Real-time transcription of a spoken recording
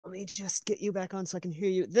Let me just get you back on so I can hear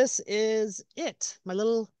you. This is it, my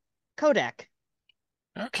little Kodak.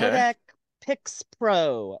 Okay. Kodak Pix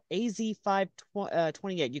Pro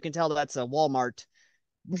AZ528. You can tell that's a Walmart.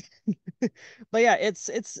 But yeah,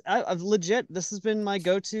 I've legit, this has been my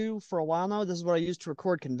go-to for a while now. This is what I use to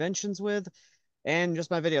record conventions with and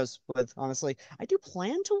just my videos with, honestly. I do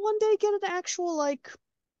plan to one day get an actual, like,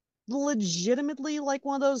 legitimately, like,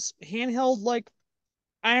 one of those handheld, like,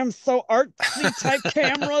 I am so artsy type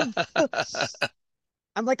cameras.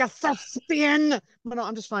 I'm like a thespian, but no,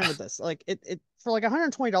 I'm just fine with this. Like it for like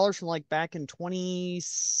 $120 from like back in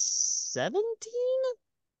 2017.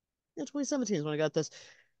 Yeah, 2017 is when I got this.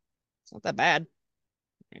 It's not that bad.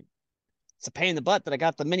 It's a pain in the butt that I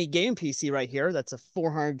got the mini game PC right here. That's a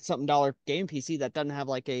 400 something dollar game PC that doesn't have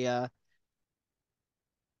like a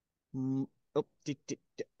mm, oh,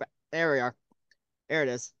 there we are. There it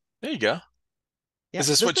is. There you go. Yeah, Is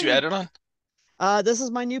this this what you thing. added on? This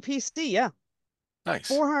is my new PC. Yeah, Nice.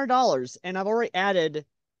 $400, and I've already added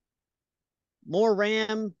more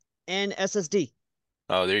RAM and SSD.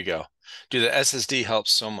 Oh, there you go. Dude, the SSD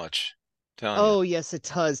helps so much. I'm telling you. Oh, yes, it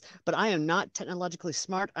does. But I am not technologically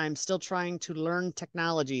smart. I'm still trying to learn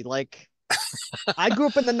technology. Like, I grew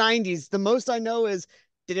up in the 90s. The most I know is,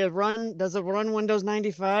 does it run Windows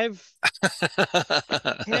 95?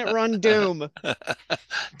 Can't run Doom.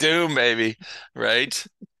 Doom, baby. Right?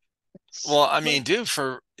 Well, I But mean, dude,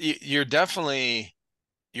 you're definitely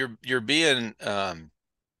you're being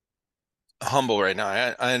humble right now.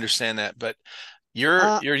 I understand that, but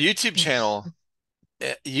uh your YouTube channel,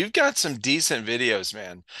 you've got some decent videos,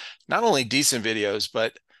 man. Not only decent videos,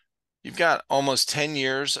 but you've got almost 10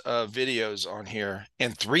 years of videos on here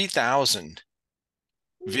and 3,000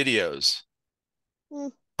 videos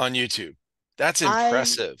on YouTube. That's I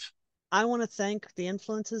impressive. I want to thank the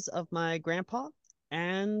influences of my grandpa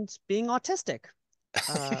and being autistic.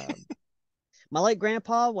 Uh, my late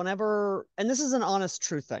grandpa, whenever, and this is an honest,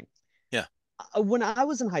 true thing. Yeah. When I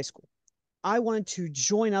was in high school, I wanted to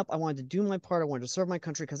join up. I wanted to do my part. I wanted to serve my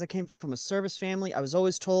country because I came from a service family. I was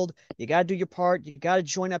always told, you got to do your part. You got to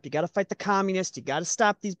join up. You got to fight the communists. You got to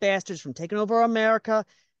stop these bastards from taking over America.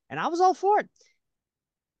 And I was all for it.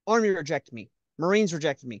 Army rejected me. Marines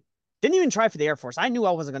rejected me. Didn't even try for the Air Force. I knew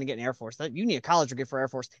I wasn't going to get an Air Force. You need a college degree for Air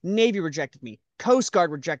Force. Navy rejected me. Coast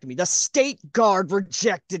Guard rejected me. The State Guard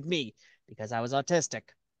rejected me because I was autistic.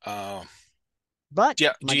 Um, But do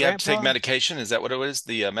my you have to take grandpa, medication? Is that what it is?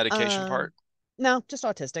 The medication uh, part? no, just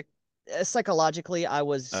autistic. Psychologically, I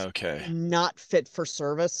was Okay. not fit for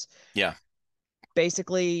service. Yeah.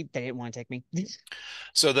 Basically, they didn't want to take me.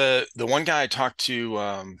 So the one guy I talked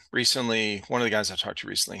to recently, one of the guys I talked to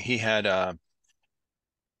recently, he had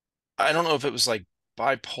I don't know if it was like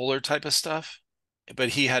bipolar type of stuff, but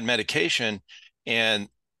he had medication and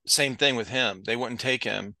same thing with him. They wouldn't take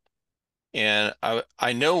him. And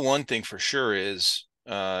I know one thing for sure is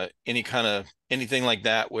any kind of anything like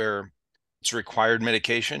that where it's required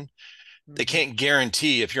medication, they Mhm. can't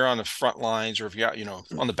guarantee if you're on the front lines or if you're out,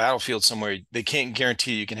 on the battlefield somewhere, they can't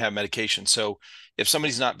guarantee you can have medication. So if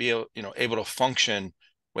somebody's not able to function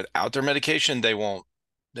without their medication, they won't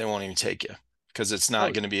even take you because it's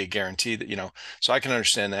not Oh, going to be a guarantee that. So I can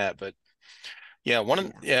understand that, but yeah,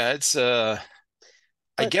 yeah. it's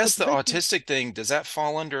I But guess the the big thing, autistic thing, does that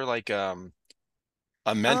fall under like a um,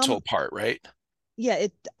 mental part, right? yeah,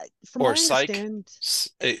 from Or what I psych? understand,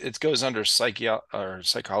 It goes under psycho or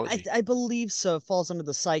psychology. I believe so. It falls under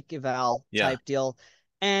the psych eval Yeah. type deal.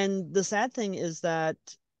 And the sad thing is that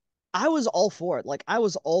I was all for it. Like I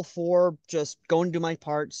was all for just going to do my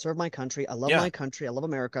part, serve my country. I love Yeah. my country. I love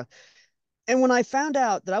America. And when I found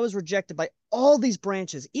out that I was rejected by all these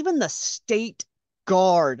branches, even the state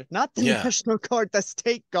guard, not the Yeah. National Guard, the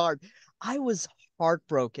state guard, I was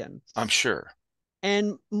heartbroken. I'm sure.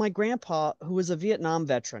 And my grandpa, who was a Vietnam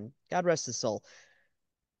veteran, God rest his soul,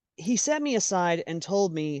 he set me aside and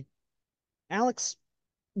told me, Alex,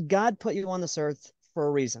 God put you on this earth for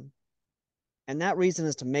a reason. And that reason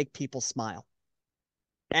is to make people smile.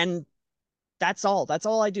 And that's all. That's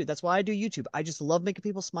all I do. That's why I do YouTube. I just love making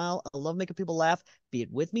people smile. I love making people laugh, be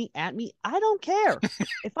it with me, at me. I don't care.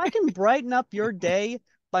 If I can brighten up your day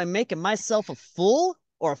by making myself a fool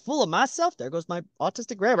or a fool of myself, there goes my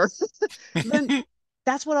autistic grammar, then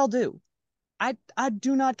that's what I'll do. I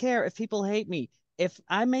do not care if people hate me. If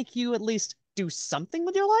I make you at least do something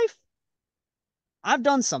with your life, I've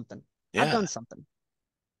done something. I've Yeah. done something.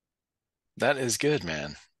 That is good,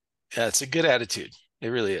 man. Yeah, it's a good attitude. It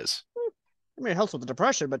really is. I mean, it helps with the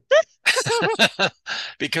depression, but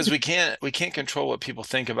Because we can't control what people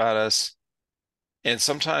think about us. And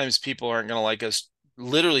sometimes people aren't going to like us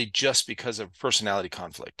literally just because of personality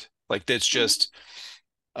conflict. Like that's just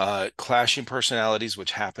clashing personalities,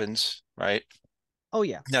 which happens, right? Oh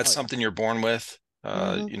yeah. That's Oh yeah. something you're born with,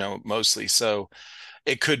 Mm-hmm. mostly. So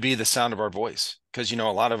it could be the sound of our voice because, a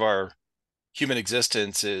lot of our human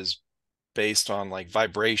existence is based on like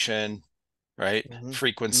vibration, right? Mm-hmm. Mm-hmm.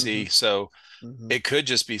 Frequency. So Mm-hmm. it could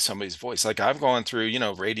just be somebody's voice. Like I've gone through,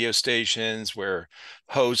 radio stations where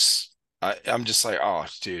hosts, I'm just like, oh,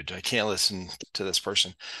 dude, I can't listen to this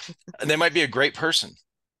person. And they might be a great person.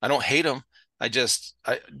 I don't hate them.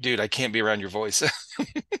 Dude, I can't be around your voice.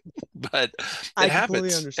 But it I completely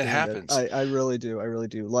happens. It understand it. happens. I really do. I really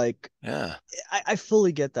do. Like Yeah. I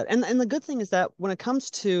fully get that. And the good thing is that when it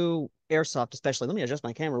comes to airsoft, especially, let me adjust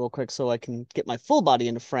my camera real quick so I can get my full body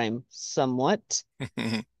into frame somewhat.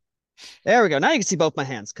 There we go. Now you can see both my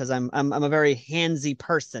hands because I'm a very handsy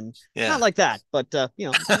person. Not Yeah. like that, but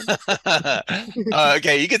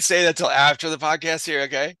Okay, you can say that till after the podcast here,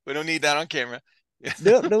 okay? We don't need that on camera.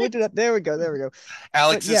 no, no, we do that. There we go. There we go. But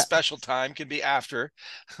Alex's yeah. special time can be after.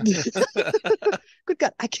 Good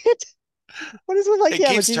God, I can't. What is with my It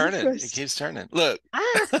camera? keeps Jesus turning. It Christ. keeps turning. Look.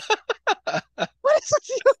 Ah, what is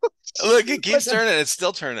with Look, you? it keeps turning. It's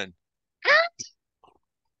still turning.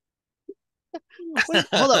 Wait,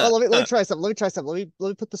 hold on. Well, let me try something. Let me try something. Let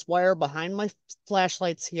me put this wire behind my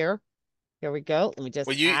flashlights here. Here we go. Let me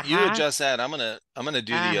Well, just you adjust that. I'm gonna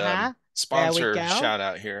do the There we sponsor go. shout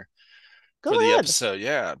out here for Go the ahead. episode.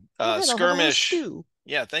 Yeah. Go ahead. I'll have a little Skirmish. stew.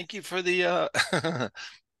 Yeah, thank you for the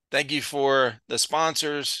thank you for the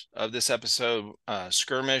sponsors of this episode,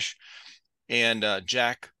 Skirmish and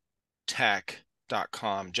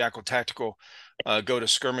jacktac.com, Jackal Tactical. Go to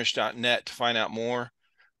skirmish.net to find out more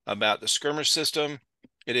about the Skirmish system.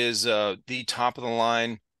 It is the top of the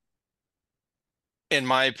line, in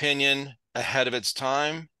my opinion, ahead of its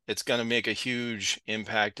time. It's going to make a huge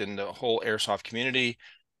impact in the whole airsoft community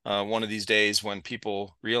one of these days when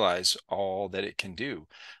people realize all that it can do.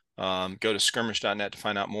 Go to skirmish.net to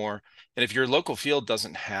find out more. And if your local field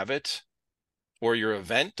doesn't have it or your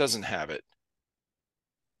event doesn't have it,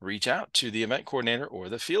 reach out to the event coordinator or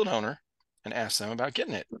the field owner and ask them about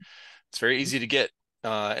getting it. It's very easy to get.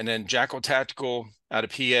 And then Jackal Tactical out of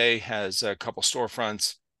PA has a couple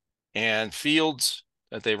storefronts and fields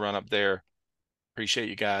that they run up there. Appreciate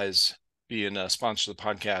you guys being a sponsor of the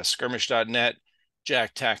podcast. Skirmish.net,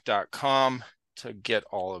 jacktac.com to get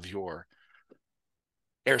all of your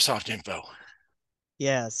airsoft info.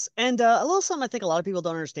 Yes. And a little something I think a lot of people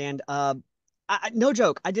don't understand. No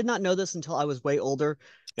joke. I did not know this until I was way older.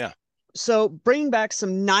 Yeah. So bringing back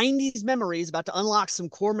some 90s memories, about to unlock some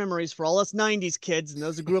core memories for all us 90s kids and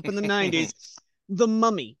those who grew up in the 90s. The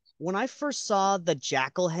Mummy. When I first saw the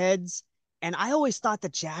jackal heads, and I always thought the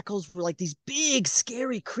jackals were like these big,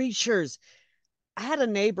 scary creatures. I had a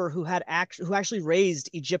neighbor who actually raised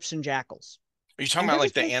Egyptian jackals. Are you talking And about they're like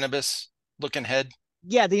just the big, Anubis looking head?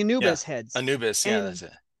 yeah, the Yeah. Anubis heads. Anubis. Yeah, And that's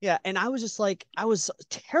it. yeah, and I was just like, I was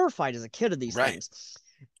terrified as a kid of these Right. things.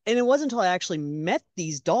 And it wasn't until I actually met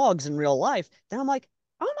these dogs in real life that I'm like,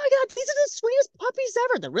 oh my God, these are the sweetest puppies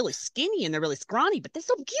ever. They're really skinny and they're really scrawny, but they're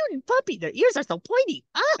so cute and puppy. Their ears are so pointy.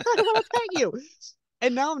 Ah, I want to pet you.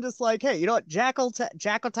 And now I'm just like, hey, you know what? Jackal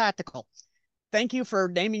Tactical. Thank you for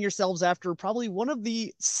naming yourselves after probably one of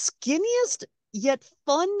the skinniest yet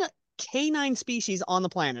fun canine species on the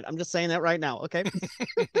planet. I'm just saying that right now. Okay.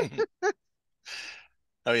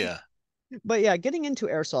 Oh yeah. But yeah, getting into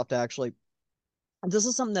airsoft actually, this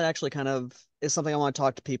is something that actually kind of is something I want to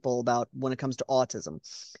talk to people about when it comes to autism.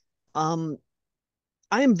 Um,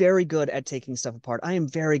 I am very good at taking stuff apart. I am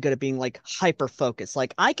very good at being like hyper focused.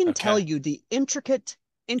 Like I can tell Okay. you the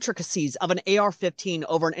intricacies of an AR-15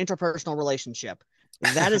 over an interpersonal relationship.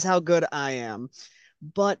 That is how good I am.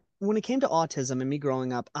 But when it came to autism and me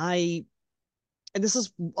growing up, and this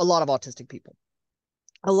is a lot of autistic people.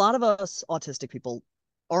 A lot of us autistic people,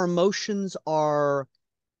 our emotions are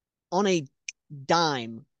on a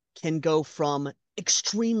dime can go from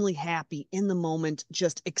extremely happy in the moment,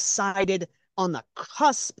 just excited on the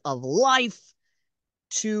cusp of life,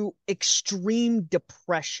 to extreme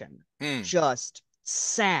depression, Hmm. just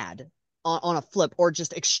sad on a flip, or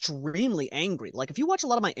just extremely angry. Like if you watch a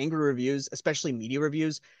lot of my angry reviews, especially media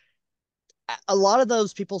reviews, a lot of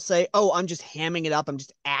those people say, "Oh, I'm just hamming it up. I'm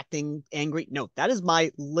just acting angry." No, that is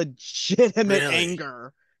my legitimate Really?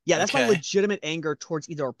 anger. Yeah, that's my Okay. legitimate anger towards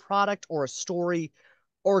either a product or a story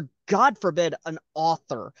or, God forbid, an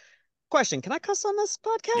author. Question: can I cuss on this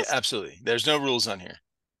Yeah, podcast? absolutely. There's no rules on here.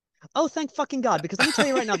 Oh, thank fucking God! Because let me tell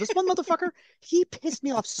you right now, this one motherfucker, he pissed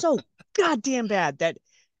me off so goddamn bad that,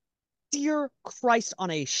 dear Christ,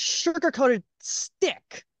 on a sugar coated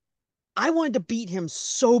stick, I wanted to beat him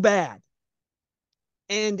so bad,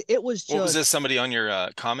 and it was What was this? just Somebody on your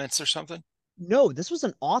comments or something? No, this was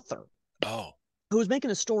an author Oh, who was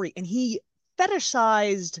making a story, and he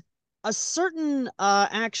fetishized a certain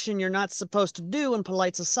action you're not supposed to do in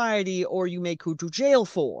polite society, or you may go to jail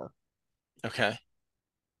for. okay.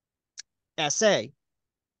 SA.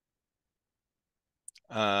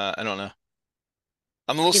 I don't know.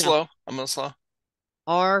 I'm a little You know, slow. I'm a little slow.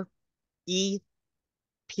 REP.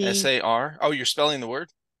 SAR. Oh, you're spelling the word?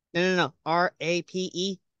 No.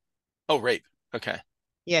 RAPE. Oh, rape. Okay.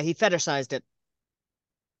 Yeah, he fetishized it.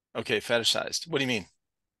 Okay, fetishized. What do you mean?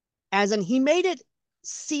 As in, he made it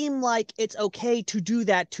seem like it's okay to do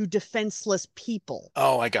that to defenseless people.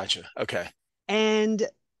 Oh, I gotcha. Okay. And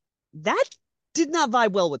that did not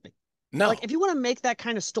vibe well with me. Like, No. if you want to make that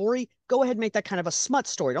kind of story, go ahead and make that kind of a smut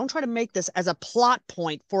story. Don't try to make this as a plot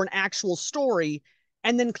point for an actual story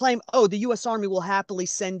and then claim, oh, the US Army will happily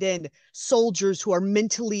send in soldiers who are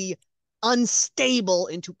mentally unstable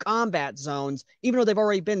into combat zones, even though they've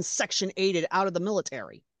already been Section 8'd out of the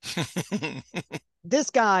military. This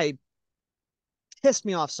guy pissed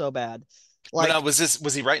me off so bad. Well, now, Like,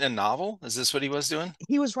 was he writing a novel? Is this what he was doing?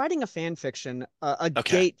 he was writing a fan fiction, a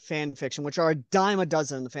Okay. gate fan fiction, which are a dime a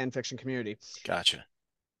dozen in the fan fiction community. Gotcha.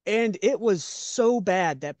 And it was so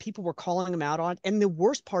bad that people were calling him out on it. And the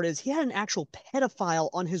worst part is he had an actual pedophile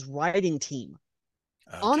on his writing team.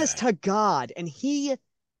 Honest Okay. to God. And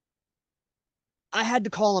I had to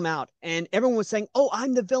call him out. And everyone was saying, oh,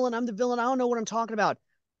 I'm the villain. I'm the villain. I don't know what I'm talking about.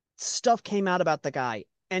 Stuff came out about the guy.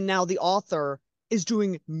 And now the author is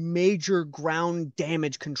doing major ground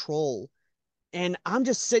damage control. And I'm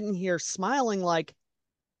just sitting here smiling like,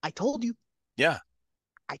 I told you. Yeah.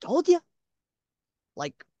 I told you.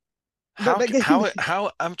 Like, but getting back,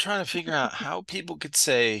 How I'm trying to figure out how people could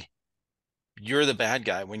say you're the bad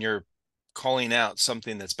guy when you're calling out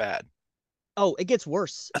something that's bad. oh, it gets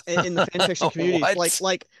worse in the fan fiction communities.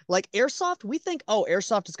 What? Like Airsoft, we think, oh,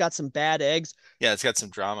 Airsoft has got some bad eggs. Yeah, it's got some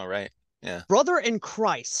drama, right? Yeah. Brother in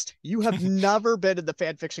Christ, you have never been in the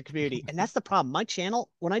fan fiction community. And that's the problem. My channel,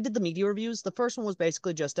 when I did the media reviews, the first one was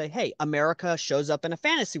basically just a, hey, America shows up in a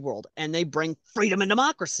fantasy world and they bring freedom and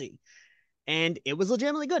democracy. And it was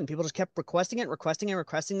legitimately good. And people just kept requesting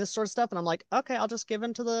this sort of stuff. And I'm like, okay, I'll just give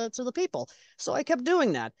in to the people. So I kept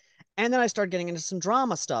doing that. And then I started getting into some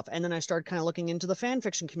drama stuff. And then I started kind of looking into the fan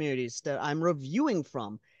fiction communities that I'm reviewing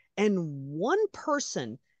from. And one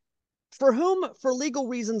person, for whom, for legal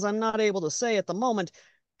reasons, I'm not able to say at the moment,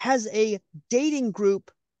 has a dating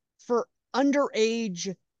group for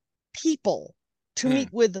underage people to Hmm. meet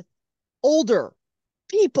with older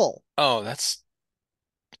people. Oh, that's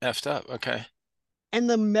effed up. Okay. And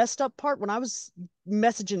the messed up part, when I was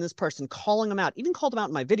messaging this person, calling them out, even called them out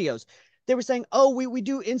in my videos, they were saying, oh, we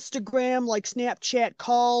do Instagram, like Snapchat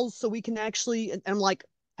calls, so we can actually. And I'm like,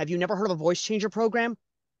 have you never heard of a voice changer program?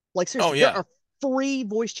 Like, Oh seriously, there yeah, are free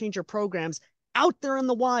voice changer programs out there in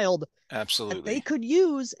the wild that they absolutely. could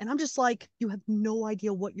use. And I'm just like, you have no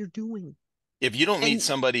idea what you're doing. If you don't meet And,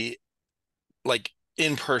 somebody like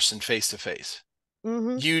in person, face to face,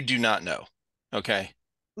 mm-hmm, you do not know. Okay.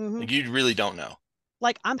 mm-hmm. Like you really don't know.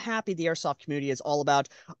 Like, I'm happy the airsoft community is all about,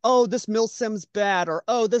 oh, this milsim's bad, or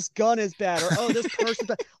oh, this gun is bad, or oh, this person's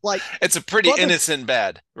bad. Like, It's a pretty brother, innocent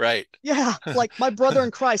bad, right? yeah, like my brother in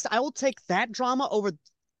Christ, I will take that drama over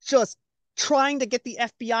just trying to get the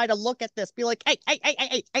FBI to look at this, be like, hey,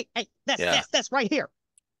 Yeah. this right here.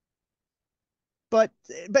 But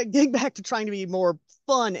but getting back to trying to be more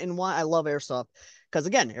fun and why I love airsoft, because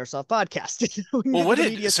again, airsoft podcast. We can Well, get to what the did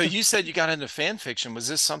media so stuff. you said you got into fan fiction. Was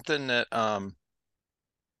this something that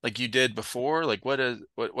like you did before? Like what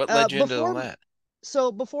led you into all Before that?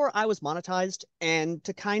 before I was monetized, and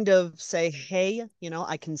to kind of say, hey,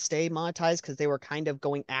 I can stay monetized because they were kind of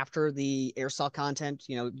going after the airsoft content,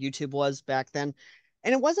 YouTube was back then.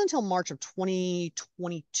 And it wasn't until March of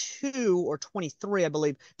 2022 or 23, I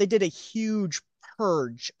believe, they did a huge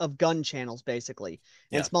purge of gun channels, basically,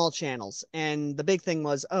 and Yeah. small channels. And the big thing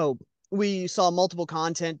was, oh, we saw multiple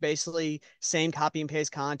content, basically same copy and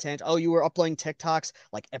paste content. Oh, you were uploading TikToks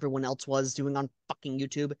like everyone else was doing on fucking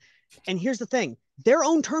YouTube. And here's the thing, their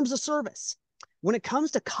own terms of service. When it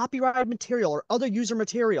comes to copyrighted material or other user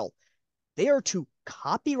material, they are to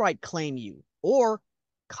copyright claim you or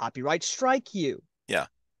copyright strike you. Yeah.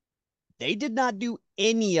 They did not do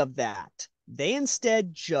any of that. They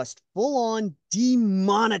instead just full on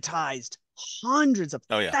demonetized hundreds of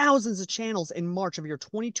Oh yeah. thousands of channels in March of year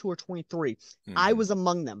 22 or 23. I Hmm. was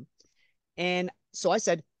among them. And so I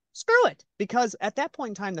said, screw it. Because at that point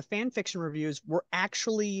in time, the fan fiction reviews were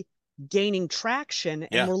actually gaining traction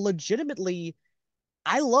and Yeah. were legitimately,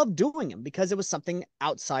 I loved doing them because it was something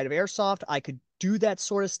outside of airsoft. I could do that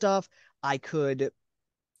sort of stuff. I could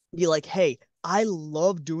be like, hey, I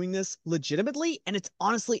love doing this legitimately, and it's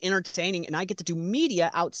honestly entertaining. And I get to do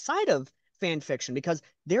media outside of fan fiction because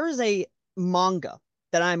there is a manga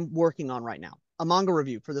that I'm working on right now, a manga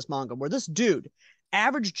review for this manga where this dude,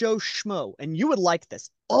 average Joe Schmo, and you would like this.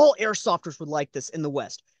 All airsofters would like this in the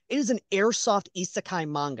West. It is an airsoft isekai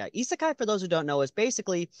manga. Isekai, for those who don't know, is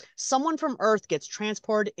basically someone from Earth gets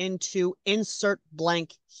transported into insert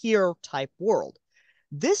blank here type world.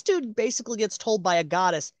 This dude basically gets told by a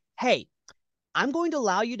goddess, hey, I'm going to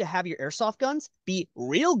allow you to have your airsoft guns be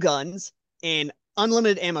real guns and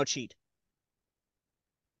unlimited ammo cheat.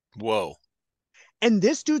 Whoa. And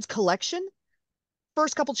this dude's collection,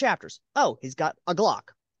 first couple chapters. Oh, he's got a Glock.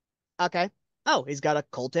 Okay. Oh, he's got a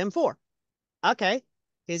Colt M4. Okay.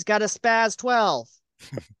 He's got a Spaz 12.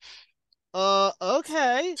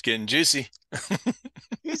 Okay. It's getting juicy.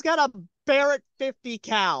 He's got a Barrett 50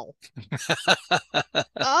 cal.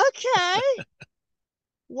 Okay.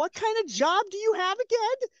 What kind of job do you have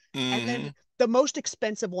again? And then Hmm. the most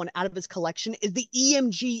expensive one out of his collection is the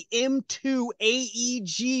EMG M2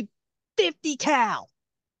 AEG 50 cal.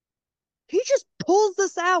 He just pulls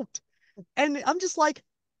this out. And I'm just like,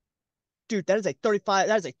 dude, that is a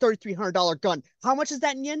 $3,300 gun. How much is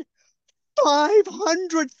that in yen?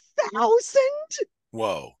 500,000?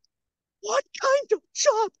 Whoa. What kind of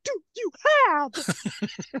job do you have?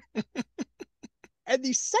 And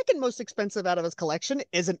the second most expensive out of his collection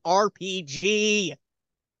is an RPG.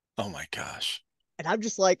 Oh my gosh. And I'm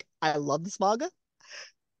just like, I love this manga.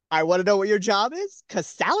 I want to know what your job is because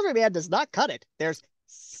Salaryman does not cut it. There's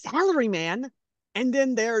Salaryman, and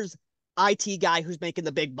then there's IT guy who's making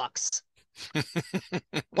the big bucks.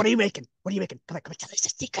 What are you making? What are you making? Come on, tell me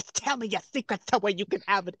your secrets. Tell me your secrets so way you can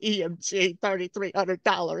have an EMG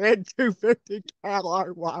 $3,300 and 250 cal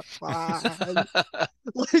Wi-Fi.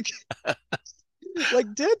 Like,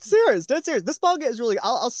 like dead serious, dead serious. This manga is really.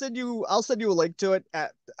 I'll send you a link to it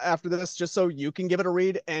after this, just so you can give it a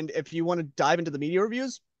read. And if you want to dive into the media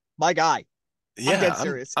reviews, my guy, I'm Yeah, dead I'm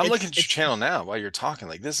serious. I'm looking at your It's channel now while you're talking.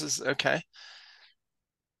 Like this is okay.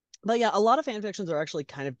 But yeah, a lot of fan fictions are actually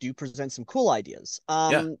kind of do present some cool ideas,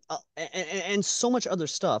 Yeah. and so much other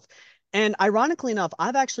stuff. And ironically enough,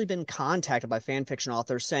 I've actually been contacted by fan fiction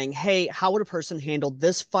authors saying, "Hey, how would a person handle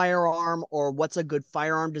this firearm, or what's a good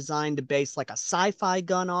firearm design to base like a sci-fi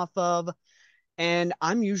gun off of?" And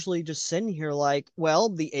I'm usually just sitting here like, well,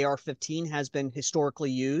 the AR-15 has been historically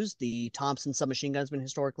used. The Thompson submachine gun has been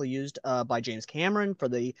historically used by James Cameron for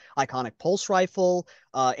the iconic pulse rifle,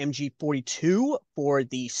 MG42 for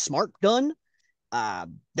the smart gun, the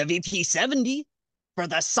VP-70 for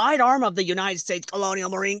the sidearm of the United States Colonial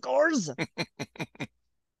Marine Corps.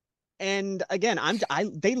 And again,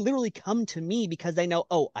 they literally come to me because they know,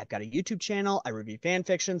 oh, I've got a YouTube channel, I review fan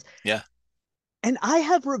fictions, Yeah. and I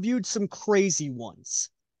have reviewed some crazy ones.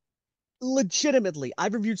 Legitimately,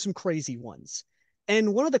 I've reviewed some crazy ones.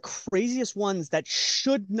 And one of the craziest ones that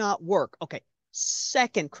should not work. Okay,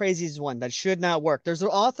 second craziest one that should not work. There's an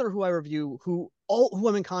author who I review who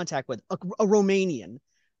I'm in contact with, a Romanian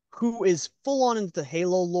who is full on into the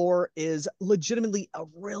Halo lore, is legitimately a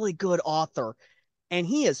really good author. And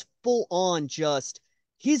he is full on just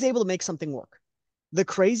he's able to make something work. The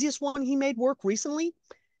craziest one he made work recently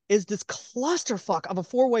is this clusterfuck of a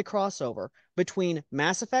four-way crossover between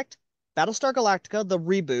Mass Effect, Battlestar Galactica, the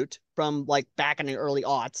reboot from like back in the early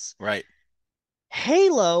aughts, Right.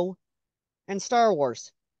 Halo, and Star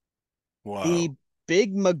Wars. Whoa. The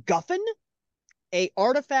big MacGuffin, a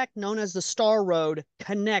artifact known as the Star Road,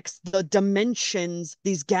 connects the dimensions,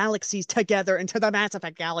 these galaxies together into the Mass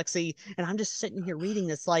Effect galaxy. And I'm just sitting here reading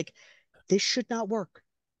this like, this should not work.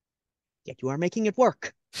 Yet you are making it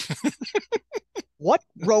work. What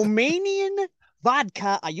Romanian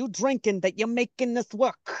vodka are you drinking that you're making this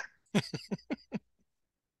work?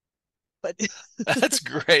 But That's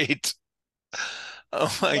great.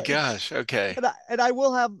 Oh my like, gosh. Okay. and I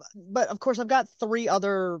will have, but of course So I've got these two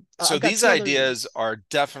other. ideas are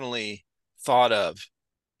definitely thought of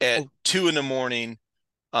at Oh, 2 in the morning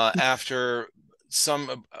after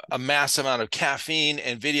some a mass amount of caffeine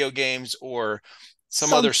and video games or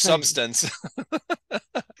some other something. substance.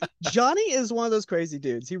 Johnny is one of those crazy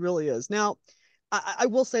dudes. He really is. Now, I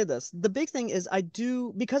will say this: the big thing is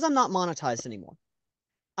because I'm not monetized anymore.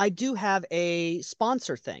 I do have a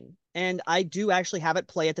sponsor thing, and I do actually have it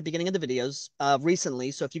play at the beginning of the videos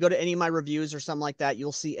recently. So if you go to any of my reviews or something like that,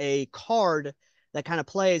 you'll see a card that kind of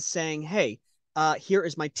plays saying, "Hey, here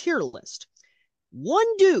is my tier list."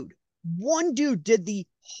 One dude, one dude did the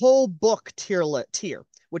whole book tier,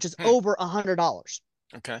 which is over $100.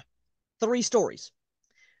 Okay. 3 stories.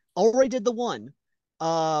 Already did the one.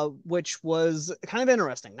 which was kind of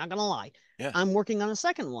interesting, not gonna lie. Yeah. I'm working on a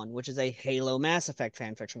second one, which is a Halo Mass Effect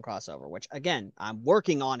fan fiction crossover, which again, I'm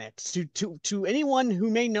working on it. To anyone who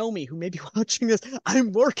may know me, who may be watching this,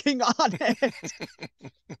 I'm working on it.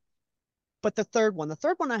 But the third one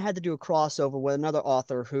I had to do a crossover with another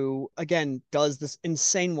author who, again, does this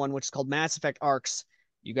insane one, which is called Mass Effect Arcs.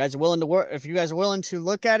 You guys are willing to work. If you guys are willing to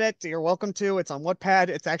look at it, you're welcome to. It's on Wattpad.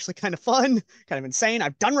 It's actually kind of fun, kind of insane.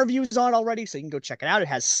 I've done reviews on it already, so you can go check it out. It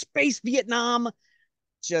has space Vietnam.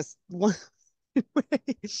 Just one.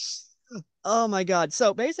 Oh my God.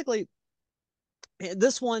 So basically,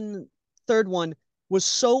 this one, third one, was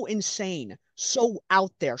so insane, so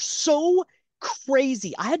out there, so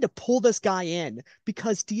crazy. I had to pull this guy in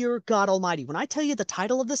because, dear God Almighty, when I tell you the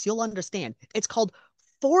title of this, you'll understand. It's called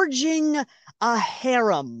Forging a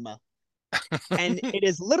Harem. And it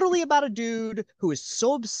is literally about a dude who is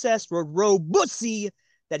so obsessed with Robussy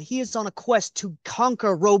that he is on a quest to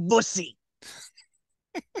conquer Robussy.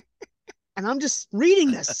 And I'm just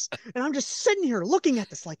reading this, and I'm just sitting here looking at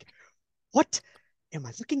this like, what am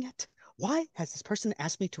I looking at? Why has this person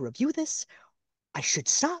asked me to review this? I should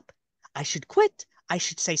stop. I should quit. I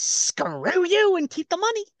should say screw you and keep the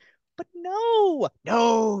money. But no,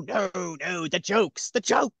 no, no, no. The jokes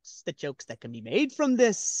that can be made from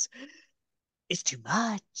this is too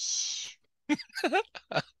much.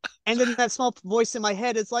 And then that small voice in my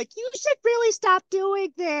head is like, you should really stop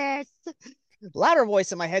doing this. Louder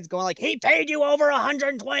voice in my head's going like, he paid you over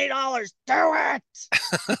 $120. Do it.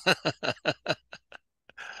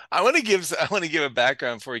 I want to give a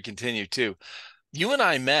background before we continue too. You and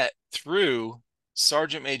I met through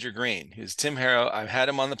Sergeant Major Green, who's Tim Harrow. I've had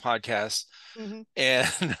him on the podcast, Mm-hmm.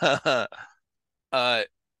 and uh,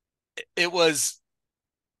 it was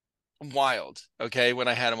wild. Okay, when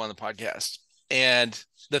I had him on the podcast, and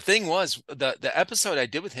the thing was, the episode I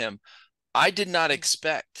did with him, I did not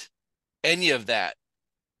expect any of that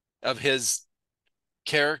of his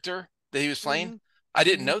character that he was playing. Mm-hmm. I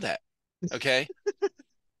didn't Mm-hmm. know that. Okay.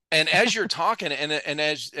 And as you're talking, and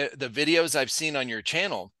as the videos I've seen on your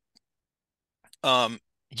channel,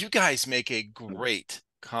 you guys make a great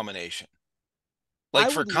combination, I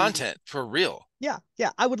like for would content, for real. Yeah,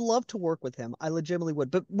 yeah, I would love to work with him. I legitimately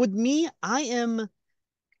would. But with me, I,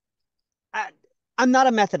 I'm not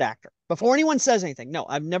a method actor. Before anyone says anything, no,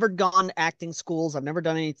 I've never gone acting schools. I've never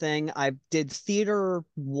done anything. I did theater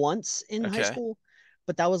once in high Okay. school,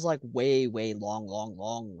 but that was like way, way long, long,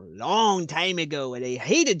 long, long time ago. And I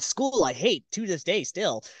hated school. I hate to this day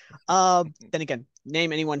still. Then again,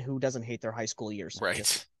 name anyone who doesn't hate their high school years. Just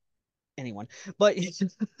Right. anyone. But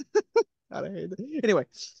God, I hate it. Anyway,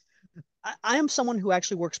 I am someone who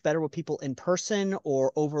actually works better with people in person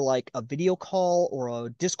or over like a video call or a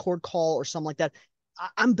Discord call or something like that.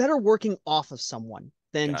 I'm better working off of someone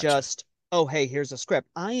than Gotcha. just, oh, hey, here's a script.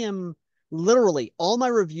 I am literally all my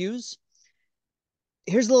reviews.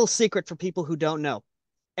 Here's a little secret for people who don't know.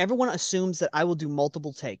 Everyone assumes that I will do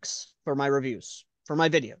multiple takes for my reviews, for my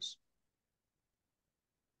videos.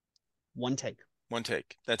 One take, One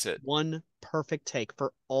take. That's it. one perfect take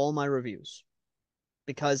for all my reviews.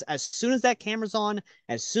 Because as soon as that camera's on,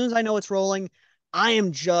 as soon as I know it's rolling, I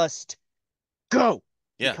am just go.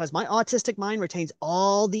 Yeah. Because my autistic mind retains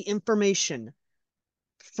all the information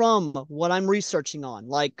from what I'm researching on.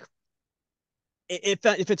 Like, if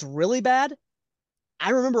it's really bad,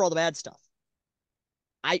 I remember all the bad stuff.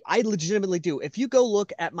 I legitimately do. If you go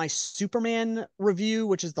look at my Superman review,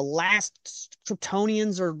 which is the last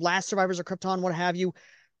Kryptonians or last survivors of Krypton, what have you,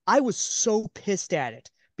 I was so pissed at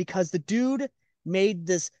it because the dude made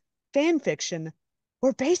this fan fiction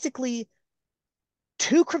where basically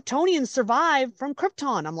two Kryptonians survive from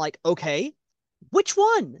Krypton. I'm like, okay, which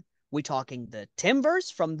one? We talking the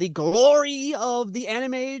Timverse from the glory of the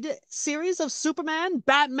animated series of Superman,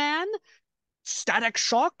 Batman, Static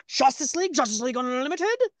Shock, Justice League Unlimited?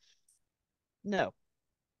 No.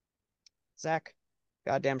 Zack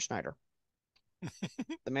goddamn Schneider,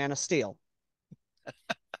 the Man of Steel.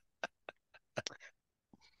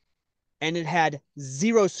 And it had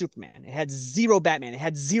zero Superman. It had zero Batman. It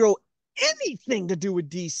had zero anything to do with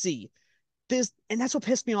DC. And that's what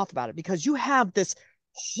pissed me off about it because you have this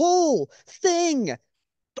whole thing,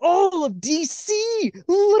 all of DC,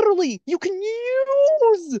 literally, you can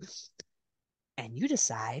use. And you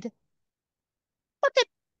decide, fuck it,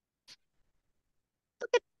 fuck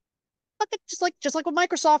it, fuck it. Just like with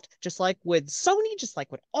Microsoft, just like with Sony, just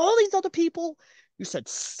like with all these other people, you said,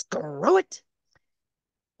 screw it.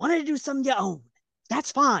 Wanted to do something you own.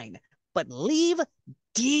 That's fine. But leave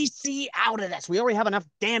DC out of this. We already have enough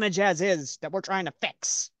damage as is that we're trying to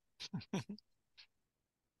fix.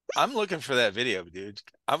 I'm looking for that video, dude.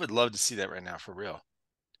 I would love to see that right now for real.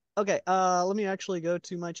 Okay, let me actually go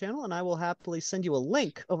to my channel and I will happily send you a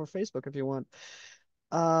link over Facebook if you want.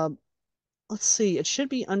 Um, let's see. It should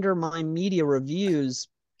be under my media reviews.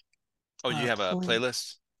 Oh, you have a Play.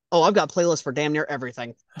 playlist? Oh, I've got playlists for damn near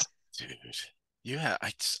everything. Dude, you have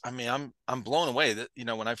I mean, I'm blown away that,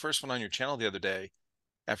 when I first went on your channel the other day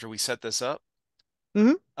after we set this up,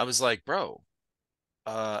 Hmm. I was like, bro,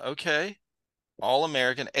 okay. All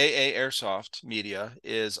American AA Airsoft Media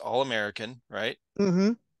is all American, right?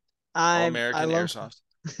 Hmm. All I American love. Airsoft.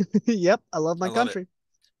 Yep, I love I my love it. country.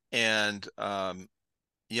 And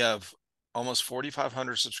you have almost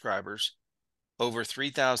 4,500 subscribers, over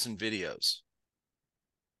 3,000 videos.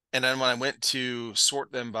 And then when I went to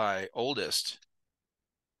sort them by oldest,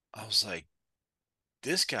 I was like,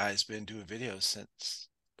 this guy's been doing videos since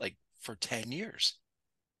like for 10 years.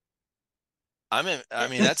 I mean,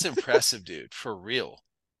 that's impressive, dude, for real.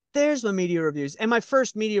 There's my media reviews. And my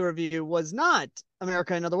first media review was not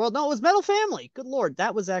America Another World. No, it was Metal Family. Good Lord.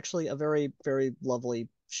 That was actually a very, very lovely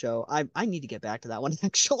show. I need to get back to that one,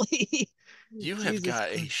 actually. You have Jesus got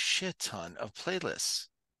a Christ. shit ton of playlists.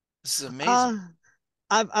 This is Uh, amazing.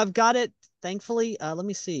 I've got it, thankfully. Let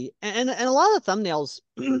me see. And a lot of the thumbnails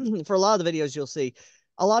for a lot of the videos you'll see.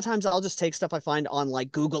 A lot of times I'll just take stuff I find on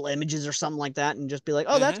like Google Images or something like that and just be like,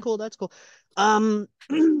 oh, that's Hmm. cool, that's cool. Um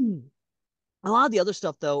A lot of the other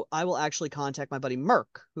stuff, though, I will actually contact my buddy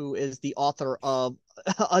Merk, who is the author of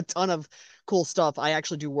a ton of cool stuff. I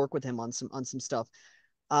actually do work with him on some stuff,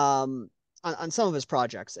 um, on some of his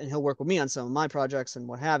projects, and he'll work with me on some of my projects and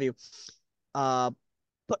what have you. Uh,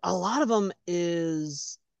 but a lot of them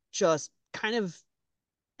is just kind of,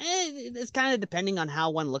 it's kind of depending on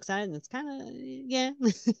how one looks at it, and it's kind of yeah.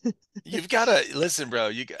 You've got to listen, bro.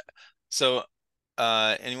 You got so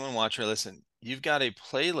anyone watch or listen, you've got a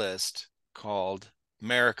playlist called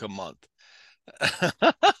America Month.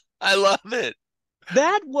 I love it.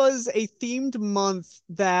 That was a themed month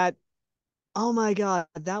that oh my God,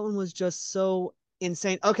 that one was just so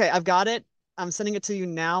insane. Okay, I've got it. I'm sending it to you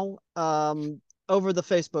now. Over the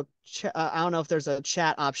Facebook. I don't know if there's a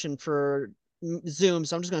chat option for Zoom,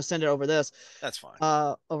 so I'm just gonna send it over this, That's fine.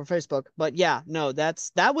 over Facebook. But yeah, no, that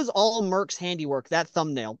was all Merck's handiwork. That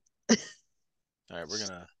thumbnail. All right, we're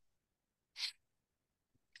gonna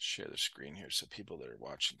share the screen here so people that are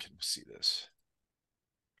watching can see this.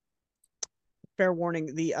 Fair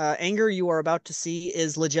warning: the anger you are about to see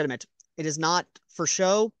is legitimate. It is not for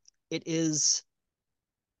show. It is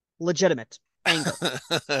legitimate anger.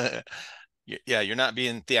 Yeah, you're not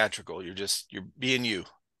being theatrical. You're being you.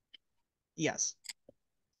 Yes.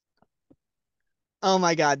 Oh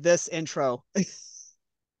my God, this intro.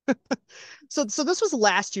 So this was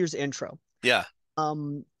last year's intro. Yeah.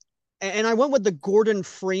 Um, and I went with the Gordon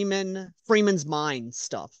Freeman's Mind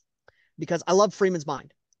stuff because I love Freeman's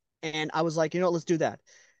Mind, and I was like, you know what, let's do that.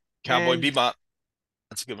 Cowboy And Bebop.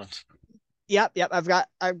 That's a good one. yep, I've got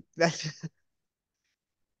I.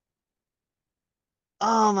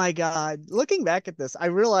 Oh my God, looking back at this, I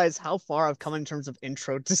realize how far I've come in terms of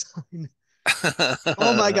intro design.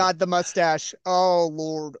 Oh my God, the mustache. Oh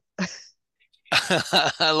Lord.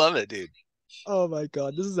 I love it, dude. Oh my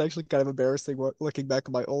God, this is actually kind of embarrassing looking back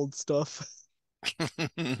at my old stuff.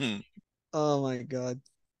 Oh my God.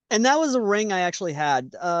 And that was a ring I actually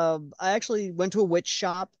had. I actually went to a witch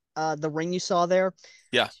shop, the ring you saw there.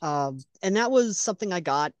 Yeah. And that was something I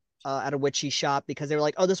got at a witchy shop because they were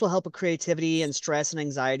like, oh, this will help with creativity and stress and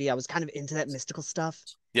anxiety. I was kind of into that mystical stuff.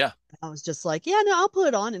 Yeah. I was just like, yeah, no, I'll put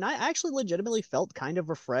it on. And I actually legitimately felt kind of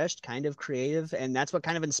refreshed, kind of creative. And that's what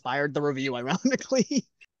kind of inspired the review, ironically.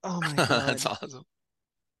 Oh my That's God. awesome.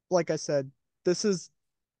 Like I said, this is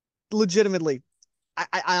legitimately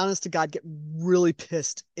I honest to God get really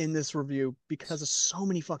pissed in this review because of so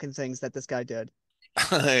many fucking things that this guy did.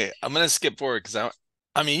 Hey, I'm gonna skip forward because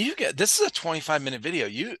I mean, you get this is a 25-minute video.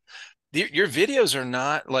 Your videos are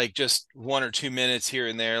not like just 1 or 2 minutes here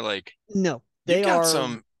and there. Like No, you've got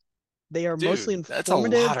some, they are mostly dude, that's a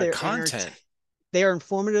informative. lot of content. They are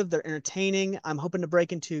informative. They're entertaining. I'm hoping to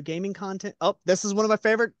break into gaming content. Oh, this is one of my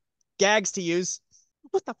favorite gags to use.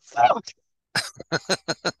 What the fuck?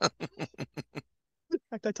 In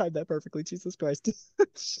fact, I timed that perfectly. Jesus Christ.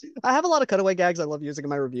 I have a lot of cutaway gags I love using in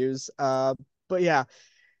my reviews. But yeah.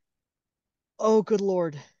 Oh, good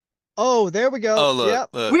lord. Oh, there we go. Oh, look, Yep.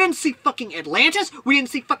 look. We didn't see fucking Atlantis. We didn't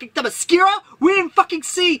see fucking Themyscira. We didn't fucking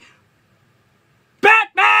see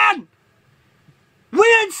Batman. We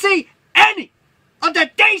didn't see any of the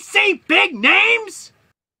DC big names.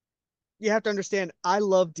 You have to understand, I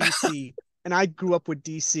love DC and I grew up with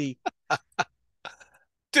DC.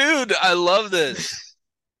 Dude, I love this.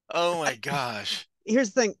 Oh my gosh.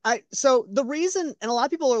 Here's the thing. So the reason, and a lot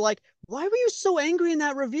of people are like, why were you so angry in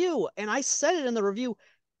that review? And I said it in the review.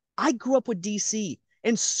 I grew up with DC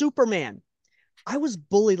and Superman. I was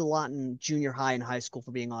bullied a lot in junior high and high school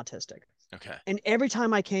for being autistic. Okay. And every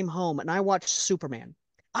time I came home and I watched Superman,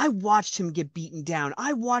 I watched him get beaten down.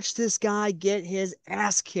 I watched this guy get his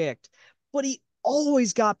ass kicked, but he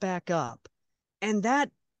always got back up. And that,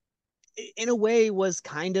 in a way, was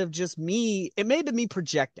kind of just me. It may have been me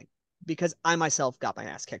projecting because I myself got my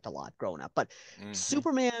ass kicked a lot growing up. But Hmm.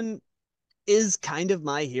 Superman is kind of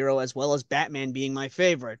my hero, as well as Batman being my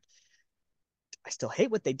favorite. I still hate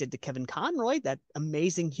what they did to Kevin Conroy, that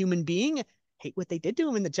amazing human being. Hate what they did to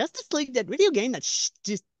him in the Justice League, that video game. That's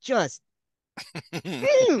just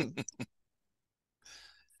mm.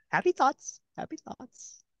 Happy thoughts. Happy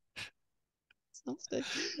thoughts.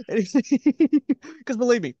 Because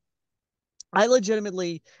believe me, I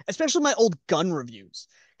legitimately, especially my old gun reviews,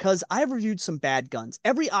 because I've reviewed some bad guns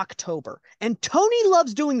every October, and Tony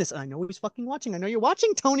loves doing this. And I know he's fucking watching. I know you're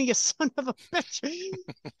watching, Tony, you son of a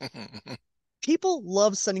bitch. People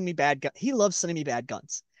love sending me bad guns. He loves sending me bad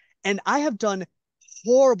guns. And I have done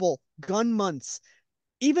horrible gun months,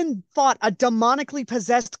 even fought a demonically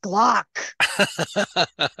possessed Glock.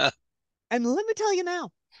 And let me tell you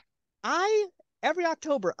now, I every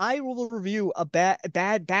October I will review a bad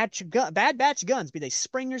batch of guns, be they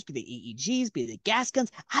Springers, be they EEGs, be they gas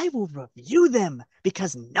guns. I will review them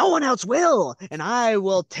because no one else will, and I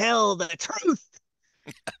will tell the truth.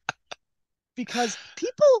 Because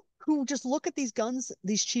people who just look at these guns,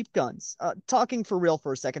 these cheap guns, talking for real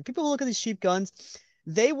for a second, people who look at these cheap guns,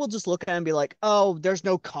 they will just look at it and be like, "Oh, there's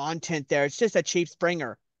no content there. It's just a cheap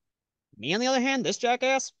Springer." Me, on the other hand, this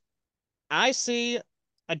jackass, I see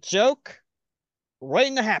a joke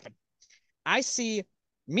waiting to happen. I see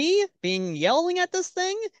me being yelling at this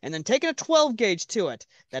thing and then taking a 12 gauge to it.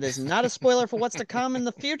 That is not a spoiler for what's to come in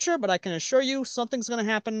the future, but I can assure you something's going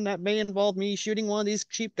to happen that may involve me shooting one of these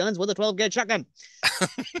cheap guns with a 12 gauge shotgun.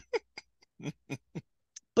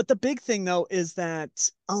 But the big thing, though, is that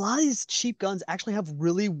a lot of these cheap guns actually have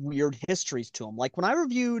really weird histories to them. Like when I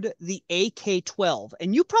reviewed the AK-12,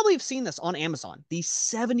 and you probably have seen this on Amazon, the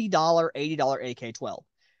 $70, $80 AK-12.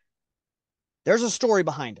 There's a story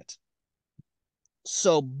behind it.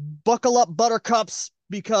 So buckle up, buttercups,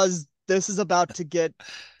 because this is about to get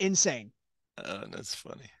insane. That's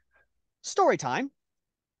funny. Story time.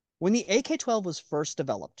 When the AK-12 was first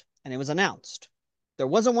developed and it was announced, there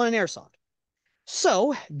wasn't one in Airsoft.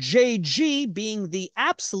 So JG, being the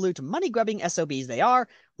absolute money-grubbing SOBs they are,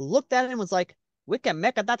 looked at it and was like, we can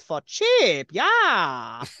make that for cheap.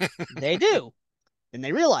 Yeah, they do. Then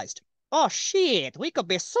they realized, oh shit, we could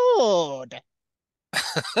be sued.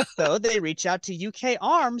 So they reach out to UK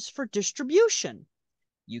Arms for distribution.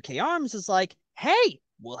 UK Arms is like, hey,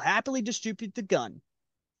 we'll happily distribute the gun.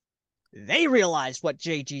 They realized what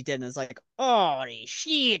JG did and is like, holy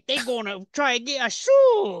shit, they're gonna try and get us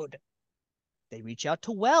sued. They reach out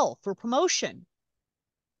to Well for promotion.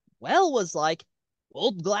 Well was like,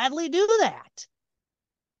 we'll gladly do that.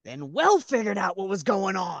 Then Well figured out what was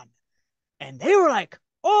going on. And they were like,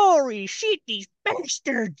 holy shit, these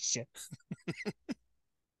bastards.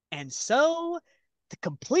 And so, to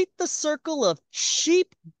complete the circle of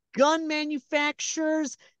cheap gun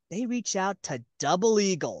manufacturers, they reach out to Double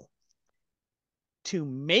Eagle to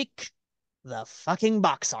make the fucking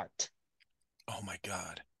box art. Oh my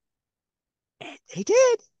God. And they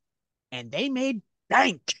did. And they made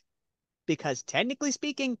bank. Because technically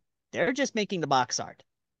speaking, they're just making the box art.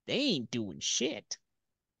 They ain't doing shit.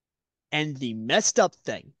 And the messed up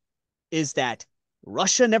thing is that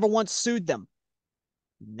Russia never once sued them.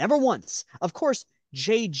 Never once. Of course,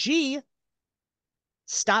 JG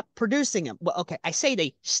stopped producing them. Well, okay, I say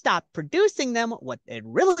they stopped producing them. What it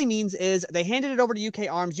really means is they handed it over to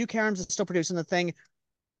UK Arms. UK Arms is still producing the thing.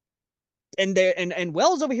 And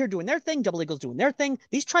Wells over here doing their thing. Double Eagle's doing their thing.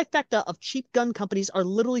 These trifecta of cheap gun companies are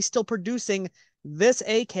literally still producing this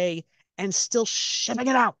AK and still shipping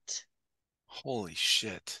it out. Holy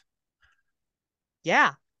shit.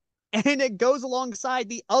 Yeah. And it goes alongside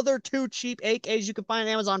the other two cheap AKs you can find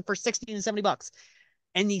on Amazon for 60 and 70 bucks.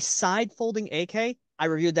 And the side folding AK, I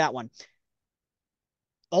reviewed that one.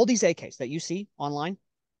 All these AKs that you see online,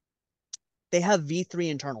 they have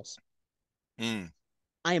V3 internals. Mm.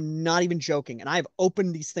 I am not even joking. And I have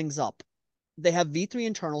opened these things up. They have V3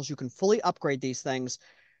 internals. You can fully upgrade these things.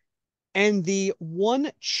 And the one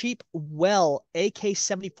cheap Well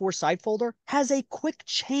AK-74 side folder has a quick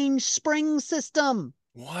change spring system.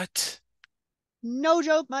 What? No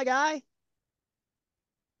joke, my guy.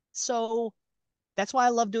 So that's why I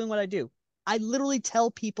love doing what I do. I literally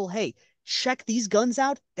tell people, hey, check these guns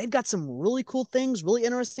out. They've got some really cool things, really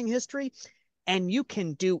interesting history. and you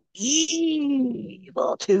can do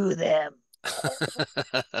evil to them.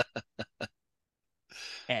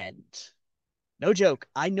 And no joke,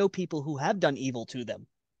 I know people who have done evil to them.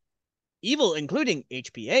 Evil including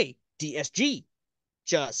HPA, DSG,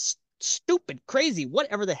 just stupid, crazy.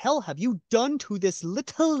 Whatever the hell have you done to this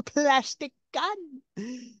little plastic gun?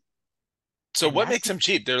 So And what that's makes them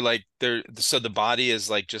cheap? So the body is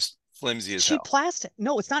like just flimsy as cheap hell. plastic.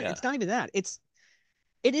 No, it's not. Yeah. It's not even that.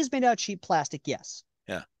 It is made out of cheap plastic, yes,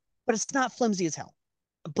 Yeah. but it's not flimsy as hell.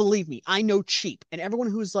 Believe me, I know cheap. And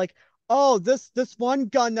everyone who's like, oh, this one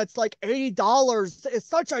gun that's like $80 is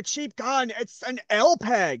such a cheap gun. It's an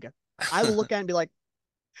LPEG. I will look at it and be like,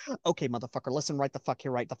 okay, motherfucker, listen right the fuck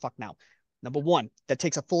here, right the fuck now. Number one, that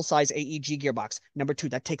takes a full size AEG gearbox. Number two,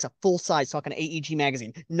 that takes a full size fucking AEG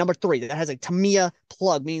magazine. Number three, that has a Tamiya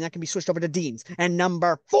plug, meaning that can be switched over to Dean's. And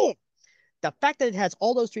number four, the fact that it has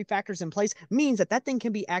all those three factors in place means that that thing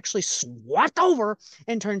can be actually swapped over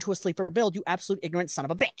and turned into a sleeper build, you absolute ignorant son of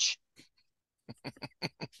a bitch.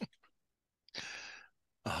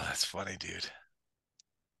 Oh, that's funny, dude.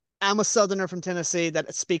 I'm a southerner from Tennessee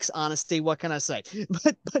that speaks honesty. What can I say?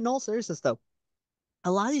 But in all seriousness, though,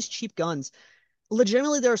 a lot of these cheap guns,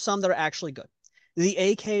 legitimately, there are some that are actually good. The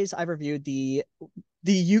AKs I've reviewed, the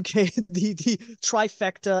UK, the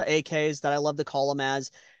trifecta AKs that I love to call them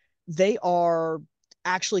as, they are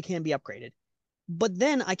actually can be upgraded. But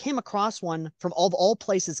then I came across one from all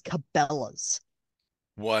places, Cabela's.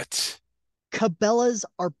 What? Cabela's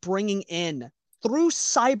are bringing in through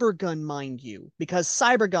Cybergun, mind you, because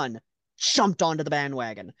Cybergun jumped onto the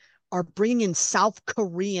bandwagon, are bringing in South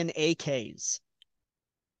Korean AKs.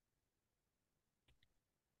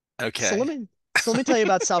 So let Okay. me so let me tell you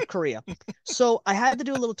about South Korea. So I had to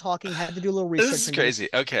do a little talking, had to do a little This research is into this. crazy.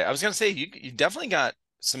 Okay. I was gonna say you definitely got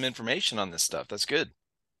some information on this stuff. That's good.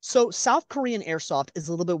 So South Korean airsoft is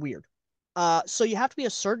a little bit weird. So you have to be a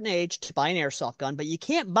certain age to buy an airsoft gun, but you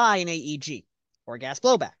can't buy an AEG or a gas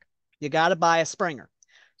blowback. You got to buy a Springer.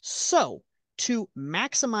 So to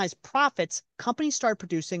maximize profits, companies started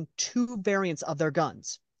producing two variants of their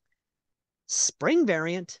guns: Spring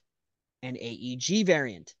variant and AEG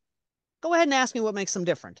variant. Go ahead and ask me what makes them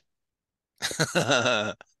different.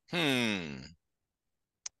 Hmm.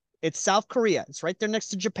 It's South Korea. It's right there next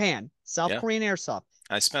to Japan. South Yeah. Korean airsoft.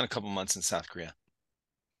 I spent a couple months in South Korea.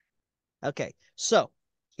 Okay, so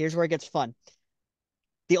here's where it gets fun.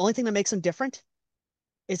 The only thing that makes them different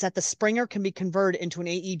is that the Springer can be converted into an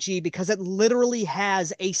AEG because it literally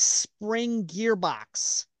has a spring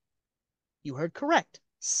gearbox. You heard correct.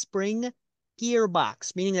 Spring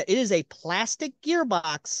gearbox, meaning that it is a plastic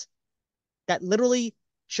gearbox that literally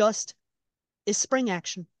just is spring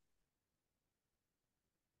action.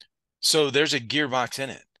 So there's a gearbox in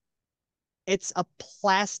it. It's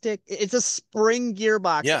a spring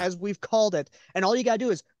gearbox, Yeah. as we've called it. And all you got to do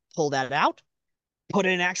is pull that out, put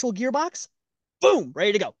in an actual gearbox, boom,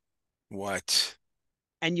 ready to go. What?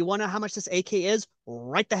 And you want to know how much this AK is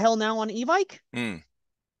right the hell now on e-bike? Hmm.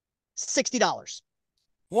 $60.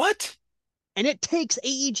 What? And it takes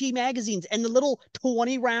AEG magazines, and the little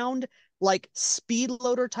 20 round, like speed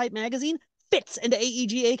loader type magazine fits into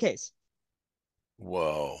AEG AKs.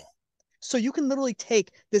 Whoa. So you can literally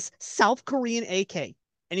take this South Korean AK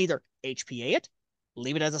and either HPA it,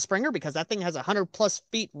 leave it as a Springer because that thing has 100+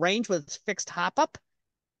 feet range with its fixed hop up.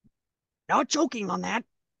 Not joking on that.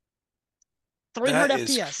 300 That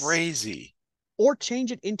is FPS. crazy. Or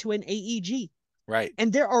change it into an AEG. Right.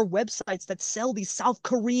 And there are websites that sell these South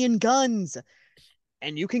Korean guns.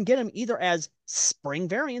 And you can get them either as spring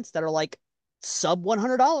variants that are like sub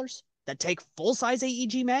 $100 that take full size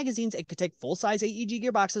AEG magazines. It could take full size AEG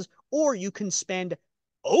gearboxes, or you can spend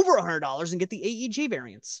over $100 and get the AEG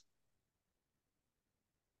variants.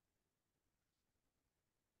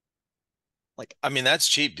 Like, I mean, that's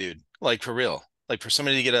cheap, dude. Like for real. Like for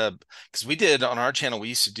somebody to get because we did on our channel, we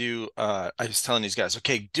used to do, I was telling these guys,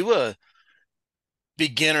 okay, do a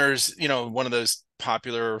beginners, one of those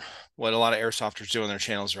popular, what a lot of airsofters do on their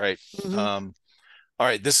channels, right? mm-hmm, Um, all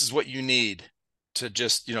right, this is what you need to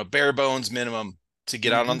just, bare bones minimum to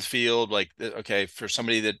get out mm-hmm, on the field. Like, okay, for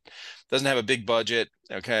somebody that doesn't have a big budget,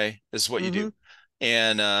 okay, this is what you mm-hmm, do.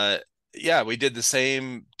 And yeah, we did the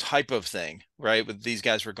same type of thing, right? With these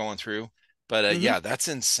guys we're going through. But mm-hmm. yeah, that's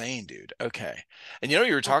insane, dude. Okay. And you were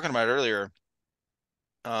Oh, talking about earlier,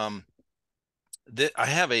 that I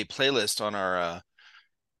have a playlist on our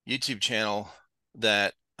YouTube channel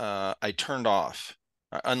that I turned off,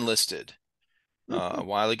 unlisted a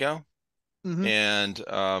while ago. mm-hmm. And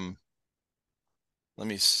I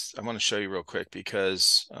want to show you real quick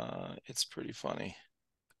because it's pretty funny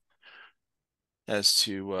as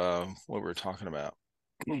to what we're talking about.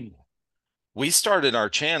 we started our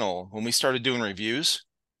channel when we started doing reviews.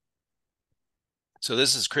 So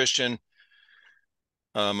this is Christian,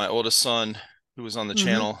 my oldest son, who was on the Mm-hmm.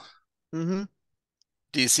 channel. Mm-hmm.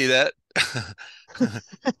 Do you see that?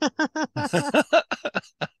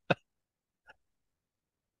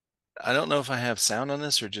 I don't know if I have sound on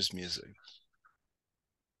this or just music.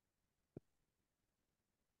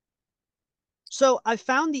 So I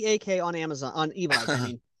found the AK on Amazon, on Evite, I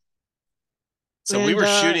mean. So we And were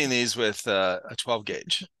shooting these with a 12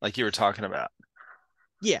 gauge, like you were talking about.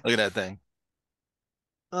 yeah. Look at that thing.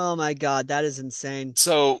 Oh my God, that is insane.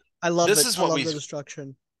 So I love this it. is I what love we the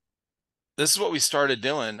destruction. this is what we started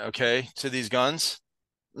doing, okay, to these guns.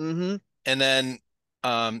 Mm-hmm. And then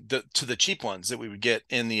to the cheap ones that we would get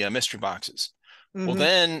in the mystery boxes. Well, Mm-hmm.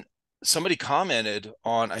 then somebody commented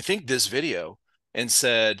on, I think, this video and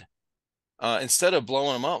said, instead of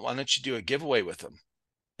blowing them up, why don't you do a giveaway with them?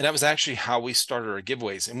 And that was actually how we started our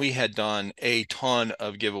giveaways. And we had done a ton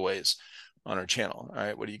of giveaways on our channel. All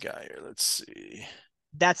right, what do you got here? Let's see.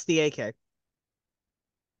 That's the AK.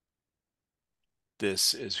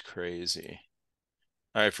 This is crazy.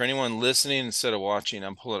 All right, for anyone listening instead of watching,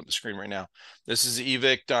 I'm pulling up the screen right now. This is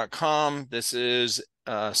evic.com. This is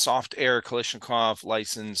Soft Air Kalashnikov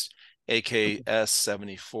licensed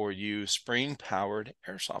AKS-74U spring-powered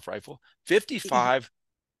airsoft rifle. $55.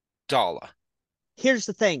 Here's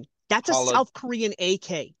the thing. That's a Holla. South Korean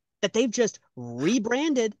AK that they've just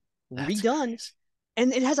rebranded, That's redone, crazy.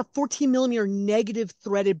 and it has a 14 millimeter negative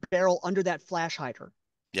threaded barrel under that flash hider.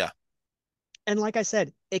 Yeah. And like I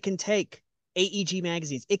said, it can take AEG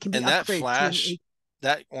magazines. It can be And that upgraded to an flash,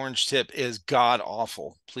 that orange tip is god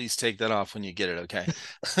awful. Please take that off when you get it, okay?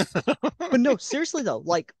 But no, seriously though,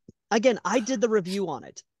 like again, I did the review on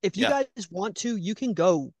it. If you Yeah. guys want to, you can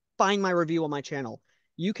go find my review on my channel.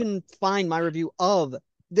 You can find my review of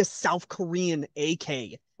the South Korean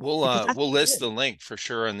AK because that's We'll what it list is. the link for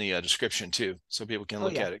sure in the description too, so people can Oh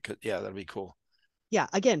look yeah. at it. Yeah, that'd be cool. Yeah,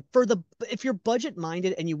 again, for the if you're budget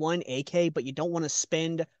minded and you want an AK but you don't want to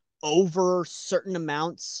spend over certain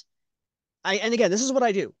amounts, and again, this is what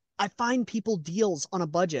I do. I find people deals on a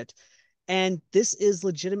budget. And this is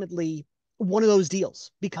legitimately one of those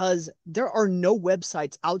deals because there are no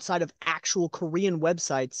websites outside of actual Korean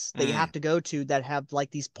websites that you have Mm, to go to that have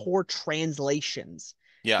like these poor translations,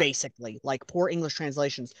 yeah. basically, like poor English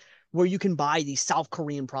translations, where you can buy these South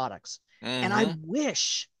Korean products. And Mm-hmm.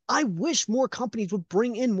 I wish more companies would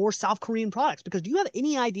bring in more South Korean products because do you have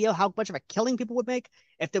any idea how much of a killing people would make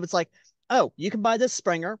if it was like, oh, you can buy this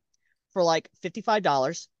Springer for like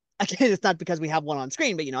 $55. Again, it's not because we have one on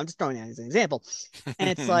screen, but I'm just throwing it as an example. And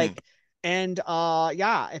it's like, and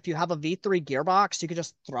yeah, if you have a V3 gearbox, you could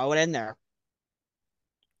just throw it in there.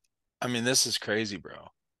 I mean, this is crazy,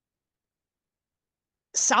 bro.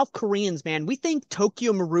 South Koreans, man, we think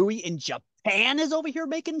Tokyo Marui in Japan is over here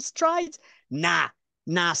making strides. Nah,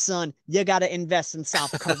 nah, son, you gotta invest in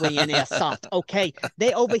South Korean airsoft. Okay,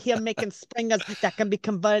 they over here making springers that can be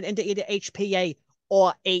converted into either HPA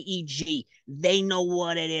or AEG. They know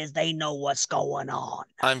what it is. They know what's going on.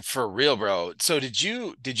 I'm for real, bro. So did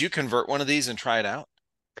you convert one of these and try it out?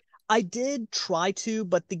 I did try to,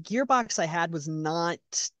 but the gearbox I had was not.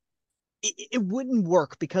 It wouldn't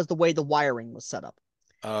work because the way the wiring was set up.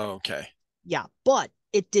 Oh, okay. Yeah, but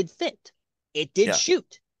it did fit. It did Yeah.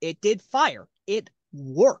 shoot. It did fire. It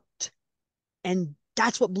worked. And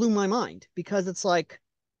that's what blew my mind because it's like,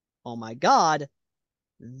 oh my God,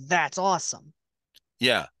 that's awesome.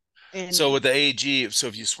 Yeah. So And with the AEG, so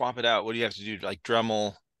if you swap it out, what do you have to do? Like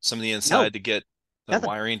Dremel some of the no, inside to get the nothing.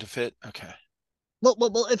 wiring to fit? Okay.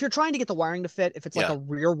 Well, if you're trying to get the wiring to fit, if it's like Yeah. a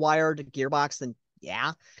rear wired gearbox, then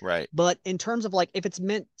yeah. Right. But in terms of like if it's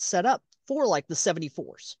meant set up for like the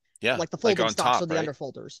 74s, Yeah. like the Like folding on stocks or top, the right?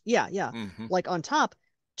 underfolders, yeah, yeah. Mm-hmm. Like on top,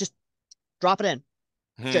 just drop it in.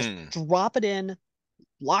 Just Hmm. drop it in,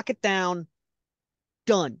 lock it down,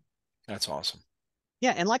 done. That's awesome.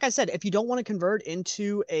 Yeah, and like I said, if you don't want to convert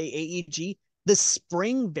into a AEG, the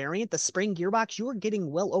spring variant, the spring gearbox, you are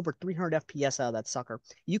getting well over 300 FPS out of that sucker.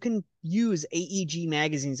 You can use AEG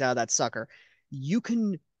magazines out of that sucker. You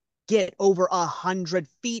can get over 100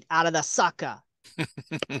 feet out of the sucker.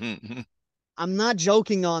 I'm not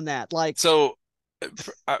joking on that. Like, So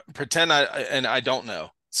pretend and I don't know.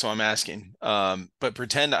 So I'm asking. But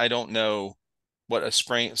pretend I don't know what a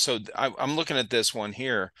spring. So I'm looking at this one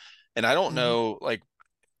here and I don't mm-hmm, know, like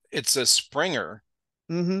it's a Springer.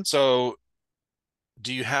 mm-hmm. So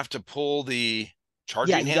do you have to pull the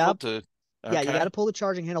Yeah, charging you handle got to, yeah, you got okay. to pull the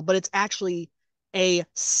charging handle, but it's actually a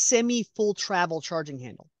semi full travel charging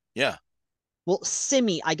handle. Yeah. Well,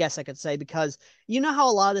 semi, I guess I could say, because you know how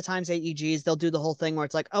a lot of the times AEGs they'll do the whole thing where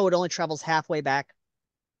it's like, oh, it only travels halfway back.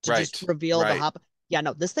 to just Right. reveal the Right. hop. Yeah,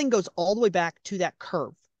 no, this thing goes all the way back to that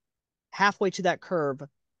curve, halfway to that curve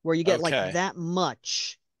where you get like Okay. that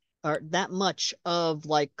much or that much of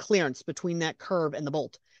like clearance between that curve and the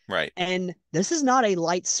bolt. Right. And this is not a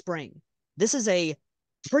light spring. This is a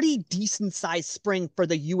pretty decent sized spring for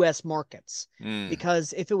the US markets. Mm.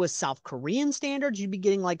 Because if it was South Korean standards, you'd be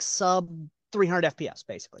getting like sub 300 FPS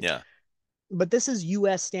basically. Yeah. But this is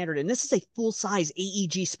US standard, and this is a full size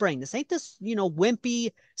AEG spring. This ain't this,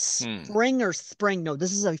 wimpy Hmm. spring or spring. No,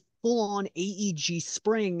 this is a full on AEG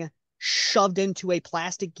spring shoved into a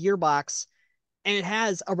plastic gearbox, and it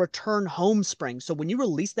has a return home spring. So when you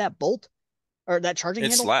release that bolt or that charging It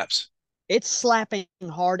handle, slaps. it's slapping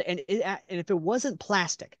hard. And if it wasn't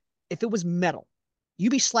plastic, if it was metal, you'd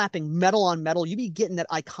be slapping metal on metal. You'd be getting that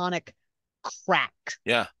iconic crack.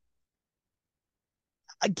 Yeah.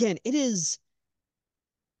 Again, it is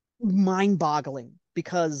mind boggling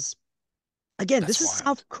because, again, That's this is South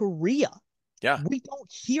wild. Korea. Yeah. We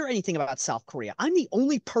don't hear anything about South Korea. I'm the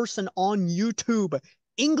only person on YouTube,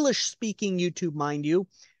 English speaking YouTube, mind you,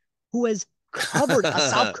 who has covered a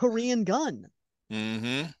South Korean gun.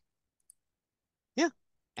 Hmm. Yeah.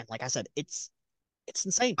 And like I said, it's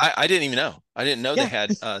insane. I didn't even know. I didn't know they Yeah.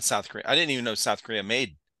 had South Korea. I didn't even know South Korea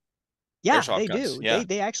made Yeah, airsoft they guns. do. Yeah.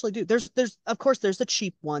 They actually do. There's of course there's the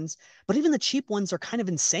cheap ones, but even the cheap ones are kind of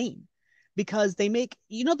insane because they make,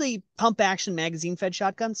 the pump action magazine fed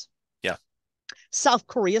shotguns? Yeah. South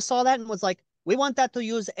Korea saw that and was like, we want that to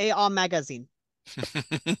use AR magazine.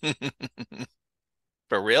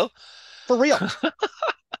 For real? For real.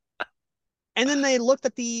 And then they looked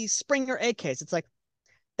at the Springer AKs. It's like,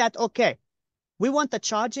 that okay. We want the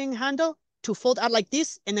charging handle to fold out like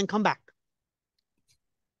this and then come back.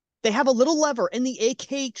 They have a little lever in the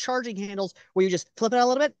AK charging handles where you just flip it out a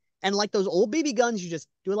little bit. And like those old BB guns, you just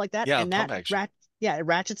do it like that. Yeah, And pump action. it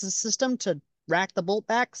ratchets the system to rack the bolt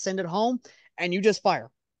back, send it home, and you just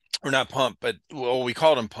fire. Or not pump, but well, we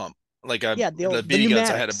called them pump. Like Yeah, the the BB guns,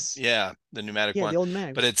 I had pneumatics. the pneumatic Yeah, one. the old But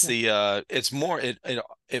pneumatics. it's Yeah. it's more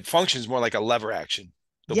it functions more like a lever action,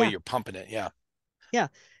 the way Yeah. you're pumping it. Yeah. Yeah.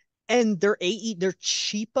 And they're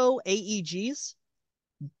cheapo AEGs.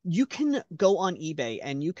 You can go on eBay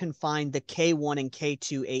and you can find the K1 and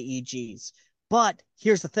K2 AEGs. But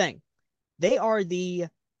here's the thing. They are the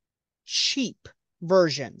cheap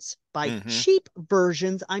versions. By Hmm. cheap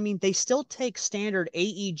versions, I mean they still take standard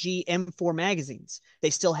AEG M4 magazines.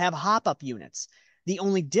 They still have hop-up units. The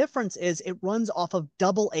only difference is it runs off of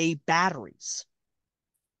AA batteries.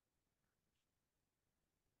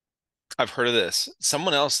 I've heard of this.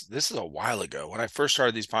 Someone else, this is a while ago when I first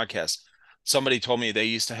started these podcasts. Somebody told me they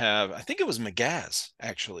used to have, I think it was McGaz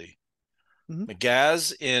actually. Mhm.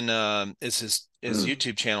 McGaz in is his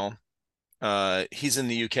YouTube channel. He's in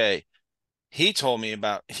the UK. He told me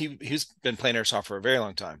about he's been playing airsoft for a very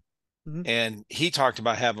long time, Mhm. and he talked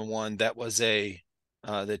about having one that was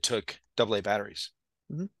that took AA batteries.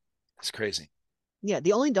 Mhm. That's crazy. Yeah,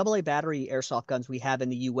 the only AA battery airsoft guns we have in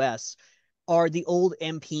the US are the old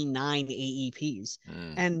MP9 AEPs.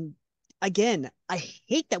 Mm. And again, I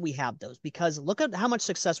hate that we have those because look at how much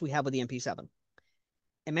success we have with the MP7.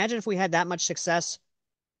 Imagine if we had that much success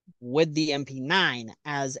with the MP9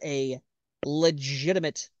 as a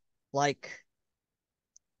legitimate, like,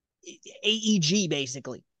 AEG,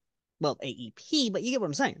 basically. Well, AEP, but you get what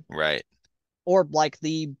I'm saying. Right. Or like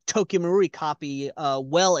the Tokyo Marui copy,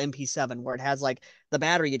 well MP7, where it has like the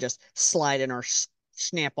battery you just slide in or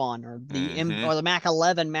snap on, or Hmm. or the Mac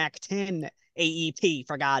 11, Mac 10 AEP,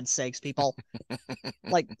 for God's sakes, people.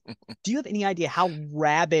 Like, do you have any idea how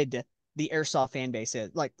rabid the airsoft fan base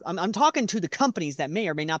is? Like, I'm talking to the companies that may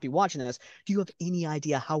or may not be watching this. Do you have any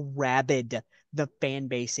idea how rabid the fan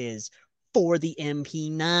base is for the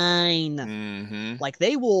MP9? Hmm. Like,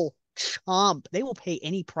 they will pay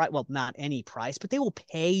any price. Well, not any price, but they will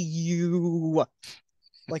pay you.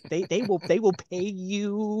 Like, they will pay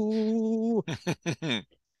you.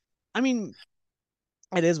 I mean,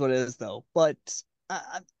 it is what it is, though. But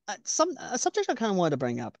a subject I kind of wanted to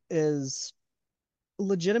bring up is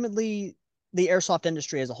legitimately the airsoft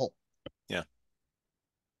industry as a whole. Yeah.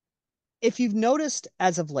 If you've noticed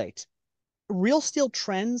as of late, real steel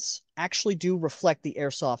trends actually do reflect the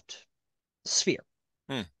airsoft sphere.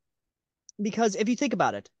 Hmm. Because if you think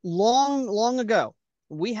about it, long, long ago,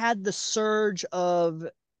 we had the surge of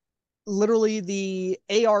literally the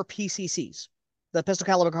ARPCCs, the pistol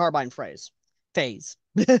caliber carbine phase,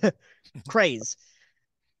 craze.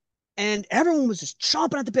 And everyone was just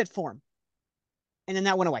chomping at the bit for them. And then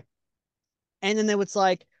that went away. And then there was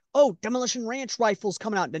like, oh, demolition ranch rifles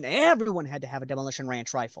coming out. And everyone had to have a demolition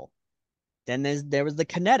ranch rifle. Then there was the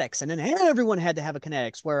kinetics, and then everyone had to have a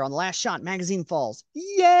kinetics where on the last shot, magazine falls.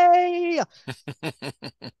 Yay!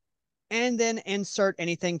 And then insert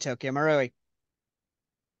anything Tokyo Marui.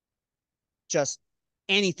 Just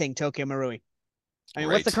anything Tokyo Marui. I mean,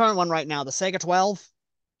 what's the Right. current one right now? The Sega 12,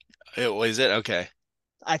 Is it? Okay.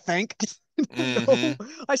 I think. I don't know.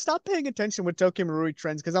 Hmm. I stopped paying attention with Tokyo Marui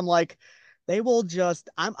trends because I'm like, they will just.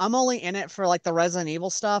 I'm only in it for like the Resident Evil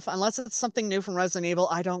stuff. Unless it's something new from Resident Evil,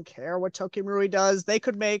 I don't care what Tokyo Marui does. They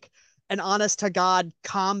could make an honest to God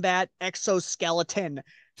combat exoskeleton,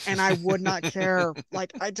 and I would not care.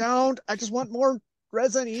 Like I don't. I just want more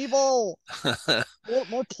Resident Evil.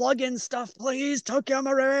 More plug-in stuff, please, Tokyo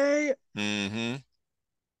Marui. Hmm.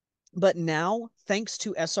 But now, thanks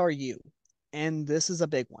to SRU, and this is a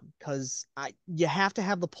big one because I you have to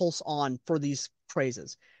have the pulse on for these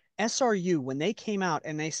phrases. SRU, when they came out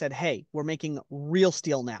and they said, "Hey, we're making real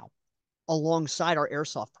steel now alongside our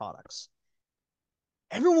airsoft products,"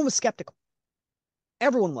 everyone was skeptical.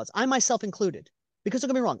 Everyone was, I myself included. Because don't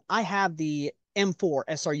get me wrong, I have the M4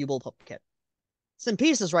 SRU bullpup kit. It's in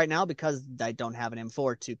pieces right now because I don't have an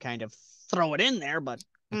M4 to kind of throw it in there, but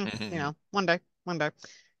one day, one day.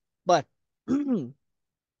 But the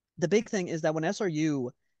big thing is that when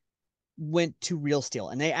SRU went to real steel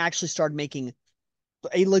and they actually started making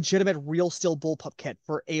a legitimate real steel bullpup kit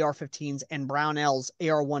for AR-15s and Brownell's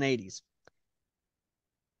AR-180s,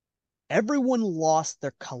 everyone lost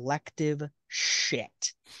their collective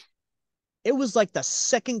shit. It was like the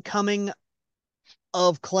second coming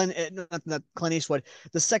of not Clint Eastwood,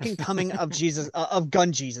 the second coming of Jesus, of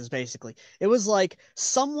gun Jesus, basically. It was like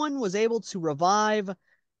someone was able to revive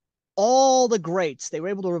all the greats. They were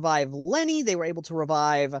able to revive Lenny. They were able to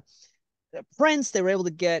revive Prince. They were able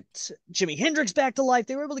to get Jimi Hendrix back to life.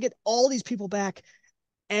 They were able to get all these people back.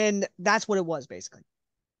 And that's what it was, basically.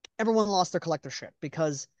 Everyone lost their collector shit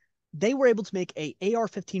because they were able to make a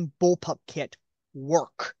AR-15 bullpup kit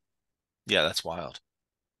work. Yeah, that's wild.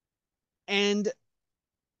 And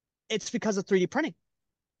it's because of 3D printing.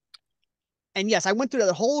 And yes, I went through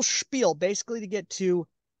that whole spiel basically to get to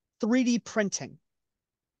 3D printing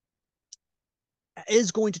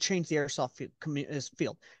is going to change the airsoft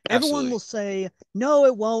field. Everyone Absolutely. will say, no,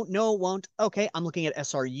 it won't. No, it won't. Okay, I'm looking at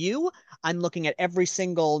SRU. I'm looking at every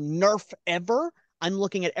single Nerf ever. I'm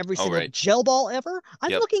looking at every Oh, single right. gel ball ever.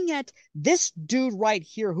 I'm Yep. looking at this dude right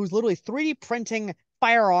here who's literally 3D printing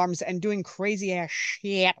firearms and doing crazy ass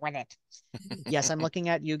shit with it. Yes, I'm looking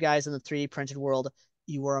at you guys in the 3D printed world.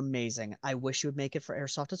 You are amazing. I wish you would make it for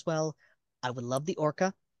airsoft as well. I would love the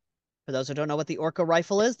Orca. For those who don't know what the Orca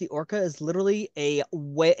rifle is, the Orca is literally a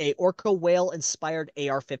Orca whale inspired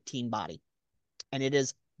AR-15 body, and it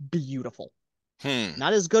is beautiful. Hmm.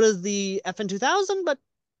 Not as good as the FN 2000, but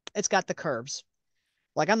it's got the curves.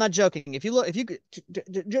 Like I'm not joking. If you look, if you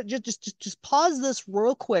just pause this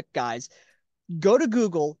real quick, guys. Go to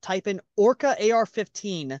Google, type in Orca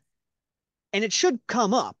AR-15, and it should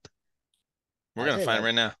come up. We're I gonna say find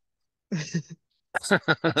it that.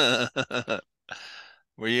 right now.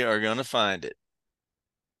 We are gonna find it.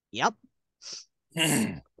 Yep,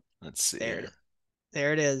 Let's see there, here.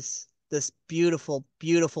 there it is. This beautiful,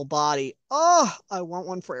 beautiful body. Oh, I want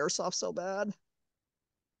one for airsoft so bad.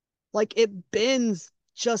 Like it bends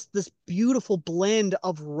just this beautiful blend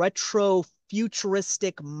of retro,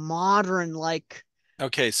 futuristic, modern. Like,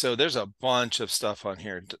 Okay, so there's a bunch of stuff on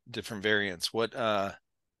here, different variants. What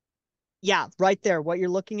yeah, right there. What you're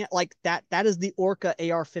looking at, like that is the Orca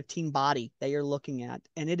AR-15 body that you're looking at,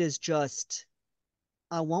 and it is just.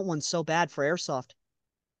 I want one so bad for airsoft.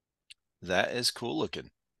 that is cool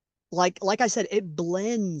looking. Like I said, it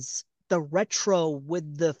blends the retro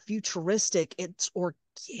with the futuristic. It's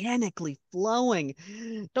organically flowing.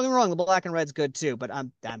 Don't get me wrong, the black and red's good too, but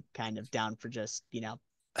I'm kind of down for just, the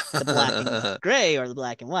black and gray or the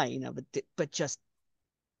black and white, but just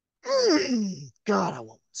God, I want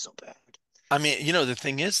one so bad. I mean, the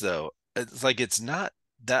thing is though, it's like it's not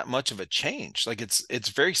that much of a change. Like it's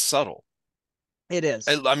very subtle. It I, is.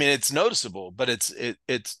 I mean, it's noticeable, but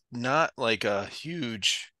it's not like a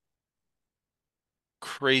huge,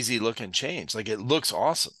 crazy looking change. Like it looks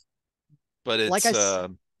awesome, but Like it's I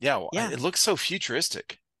yeah, well, yeah. it looks so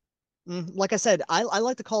futuristic. Like I said, I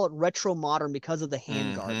like to call it retro modern because of the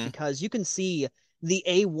handguard, Hmm. because you can see the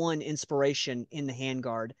A1 inspiration in the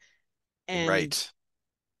handguard. And Right.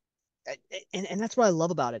 and that's what I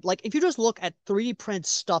love about it. Like if you just look at 3D print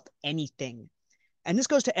stuff, anything, and this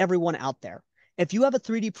goes to everyone out there. If you have a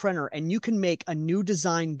 3D printer and you can make a new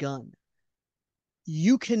design gun,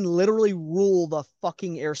 you can literally rule the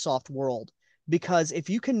fucking airsoft world because if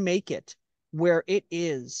you can make it where it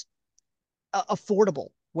is affordable,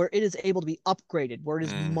 where it is able to be upgraded, where it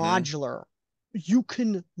is Mm-hmm. modular, you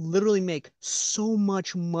can literally make so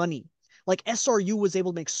much money. Like SRU was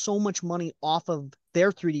able to make so much money off of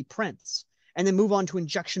their 3D prints and then move on to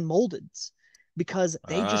injection moldeds because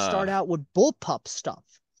they just start Ah, out with bullpup stuff.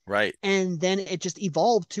 right. And then it just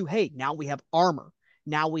evolved to, hey, now we have armor.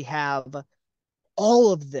 Now we have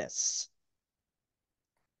all of this.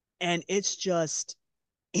 And it's just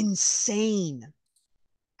insane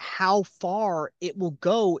how far it will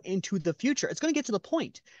go into the future. It's going to get to the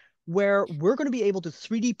point where we're going to be able to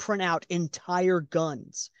 3D print out entire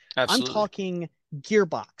guns. I'm Absolutely. talking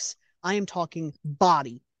gearbox. I am talking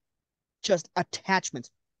body, just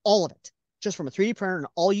attachments, all of it, just from a 3D printer. And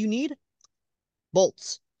all you need,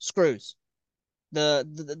 bolts, screws,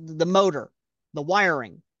 the motor, the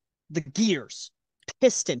wiring, the gears,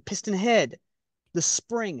 piston head, the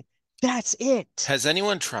spring. That's it. Has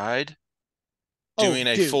anyone tried Oh, doing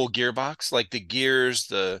a full dude. gearbox, like the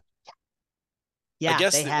gears, I Yeah,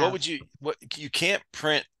 guess they that what have. would what you can't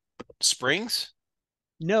print springs?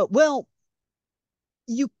 No, well,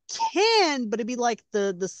 you can, but it'd be like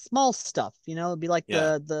the small stuff, it'd be like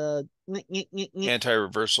Yeah. the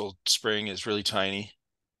Anti-reversal spring is really tiny.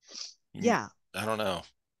 yeah. I don't know.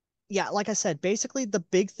 Yeah, like I said, basically the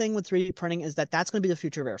big thing with 3D printing is that that's going to be the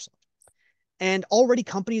future of airsoft. And already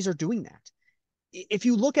companies are doing that. If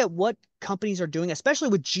you look at what companies are doing, especially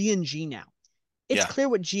with G&G now, it's Yeah. clear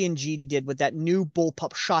what G&G did with that new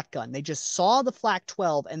bullpup shotgun. They just saw the Flak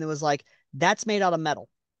 12 and it was like, that's made out of metal.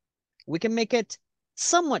 We can make it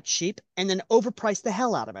somewhat cheap and then overprice the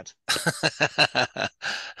hell out of it.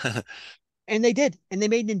 And they did. And they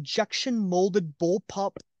made an injection molded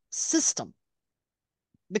bullpup system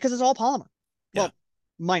because it's all polymer. Yeah. Well,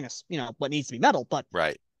 minus, what needs to be metal, but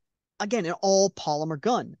Right. again, an all polymer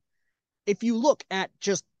gun. If you look at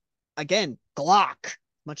just, again, Glock,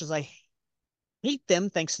 much as I hate them,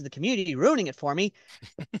 thanks to the community ruining it for me,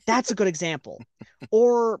 that's a good example.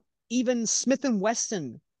 Or even Smith and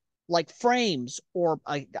Wesson, like frames, or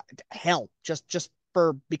hell, just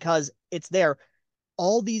for because it's there.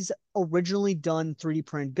 All these originally done 3D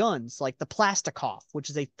printed guns, like the Plastikoff, which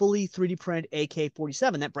is a fully 3D printed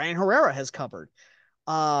AK-47 that Brian Herrera has covered,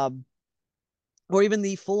 um, or even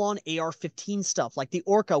the full on AR-15 stuff, like the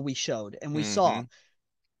Orca we showed and we saw. Hmm.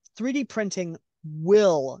 3D printing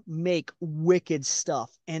will make wicked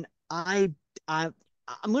stuff, and I I'm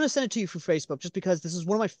gonna send it to you through Facebook just because this is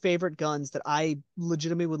one of my favorite guns that I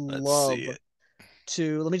legitimately would Let's see love it.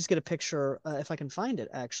 to. Let me just get a picture if I can find it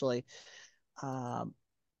actually. Um,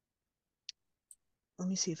 let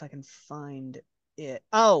me see if I can find it.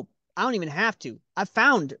 Oh, I don't even have to. I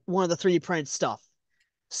found one of the 3D printed stuff.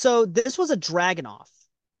 So this was a Dragonoff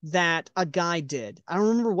that a guy did. I don't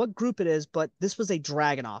remember what group it is, but this was a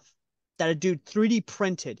Dragonoff that a dude 3D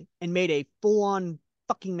printed and made a full-on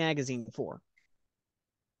fucking magazine for.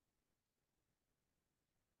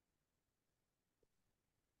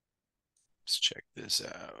 Let's check this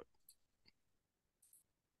out.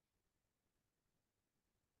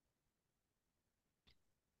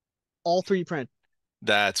 All 3D printed.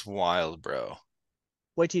 That's wild, bro.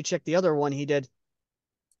 Wait till you check the other one he did.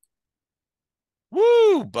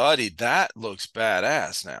 Woo, buddy, that looks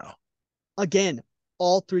badass now. Again,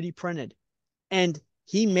 all 3D printed. And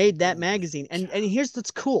he made that Holy magazine. And cow. here's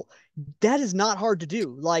what's cool. That is not hard to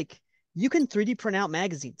do. Like you can 3D print out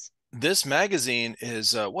magazines. This magazine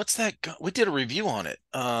is what's that we did a review on it.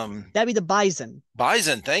 That'd be the Bison.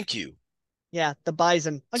 Bison, thank you. Yeah, the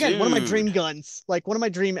Bison. Again, one of my dream Dude, guns, like one of my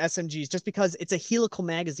dream SMGs, just because it's a helical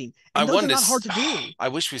magazine. I And those are wanted not hard to to do. I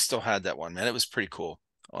wish we still had that one, man. It was pretty cool,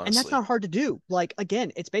 And that's honestly. not hard to do. Like,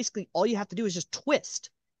 again, it's basically all you have to do is just twist.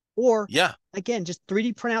 Or, Yeah, again, just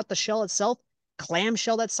 3D print out the shell itself,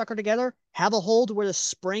 clamshell that sucker together, have a hole where the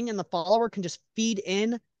spring and the follower can just feed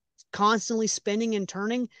in, constantly spinning and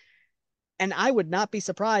turning. And I would not be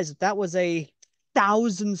surprised if that was a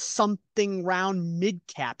 1,000 something round mid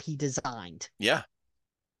cap he designed. yeah.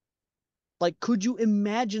 Like, could you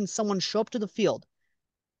imagine someone show up to the field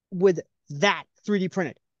with that 3D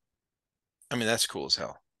printed? I mean, that's cool as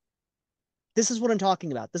hell. This is what I'm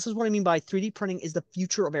talking about. This is what I mean by 3D printing is the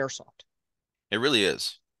future of airsoft. It really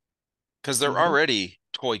is. Because they're Mm-hmm. already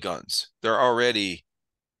toy guns. They're already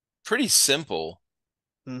pretty simple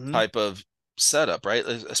Mm-hmm. type of setup, right?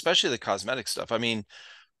 Especially the cosmetic stuff. I mean,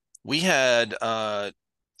 we had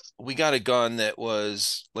we got a gun that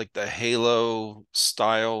was like the Halo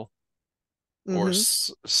style or Mm-hmm.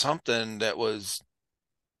 something that was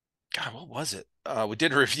God, what was it? We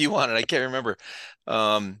did a review on it. I can't remember.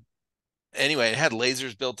 Um, anyway, it had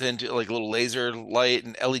lasers built into it, like a little laser light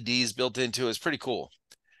and LEDs built into it. It's pretty cool.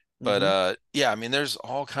 But Mm-hmm. yeah, I mean, there's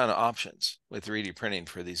all kind of options with 3D printing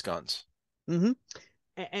for these guns. Mm-hmm.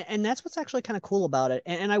 And that's what's actually kind of cool about it.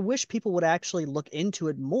 And I wish people would actually look into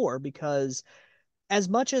it more because as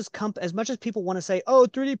much as people want to say, "Oh,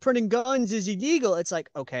 3D printing guns is illegal," it's like,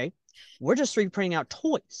 okay, we're just 3D printing out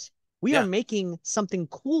toys. We are Yeah. making something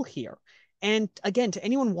cool here. And again, to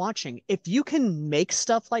anyone watching, if you can make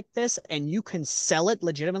stuff like this and you can sell it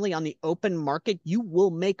legitimately on the open market, you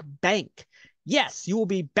will make bank. Yes, you will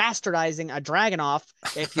be bastardizing a Dragonoff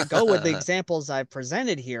if you go with the examples I've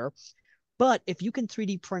presented here. But if you can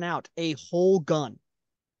 3D print out a whole gun,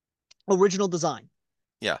 original design,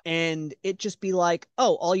 Yeah. and it just be like,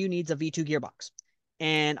 oh, all you need is a V2 gearbox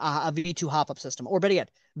and a V2 hop up system, or better yet,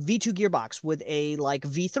 V2 gearbox with a like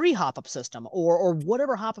V3 hop up system, or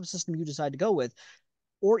whatever hop up system you decide to go with,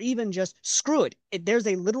 or even just screw it. There's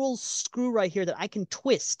a literal screw right here that I can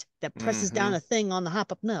twist that presses Hmm. down a thing on the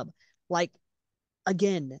hop up nub. Like,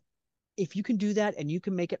 again, if you can do that and you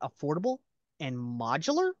can make it affordable and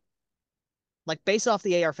modular, like based off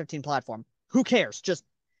the AR-15 platform, who cares? Just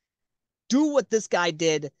do what this guy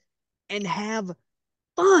did and have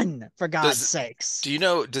fun, for God's Does sakes. do you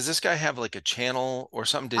know, does this guy have like a channel or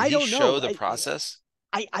something? Did I he don't show know. the process?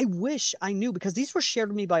 I wish I knew because these were shared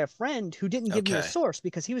with me by a friend who didn't give me a Okay. source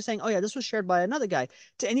because he was saying, oh, yeah, this was shared by another guy.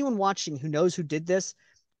 To anyone watching who knows who did this,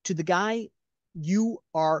 to the guy, you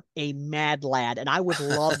are a mad lad. And I would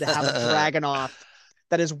love to have a Dragonoff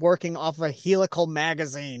that is working off a helical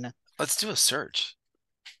magazine. Let's do a search.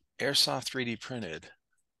 Airsoft 3D printed.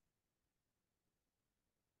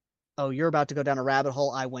 Oh, you're about to go down a rabbit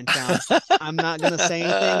hole I went down. I'm not going to say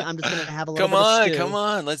anything. I'm just going to have a little Come bit of on, come stew.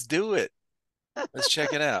 on. Let's do it. Let's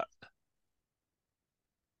check it out.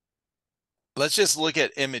 Let's just look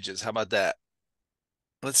at images. How about that?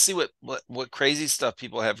 Let's see what crazy stuff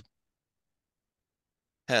people have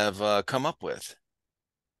come up with.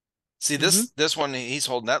 See Mm-hmm. this one he's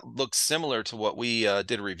holding that looks similar to what we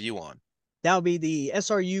did a review on. That would be the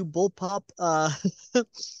SRU bullpup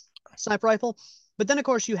sniper rifle. But then, of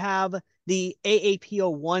course, you have the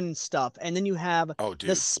AAPO1 stuff, and then you have Oh, the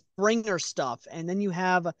dude, Springer stuff, and then you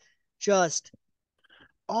have just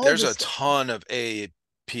all there's this a stuff. ton of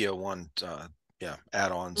APO1 yeah,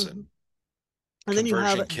 add-ons Mm-hmm. and And then you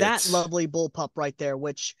have conversion that kits. lovely bullpup right there,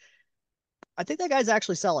 which I think that guy's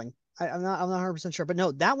actually selling. I'm not 100% sure, but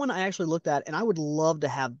no, that one I actually looked at, and I would love to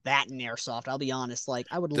have that in Airsoft. I'll be honest, like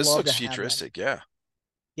I would This love to looks have that. futuristic, yeah.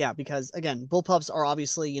 Yeah, because again, bullpups are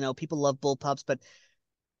obviously, people love bullpups, but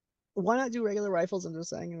why not do regular rifles? I'm just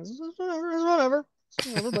saying, it's whatever.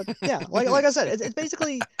 But yeah, like I said, it's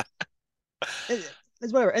basically it's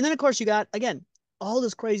whatever. And then of course you got again all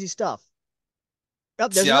this crazy stuff. Oh,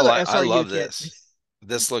 there's See, another I SRU love kit. this.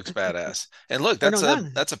 This looks badass. And look, Or no,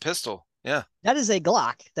 not that's a pistol. Yeah. that is a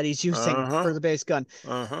Glock that he's using Uh-huh. for the base gun.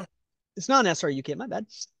 Uh-huh. It's not an SRU kit. My bad.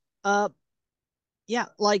 Uh, yeah,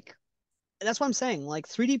 like that's what I'm saying. Like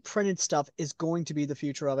 3D printed stuff is going to be the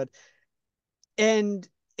future of it, and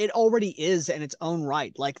it already is in its own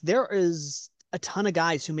right. Like there is a ton of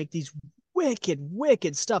guys who make these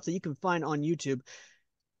wicked stuff that you can find on YouTube.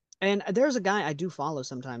 And there's a guy I do follow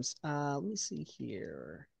sometimes. Let me see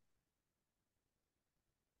here.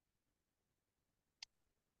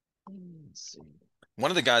 Let's see.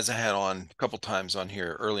 One of the guys I had on a couple times on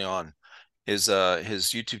here early on, his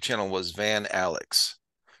YouTube channel was Van Alex.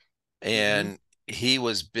 Mm-hmm. And he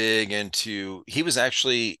was big into, he was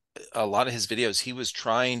actually, a lot of his videos, he was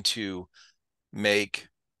trying to make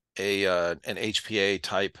a an HPA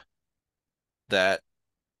type that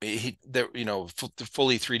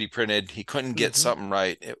fully 3D printed. He couldn't get Mm-hmm. something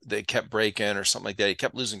right. They kept breaking or something like that. He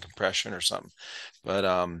kept losing compression or something. But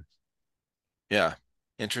yeah,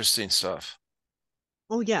 interesting stuff.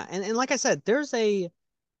 Oh yeah, and like I said, there's a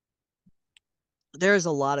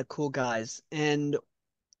lot of cool guys, and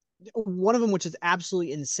one of them, which is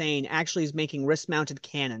absolutely insane, actually is making wrist-mounted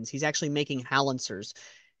cannons. He's actually making howitzers.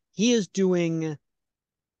 He is doing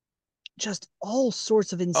just all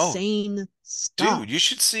sorts of Oh, insane dude, you stuff.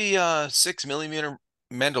 should see 6 millimeter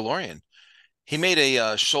Mandalorian. He made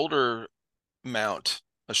a shoulder mount,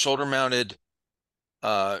 a shoulder mounted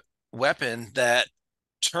uh weapon that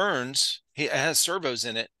turns. He it has servos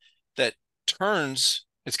in it that turns.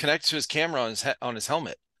 It's connected to his camera on his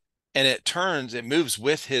helmet, and it turns. It moves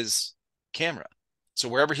with his camera. So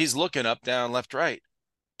wherever he's looking, up, down, left, right,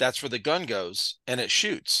 that's where the gun goes, and it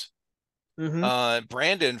shoots. Mm-hmm.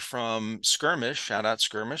 Brandon from Skirmish, shout out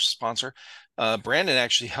Skirmish sponsor. Brandon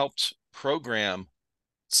actually helped program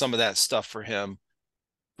some of that stuff for him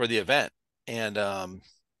for the event, and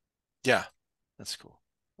yeah, that's cool.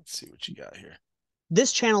 Let's see what you got here.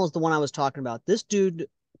 This channel is the one I was talking about. This dude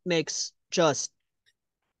makes just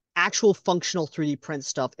actual functional 3D print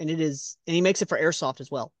stuff, and he makes it for Airsoft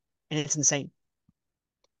as well, and it's insane.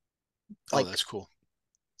 Oh, Like, that's cool.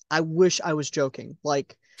 I wish I was joking.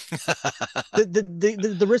 Like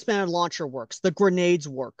the wrist-mounted launcher works, the grenades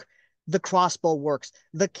work, the crossbow works,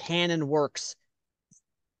 the cannon works.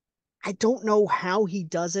 I don't know how he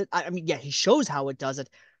does it. I mean, yeah, he shows how it does it,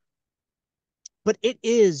 but it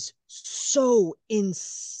is so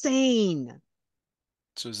insane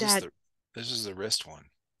So is that this is the wrist one?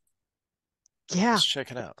 yeah. Let's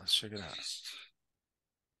check it out. Let's check it out.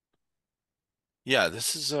 Yeah,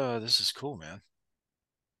 this is cool, man.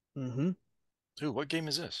 Mm-hmm. Dude, what game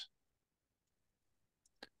is this?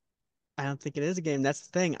 I don't think it is a game. That's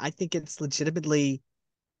the thing. I think it's legitimately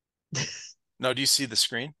No, do you see the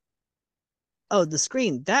screen? oh, the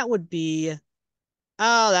screen. That would be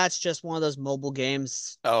oh, that's just one of those mobile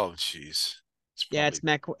games. Oh, jeez. It's Yeah, it's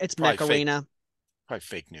Mech fake, Arena. probably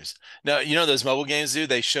fake news. No, you know those mobile games do?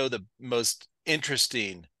 They show the most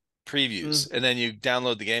interesting previews, Mm. and then you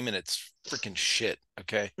download the game and it's freaking shit.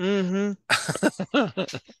 Okay. Mm-hmm.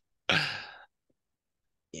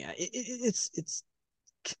 Yeah, it's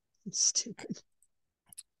stupid.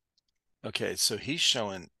 Okay, so he's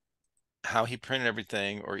showing how he printed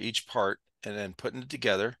everything or each part and then putting it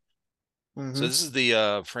together. So Mm-hmm. this is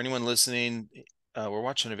the for anyone listening, we're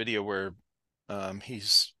watching a video where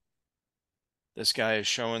he's this guy is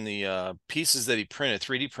showing the pieces that he printed,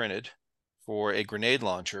 3D printed for a grenade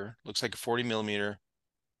launcher. Looks like a 40 millimeter.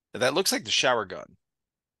 That looks like the shower gun.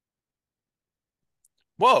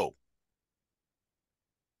 Whoa.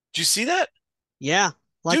 Did you see that? Yeah,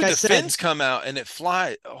 like Dude, I the said, fins come out and it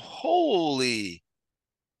flies. Holy.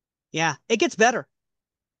 yeah, it gets better.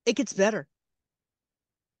 It gets better.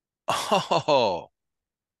 Oh,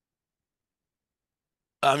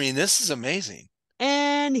 I mean, this is amazing.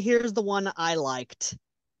 And here's the one I liked.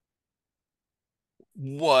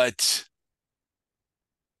 What?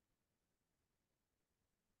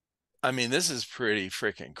 I mean, this is pretty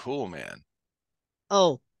freaking cool, man.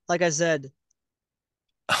 Oh, like I said,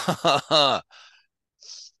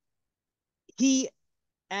 he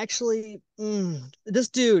actually, this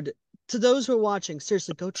dude, to those who are watching,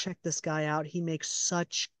 seriously, go check this guy out. He makes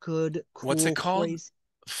such good, What's it cool, called? crazy.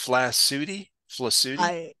 Flasuti?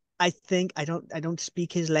 Flasuti? I think I don't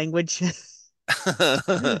speak his language.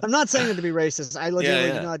 I'm not saying that to be racist. I Yeah,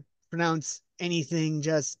 legitimately do yeah. not pronounce anything.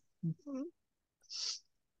 Just,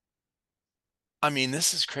 I mean,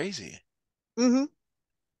 this is crazy. mm-hmm.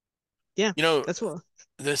 Yeah, You know, that's what.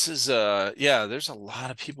 this is yeah, there's a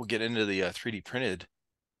lot of people get into the 3D printed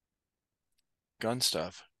gun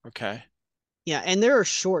stuff. Okay. Yeah, and there are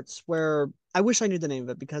shorts where I wish I knew the name of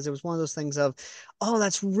it because it was one of those things of, oh,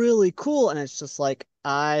 that's really cool, and it's just like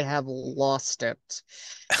I have lost it.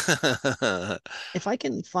 If I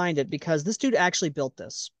can find it, because this dude actually built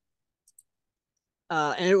this.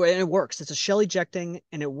 And it works. It's a shell ejecting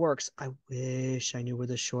and it works. I wish I knew where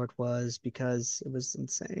the short was because it was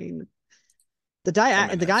insane. I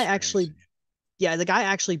mean, The guy that's actually, crazy. yeah, the guy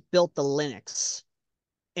actually built the Linux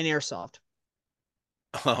in Airsoft.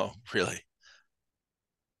 Oh, really?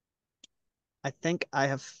 I think I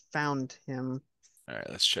have found him. All right,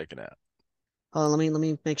 let's check it out. Oh, let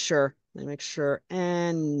me make sure. Let me make sure.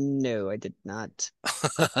 And no, I did not.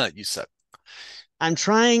 You suck. I'm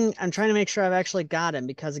trying to make sure I've actually got him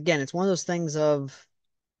because again, it's one of those things of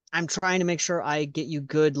I'm trying to make sure I get you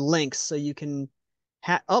good links so you can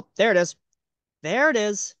oh, there it is. There it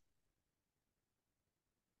is.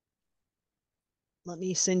 Let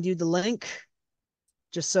me send you the link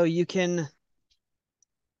just so you can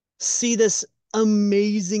see this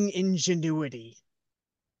amazing ingenuity.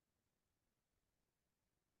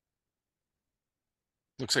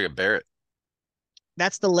 Looks like a Barrett.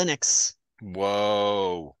 That's the Linux.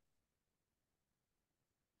 Whoa.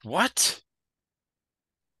 What?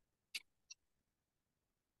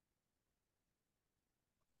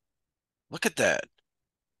 Look at that.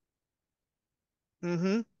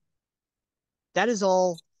 Mm-hmm. That is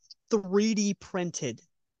all 3D printed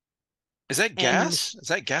Is that and gas? Is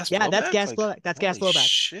that gas yeah, that's blowback? gas Like, blowback. That's gas holy blowback.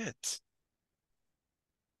 shit.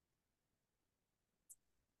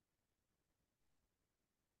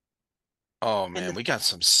 Oh And man, we got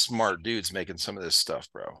some smart dudes making some of this stuff,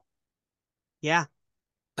 bro. yeah,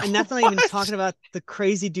 and that's not even What? talking about the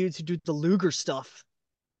crazy dudes who do the Luger stuff.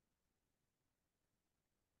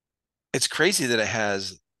 It's crazy that it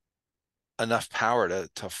has enough power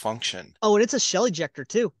to function. Oh, and it's a shell ejector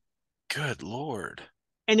too. Good Lord.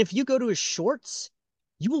 And if you go to his shorts,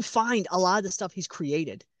 you will find a lot of the stuff he's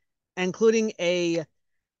created, including a,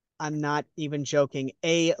 I'm not even joking,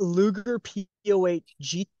 a Luger PO8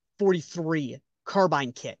 G43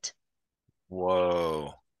 carbine kit.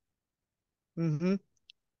 Whoa. Mm-hmm.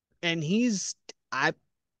 And he's I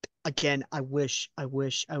again, I wish I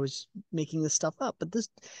was making this stuff up, but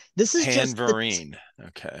this is just the Hanverine.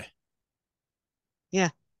 Okay. yeah,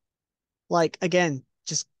 like again,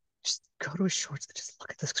 just go to his shorts and just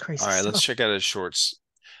look at this All crazy right, let's stuff. check out his shorts.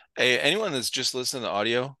 Hey, anyone that's just listening to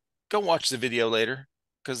audio, go watch the video later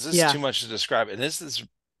because this is Yeah, too much to describe. And this is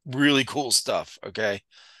really cool stuff. Okay.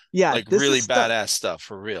 yeah, Like this is really stuff. badass stuff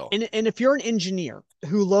for real. And if you're an engineer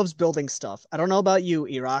who loves building stuff, I don't know about you,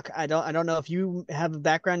 Iraq. I don't know if you have a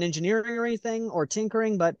background in engineering or anything or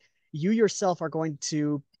tinkering, but you yourself are going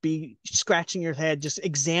to be scratching your head just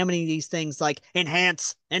examining these things like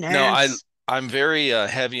enhance, No, enhance. I'm very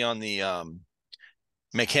heavy on the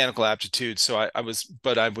mechanical aptitude. So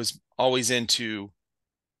but I was always into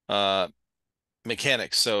uh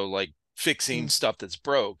mechanics. So like fixing stuff that's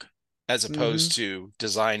broke as Mm-hmm. opposed to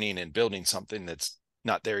designing and building something that's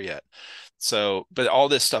not there yet. So, but all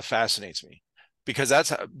this stuff fascinates me because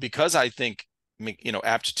because I think,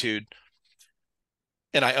 aptitude,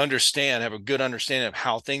 and I understand, have a good understanding of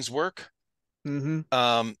how things work. Mm-hmm.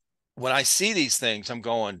 Um, when I see these things, I'm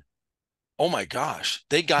going, oh my gosh,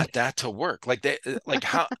 they got that to work. Like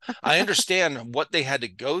how I understand what they had to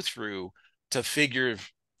go through to figure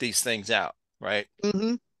these things out, right?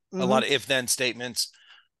 Mm-hmm. A Mm-hmm. lot of if then statements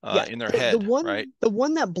Yeah, in their the head, right?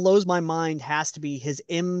 one that blows my mind has to be his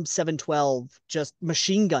M712 just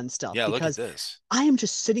machine gun stuff Yeah, look at because this. I am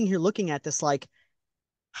just sitting here looking at this like,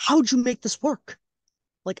 how'd you make this work?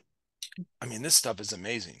 Like, I mean, this stuff is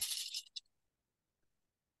amazing.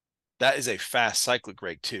 That is a fast cyclic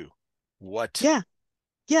rake too. What? yeah,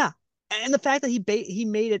 yeah. And the fact that he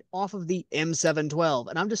made it off of the M712,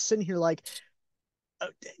 and I'm just sitting here like, uh,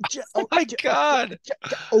 Oh my God.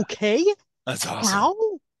 okay, That's awesome.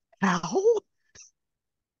 how, how?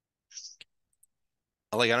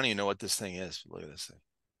 Like, I don't even know what this thing is. Look at this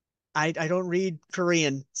I don't read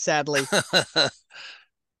Korean, sadly. thing.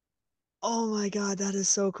 Oh my God, that is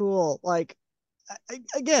so cool. Like,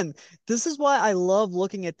 again, this is why I love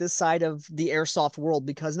looking at this side of the airsoft world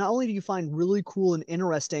because not only do you find really cool and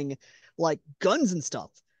interesting like guns and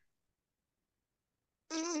stuff.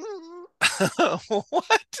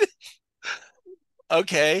 What?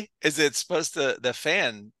 Okay. Is it supposed to, the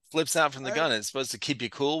fan flips out from the I, gun? It's supposed to keep you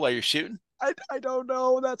cool while you're shooting? I don't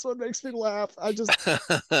know. That's what makes me laugh. I just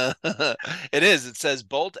It is. It says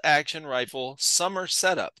bolt action rifle summer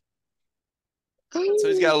setup. So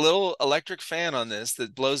he's got a little electric fan on this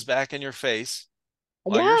that blows back in your face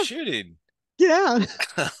while you're yeah, shooting. yeah.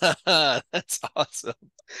 That's awesome.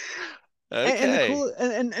 And the Okay. cool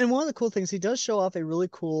and one of the cool things he does show off a really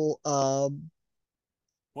cool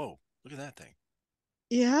Whoa, look at that thing.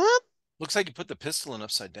 yeah, Looks like you put the pistol in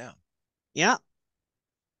upside down. yeah.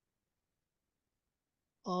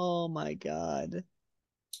 Oh my God.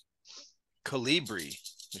 Colibri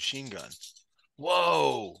machine gun.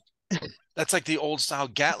 Whoa. That's like the old style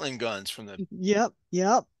Gatling guns from the. Yep,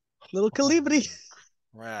 yep. Little Calibri.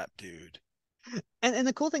 Holy crap, dude. And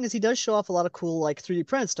the cool thing is he does show off a lot of cool like 3D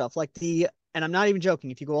print stuff, like and I'm not even joking,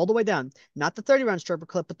 if you go all the way down, not the 30 round stripper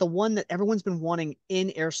clip, but the one that everyone's been wanting in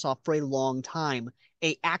airsoft for a long time,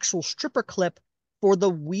 a actual stripper clip for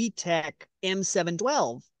the WeTech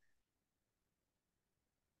M712.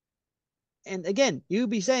 And again,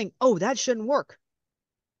 you'd be saying, "Oh, that shouldn't work."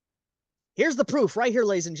 Here's the proof right here,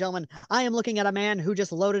 ladies and gentlemen. I am looking at a man who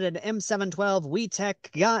just loaded an M712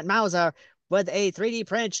 WeTech gun Mauser with a 3D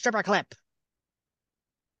printed stripper clip.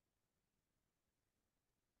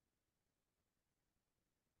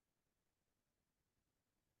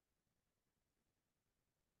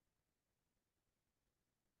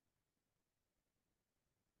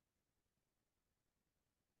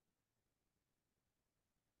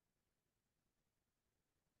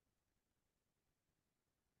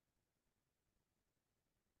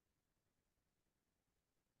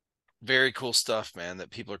 Very cool stuff, man, that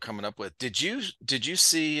people are coming up with. Did you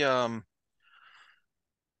see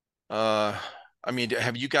uh I mean,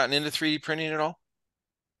 have you gotten into 3D printing at all?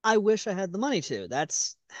 I wish I had the money to.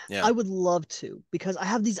 I Yeah. would love to because I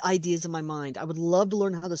have these ideas in my mind. I would love to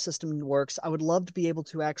learn how the system works. I would love to be able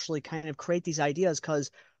to actually kind of create these ideas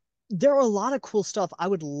because there are a lot of cool stuff I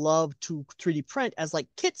would love to 3D print as like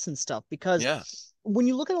kits and stuff. Because Yeah. when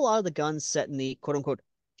you look at a lot of the guns set in the quote unquote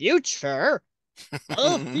future,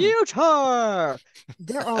 the future,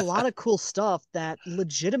 there are a lot of cool stuff that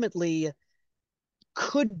legitimately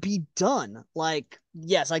could be done. Like,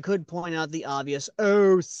 yes, I could point out the obvious.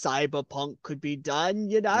 Oh, cyberpunk could be done,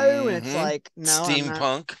 and it's Mm-hmm. like, no, I'm not.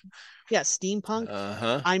 Steampunk. Yeah, steampunk.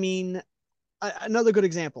 Uh-huh. I mean, another good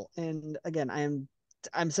example. And again,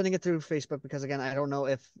 I'm sending it through Facebook because again, I don't know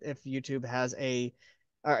if YouTube has a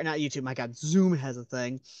or not YouTube, my God, Zoom has a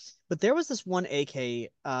thing. But there was this one AK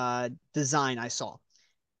design I saw.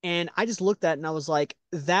 And I just looked at it and I was like,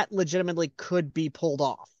 that legitimately could be pulled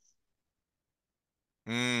off.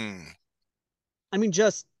 Mm. I mean,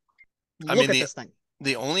 just I look mean, at this thing.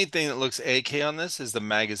 the only thing that looks AK on this is the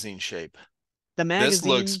magazine shape. The This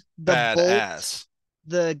looks magazine, the bolt, badass.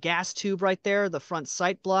 the gas tube right there, the front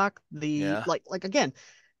sight block, the Yeah. like again,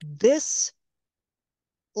 this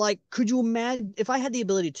could you imagine if I had the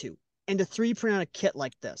ability and to 3D print on a kit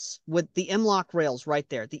like this with the M-lock rails right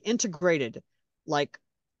there, the integrated like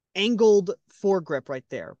angled foregrip right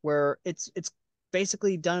there, where it's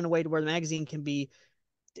basically done in a way to where the magazine can be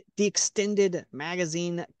the extended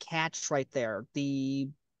magazine catch right there.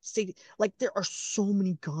 Like there are so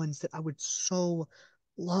many guns that I would so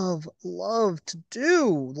love to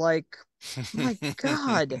do. Like, my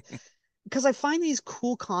God, because I find these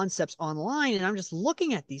cool concepts online and I'm just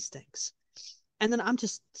looking at these things. And then I'm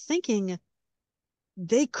just thinking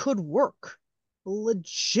they could work.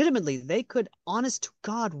 Legitimately, they could, honest to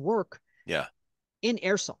God, work Yeah. in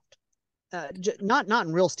airsoft. Not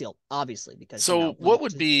in real steel, obviously, because So we what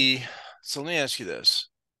would be, so let me ask you this.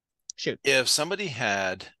 shoot. If somebody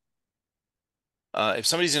had, if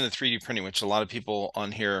somebody's into 3D printing, which a lot of people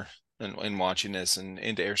on here and watching this and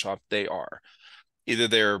into airsoft, they are. Either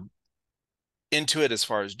they're into it as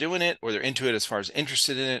far as doing it, or they're into it as far as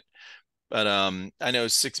interested in it. But I know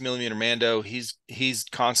 6mm Mando, he's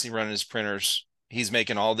constantly running his printers. He's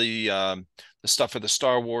making all the stuff for the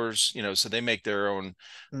Star Wars, so they make their own.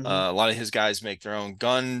 Mm-hmm. A lot of his guys make their own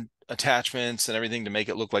gun attachments and everything to make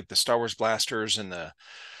it look like the Star Wars blasters and the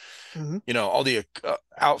Mm-hmm. all the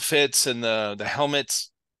outfits and the helmets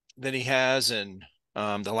that he has. And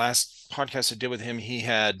the last podcast I did with him, he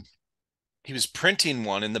was printing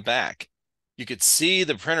one in the back. You could see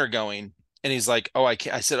the printer going, and he's like, "Oh, I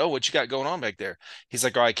can't." I said, "Oh, what you got going on back there?" He's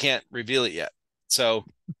like, "Oh, I can't reveal it yet." So,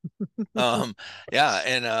 yeah,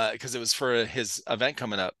 and because it was for his event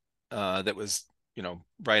coming up, that was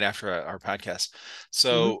right after our podcast. Mm-hmm.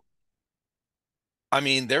 So, I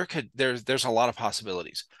mean, there's a lot of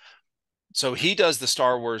possibilities. So he does the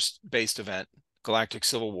Star Wars based event, Galactic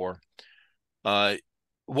Civil War. Uh,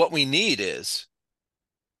 what we need is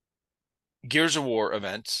Gears of War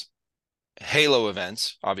events, Halo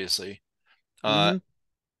events, obviously. Uh, Mm-hmm.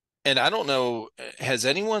 and I don't know, has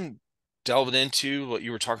anyone delved into what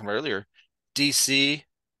you were talking about earlier, DC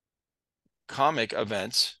comic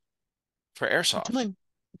events for To airsoft?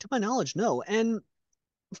 my knowledge, no. And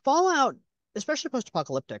Fallout, especially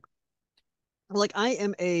post-apocalyptic, like I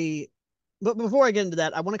am a. But before I get into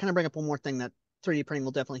that, I want to kind of bring up one more thing that 3D printing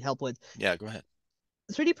will definitely help with. Yeah, go ahead.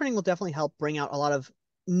 3D printing will definitely help bring out a lot of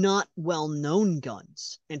not well-known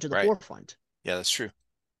guns into the Right. forefront. Yeah, that's true.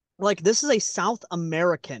 Like this is a South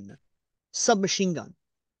American submachine gun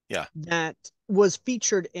Yeah. that was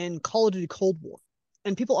featured in Call of Duty Cold War.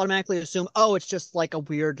 And people automatically assume, oh, it's just like a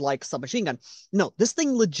weird like submachine gun. No, this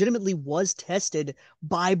thing legitimately was tested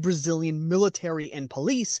by Brazilian military and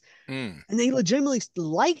police, Mm, and they legitimately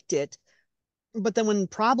liked it. But then when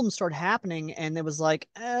problems started happening, and it was like,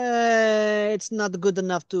 it's not good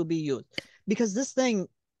enough to be used. Because this thing,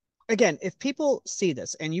 again, if people see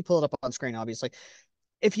this and you pull it up on screen, obviously,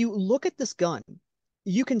 if you look at this gun,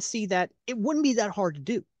 you can see that it wouldn't be that hard to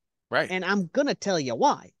do. right. And I'm going to tell you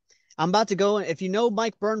why. I'm about to go, if you know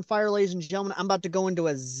Mike Burnfire, ladies and gentlemen, I'm about to go into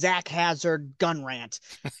a Zach Hazard gun rant.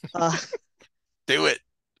 Uh, Do it.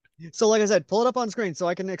 so, like I said, pull it up on screen so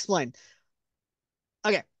I can explain.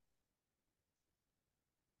 Okay.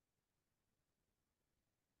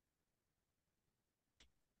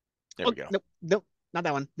 There Oh, we go. nope, nope, not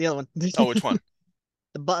that one. The other one. Oh, which one?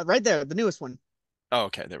 Right there, the newest one. Oh,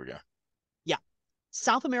 okay. There we go. Yeah.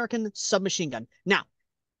 South American submachine gun. Now,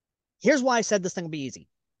 here's why I said this thing will be easy.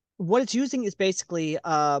 What it's using is basically,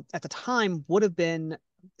 at the time, would have been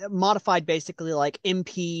modified basically like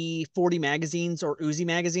MP40 magazines or Uzi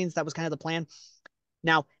magazines. That was kind of the plan.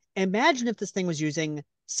 Now, imagine if this thing was using,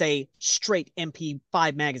 say, straight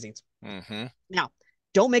MP5 magazines. Mm-hmm. Now,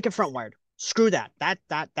 don't make it front wired. Screw that.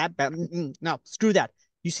 No, screw that.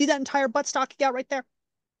 You see that entire buttstock you got right there?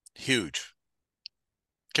 Huge.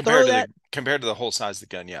 Throw that. Compared to the whole size of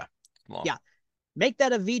the gun, yeah. Long. Yeah. Make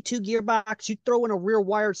that a V2 gearbox. You throw in a rear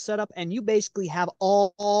wired setup, and you basically have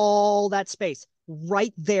all that space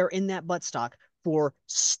right there in that buttstock for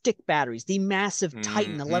stick batteries, the massive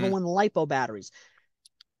Titan Mm-hmm. 11-1 LiPo batteries.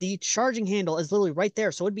 The charging handle is literally right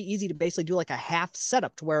there. So it'd be easy to basically do like a half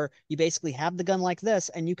setup to where you basically have the gun like this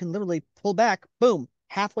and you can literally pull back, boom,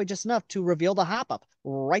 halfway just enough to reveal the hop up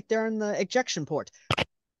right there in the ejection port.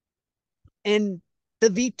 And the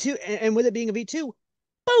V2, and with it being a V2,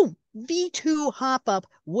 boom, V2 hop up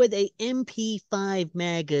with a MP5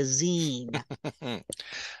 magazine.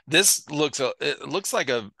 This looks it looks like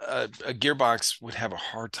a gearbox would have a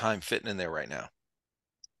hard time fitting in there right now.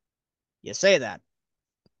 You say that,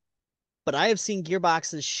 but I have seen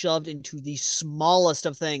gearboxes shoved into the smallest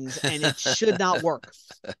of things, and it should not work.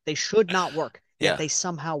 They should not work, yet Yeah, they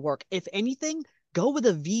somehow work. If anything, go with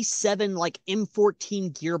a V7 like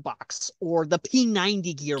M14 gearbox or the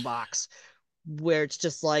P90 gearbox, where it's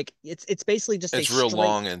just like it's basically just a it's real straight.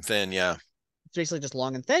 long and thin. Yeah, It's basically just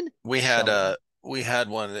long and thin. we had Shove it in. we had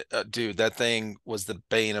one, dude, that thing was the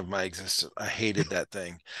bane of my existence. I hated that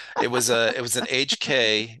thing. It was an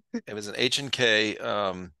HK, it was an H&K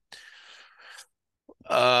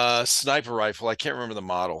sniper rifle. I can't remember the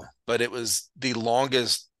model, but it was the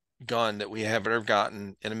longest gun that we have ever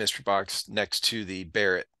gotten in a mystery box next to the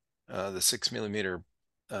Barrett, the 6 millimeter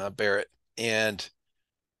Barrett. And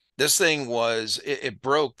this thing it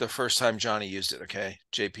broke the first time Johnny used it. Okay,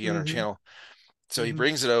 JP on our Mm-hmm. channel. So he Mm-hmm.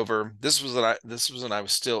 brings it over. This was when I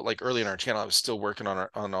was still like early in our channel. I was still working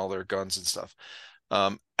on all their guns and stuff.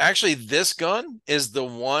 Actually, this gun is the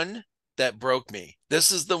one that broke me.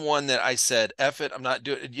 This is the one that I said, F it, I'm not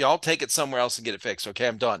doing it. Y'all take it somewhere else and get it fixed. Okay,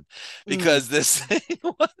 I'm done. Mm. Because this thing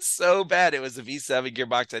was so bad. It was a V7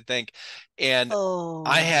 gearbox, I think. And I Oh.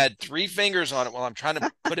 had 3 fingers on it while I'm trying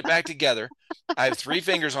to put it back together. I have 3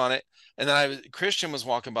 fingers on it. And then Christian was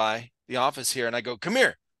walking by the office here, and I go, come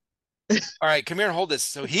here. All right, come here and hold this.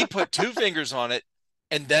 So he put 2 fingers on it,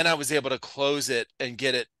 and then I was able to close it and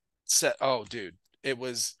get it set. Oh, dude, it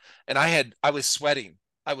was, and I was sweating.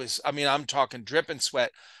 I mean, I'm talking dripping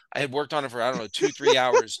sweat. I had worked on it for, I don't know, 2, 3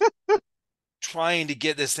 hours trying to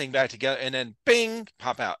get this thing back together, and then bing,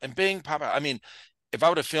 pop out, and bing, pop out. I mean, if I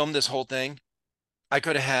would have filmed this whole thing, I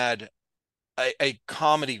could have had a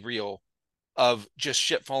comedy reel of just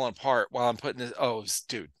shit falling apart while I'm putting this. Oh,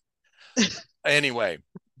 dude. Anyway,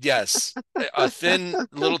 yes, a thin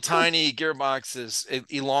little tiny gearbox is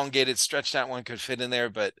elongated, stretched out one could fit in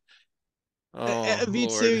there, but oh V2,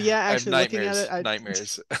 Lord, yeah, I have actually looking at it,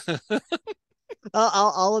 nightmares.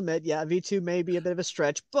 I'll admit, yeah, V2 may be a bit of a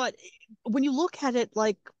stretch, but when you look at it,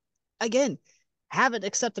 like, again, have it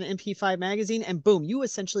accept an MP5 magazine, and boom, you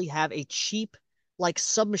essentially have a cheap, like,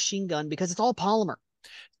 submachine gun because it's all polymer.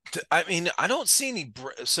 I mean, I don't see any.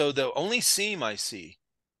 So the only seam I see,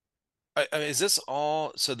 I mean, is this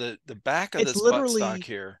all? So the back of It's this buttstock literally,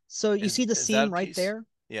 here so you see the is that a seam right piece? there?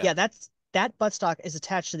 Yeah. Yeah, that buttstock is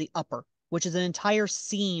attached to the upper, which is an entire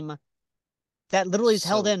seam that literally is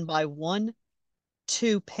held So in by one,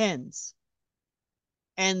 two pins,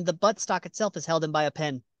 and the buttstock itself is held in by a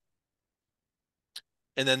pin.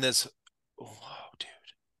 and then this. Whoa, dude.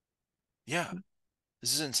 Yeah,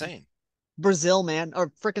 this is insane. Brazil, man, or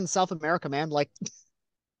freaking South America, man, like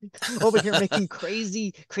over here making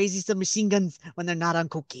crazy, crazy submachine guns when they're not on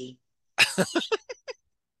cocaine.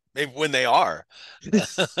 Maybe when they are.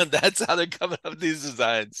 That's how they're coming up with these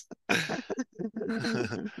designs.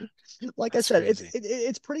 Like I That's said, crazy.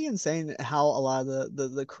 it's pretty insane how a lot of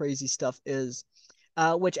the crazy stuff is.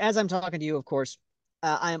 Which, as I'm talking to you, of course,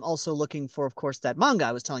 I am also looking for, of course, that manga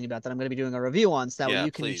I was telling you about that I'm going to be doing a review on, so that way Yeah,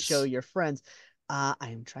 you can show please. your friends. I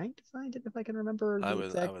am trying to find it if I can remember the I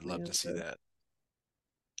exact would love name to of see it. that.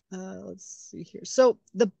 Let's see here. So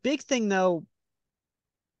the big thing, though,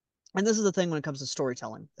 and this is the thing when it comes to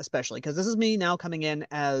storytelling, especially because this is me now coming in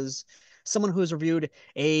as someone who has reviewed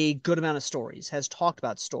a good amount of stories, has talked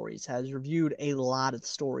about stories, has reviewed a lot of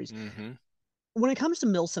stories. Hmm. When it comes to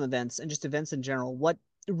Milsim events and just events in general, what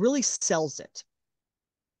really sells it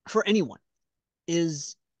for anyone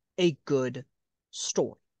is a good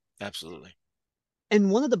story. Absolutely. And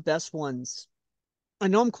one of the best ones, I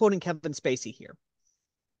know I'm quoting Kevin Spacey here,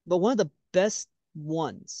 but one of the best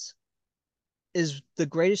ones is the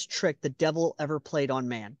greatest trick the devil ever played on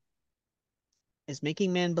man, is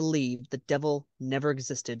making man believe the devil never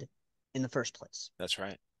existed in the first place. That's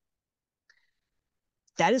right.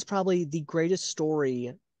 That is probably the greatest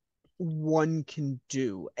story one can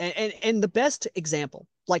do. And the best example,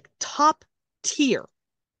 like top tier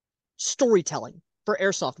storytelling for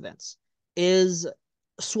airsoft events, is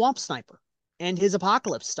Swamp Sniper and his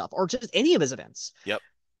apocalypse stuff, or just any of his events. Yep.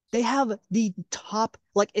 They have the top,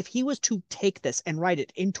 like, if he was to take this and write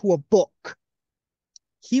it into a book,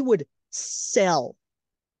 he would sell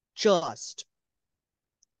just,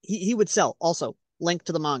 he would sell. Also, link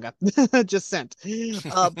to the manga just sent.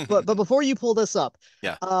 But before you pull this up,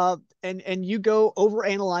 Yeah. and you go over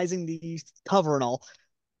analyzing the cover and all,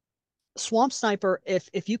 Swamp Sniper,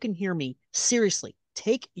 if you can hear me, seriously,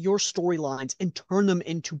 take your storylines and turn them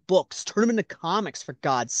into books, turn them into comics, for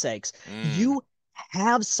God's sakes. Mm. You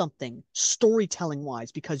have something storytelling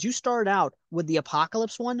wise, because you started out with the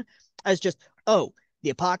apocalypse one as just, oh, the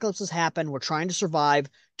apocalypse has happened. We're trying to survive,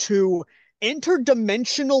 to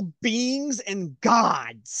interdimensional beings and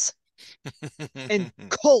gods and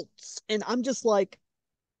cults. And I'm just like,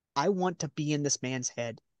 I want to be in this man's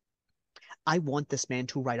head. I want this man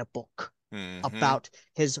to write a book Mm-hmm. about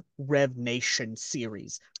his Rev Nation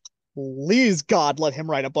series. Please, God, let him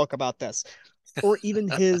write a book about this. Or even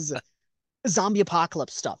his zombie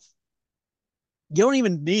apocalypse stuff. You don't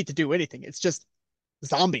even need to do anything. It's just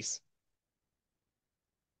zombies.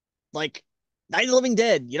 Like Night of the Living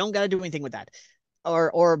Dead. You don't got to do anything with that.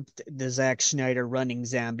 Or the Zack Snyder running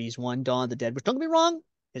zombies one, Dawn of the Dead, which don't get me wrong,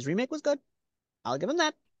 his remake was good. I'll give him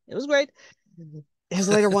that. It was great. His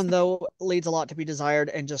later one, though, leaves a lot to be desired,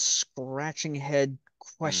 and just scratching head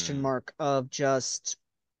question Mm. mark of just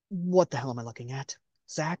what the hell am I looking at?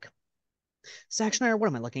 Zack? Zack Snyder, what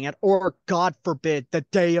am I looking at? Or, God forbid, the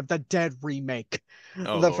Day of the Dead remake.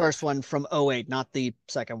 Oh The Lord. first one from '08, not the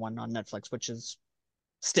second one on Netflix, which is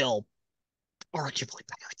still arguably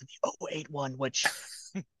better than the '08 one, which,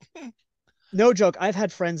 no joke, I've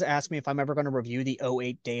had friends ask me if I'm ever going to review the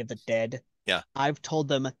 '08 Day of the Dead. Yeah. I've told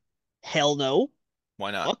them, hell no,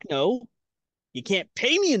 Why not? fuck no. You can't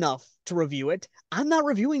pay me enough to review it. I'm not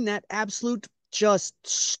reviewing that absolute, just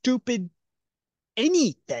stupid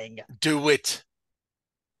anything. Do it.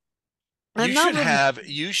 I'm not reviewing.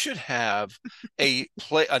 You should have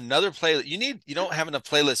another playlist. You don't have enough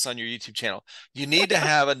playlists on your YouTube channel. You need to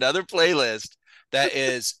have another playlist that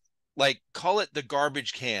is like, call it the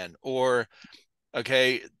garbage can, or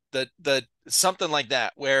okay, the something like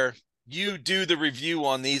that, where you do the review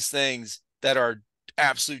on these things that are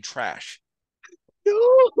absolute trash.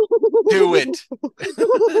 Do it.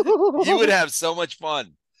 You would have so much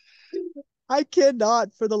fun. I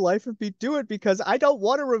cannot for the life of me do it, because I don't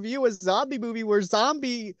want to review a zombie movie where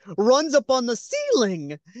zombie runs up on the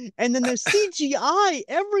ceiling and then there's CGI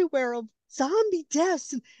everywhere of zombie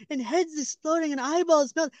deaths and heads exploding and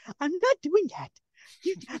eyeballs melting. I'm not doing that.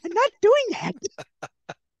 I'm not doing that.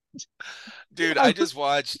 Dude, I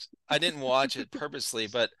didn't watch it purposely,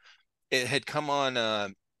 but it had come on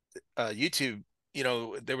YouTube. You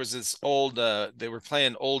know, there was this old they were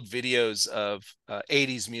playing old videos of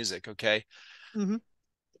 80s music, okay? Mm-hmm.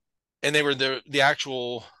 And they were the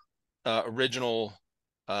actual original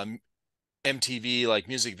um, MTV like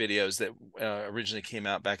music videos that originally came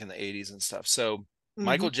out back in the 80s and stuff. So Mm-hmm.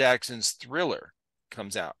 Michael Jackson's Thriller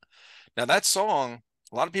comes out. Now that song,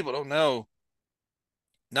 a lot of people don't know,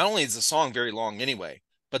 not only is the song very long anyway,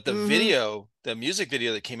 but Mm-hmm. the music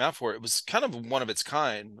video that came out for it was kind of one of its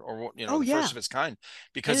kind, or Oh the first yeah. of its kind, And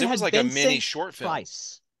because it it was had like a mini Vincent short film.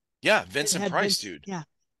 Price. Yeah, It Vincent had Price, Vince, dude. yeah.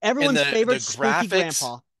 And Everyone's the favorite spooky graphics,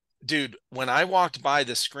 grandpa. dude, when I walked by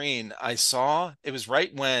the screen, I saw it was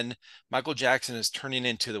right when Michael Jackson is turning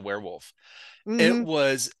into the werewolf. It Mm-hmm.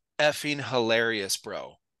 was effing hilarious,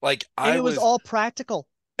 bro. Like And I it was was, all practical.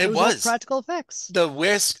 It it was all was practical effects. the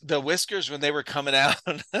whiskers when they were coming out.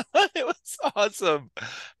 It was awesome.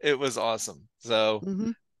 It was awesome. So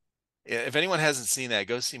Mm-hmm. yeah, if anyone hasn't seen that,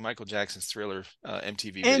 go see Michael Jackson's Thriller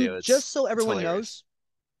MTV video. And just so It's everyone hilarious.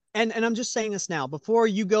 knows, and I'm just saying this now, before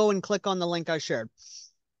you go and click on the link I shared,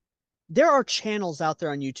 there are channels out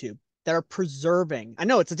there on YouTube that are preserving. I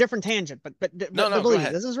know it's a different tangent, No, but no, go believe me,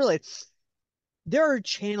 ahead. this is really. There are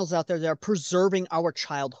channels out there that are preserving our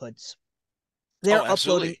childhoods. Oh, They're uploading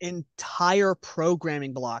absolutely. entire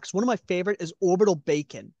programming blocks. One of my favorite is Orbital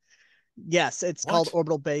Bacon. Yes, it's called What?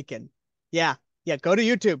 Orbital Bacon. Yeah, yeah. Go to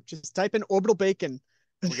YouTube. Just type in Orbital Bacon.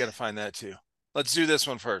 We got to find that too. Let's do this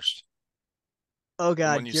one first. Oh The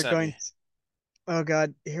one God, you you're sent going. me. Oh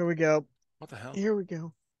God, here we go. What the hell? Here we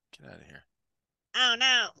go. Get out of here. Oh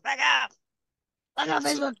no, back up. Back up, So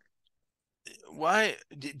Facebook. why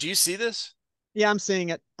do you see this? Yeah, I'm seeing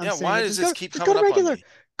it. I'm Yeah, seeing why it. does this keep Just go coming to up on regular. me?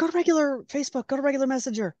 Go to regular Facebook. Go to regular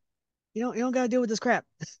Messenger. You don't gotta deal with this crap.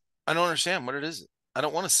 I don't understand what it is. I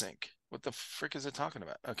don't want to sync. What the frick is it talking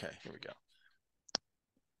about? Okay, here we go.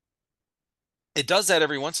 It does that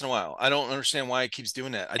every once in a while. I don't understand why it keeps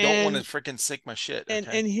doing that. I don't want to And freaking sync my shit. and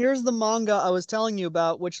Okay. and here's the manga I was telling you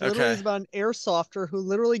about, which literally Okay. is about an airsofter who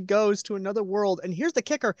literally goes to another world. And here's the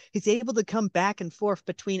kicker: he's able to come back and forth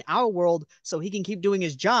between our world so he can keep doing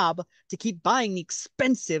his job to keep buying the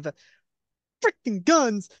expensive freaking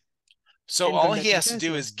guns So and bring all back he to the has to fantasy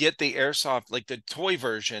do world. is get the airsoft, like the toy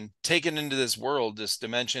version, take it into this world, this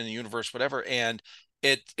dimension, universe, whatever, and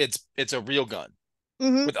it's a real gun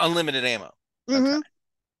Mm-hmm. with unlimited ammo. Okay.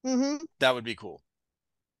 Mm-hmm. Mm-hmm. That would be cool.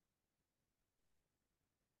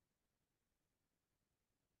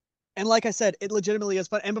 And like I said, it legitimately is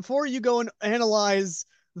fun. And before you go and analyze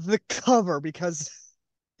the cover because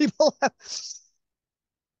people have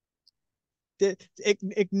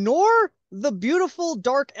ignore the beautiful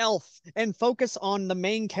dark elf and focus on the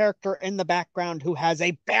main character in the background who has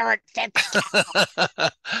a Barrett fence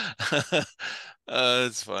cow.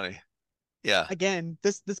 It's funny. Yeah. Again,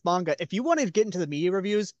 this manga, if you want to get into the media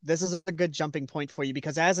reviews, this is a good jumping point for you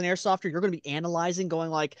because as an airsofter, you're going to be analyzing,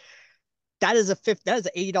 going like, that is an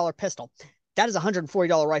 $80 pistol, that is a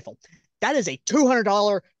 $140 rifle, that is a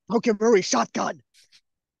 $200 Pokemori shotgun.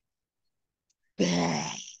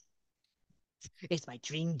 It's my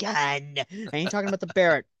dream gun. I ain't talking about the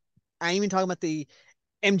Barrett. I ain't even talking about the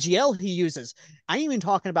MGL he uses. I ain't even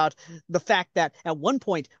talking about the fact that at one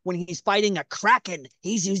point when he's fighting a Kraken,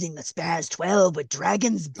 he's using the Spaz 12 with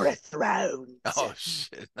Dragon's Breath rounds. Oh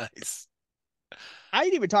shit, nice. I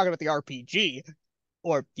ain't even talking about the RPG.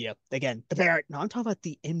 Or, yeah, again, the Barrett. No, I'm talking about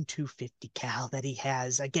the M250 cal that he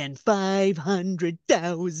has. Again,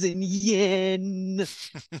 500,000 yen.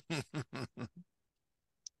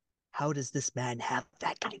 How does this man have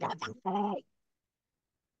that kind of money?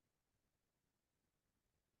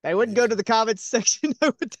 I wouldn't go to the comments section.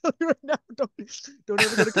 I would tell you right now, don't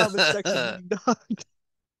ever go to comments section.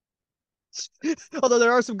 Although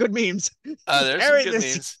there are some good memes. There's some good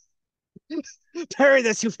memes. Parry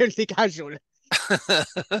this, you filthy casual.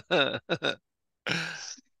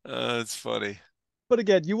 It's funny. But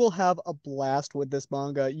again, you will have a blast with this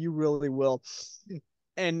manga. You really will.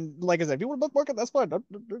 And like I said, if you want to bookmark it, that's fine.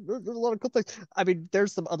 There's a lot of cool things. I mean,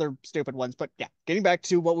 there's some other stupid ones, but yeah, getting back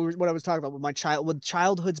to what I was talking about with with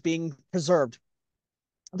childhoods being preserved.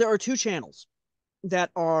 There are two channels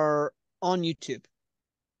that are on YouTube.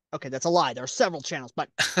 Okay, that's a lie. There are several channels, but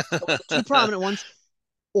two prominent ones.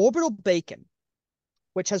 Orbital Bacon,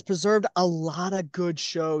 which has preserved a lot of good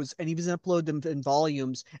shows and even uploaded them in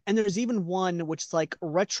volumes. And there's even one which is like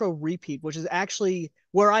Retro Repeat, which is actually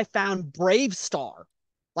where I found Brave Star.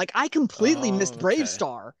 Like I completely Oh, missed Brave okay.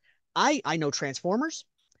 Star. I know Transformers.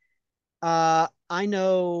 I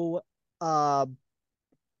know oh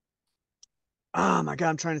my god,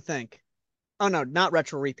 I'm trying to think. Oh no, not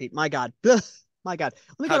Retro Repeat. My god. My god.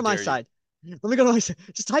 Let me go How to my dare you? side. Let me go to my side.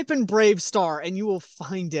 Just type in Brave Star and you will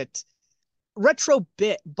find it. Retro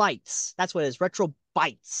bit bites. That's what it is. Retro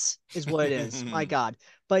bites is what it is. My god.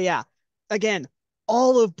 But yeah, again,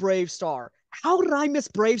 all of Brave Star. How did I miss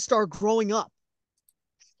Brave Star growing up?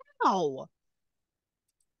 How?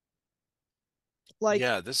 Like,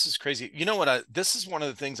 Yeah, this is crazy. You know what? This is one of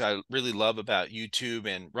the things I really love about YouTube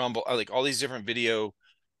and Rumble, like all these different video,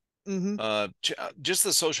 mm-hmm, just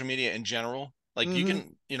the social media in general. Like you mm-hmm,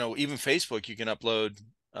 can, even Facebook, you can upload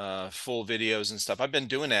full videos and stuff. I've been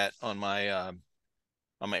doing that on my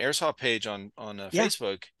Airsoft page on yeah,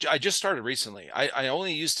 Facebook. I just started recently. I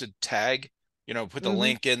only used to tag, put the mm-hmm,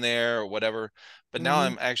 link in there or whatever, but now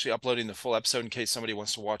mm-hmm. I'm actually uploading the full episode in case somebody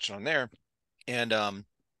wants to watch it on there. And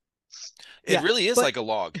it Yeah, really is but like a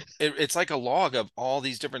log. It's like a log of all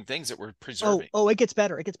these different things that we're oh, preserving. oh, it gets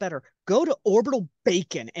better. It gets better. Go to Orbital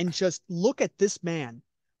Bacon and just look at this man.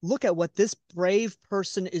 Look at what this brave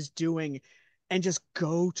person is doing and just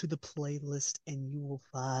go to the playlist and you will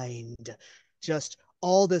find just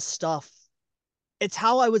all this stuff. It's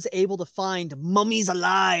how I was able to find Mummies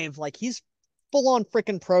Alive. Like he's full on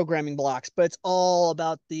freaking programming blocks, but it's all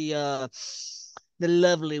about the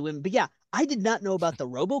lovely women. But yeah, I did not know about the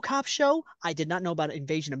RoboCop show. I did not know about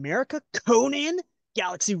Invasion America, Conan,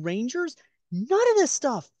 Galaxy Rangers. None of this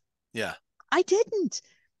stuff. Yeah. I didn't.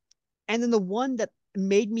 And then the one that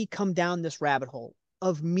made me come down this rabbit hole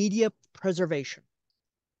of media preservation.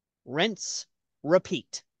 Rinse,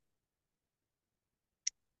 repeat.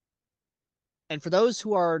 And for those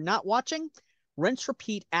who are not watching, Rinse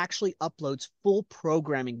Repeat actually uploads full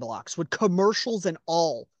programming blocks with commercials and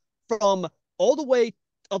all from all the way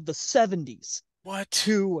of the 70s What?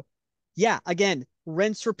 to, yeah, again,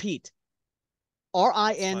 Rinse Repeat. Let's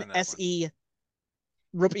find that one. RINSE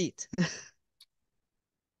Repeat.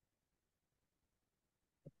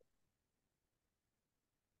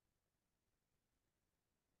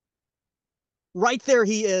 Right there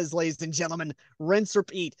he is, ladies and gentlemen. Rinse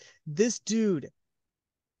Repeat. This dude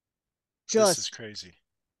This is just, crazy.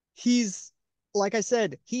 he's, like I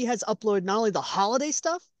said, he has uploaded not only the holiday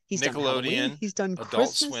stuff, he's done Halloween, Nickelodeon, he's done Adult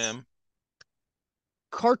Christmas, Swim,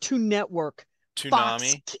 Cartoon Network, Fox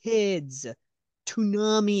Toonami. Kids,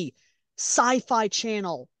 Toonami, Sci-Fi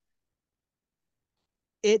Channel.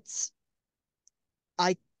 It's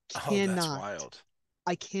I Oh, that's cannot wild.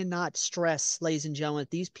 I cannot stress, ladies and gentlemen,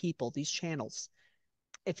 these people, these channels.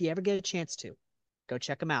 If you ever get a chance to, go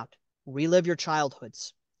check them out. Relive your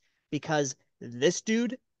childhoods because this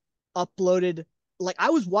dude uploaded like I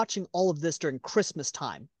was watching all of this during Christmas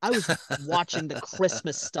time. I was watching the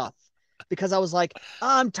Christmas stuff because I was like,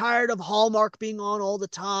 I'm tired of Hallmark being on all the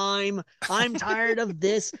time. I'm tired of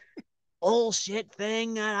this bullshit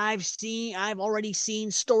thing that I've already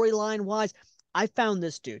seen storyline wise. I found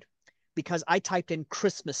this dude because I typed in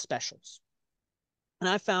Christmas specials. And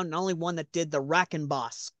I found not only one that did the Rack and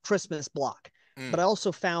Boss Christmas block, but I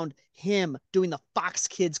also found him doing the Fox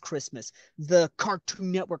Kids Christmas, the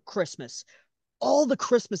Cartoon Network Christmas, all the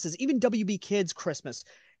Christmases, even WB Kids Christmas.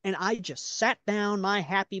 And I just sat down my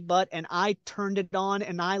happy butt and I turned it on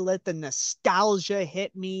and I let the nostalgia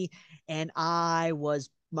hit me. And I was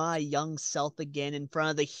my young self again in front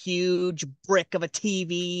of the huge brick of a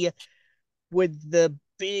TV with the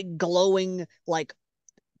big glowing, like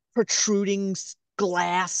protruding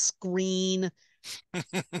glass screen,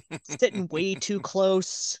 sitting way too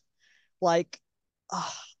close. Like,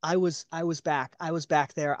 oh, I was back. I was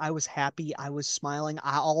back there. I was happy. I was smiling.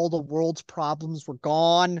 All the world's problems were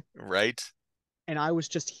gone. Right. And I was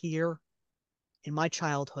just here in my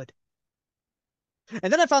childhood.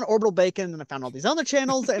 And then I found Orbital Bacon and I found all these other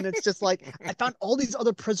channels. And it's just like, I found all these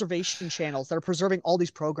other preservation channels that are preserving all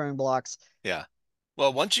these programming blocks. Yeah.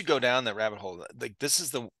 Well, once you go down that rabbit hole, like this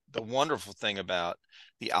is the wonderful thing about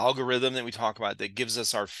the algorithm that we talk about that gives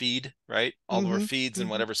us our feed, right? All of our feeds and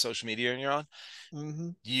whatever social media you're on.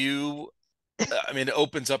 I mean, it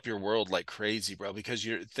opens up your world like crazy, bro, because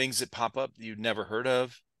you're things that pop up you've never heard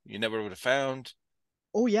of, you never would have found.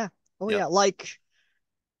 Oh yeah. Oh Yep. yeah. Like,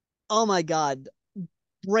 oh my God.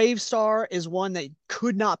 Brave Star is one that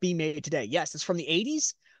could not be made today. Yes, it's from the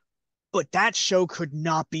 80s, but that show could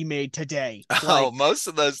not be made today. Oh, Like, most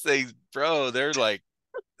of those things, bro, they're like,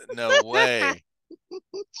 no way.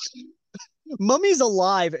 Mummies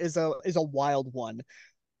Alive is a wild one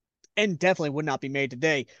and definitely would not be made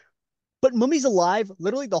today. But Mummies Alive,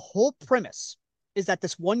 literally the whole premise is that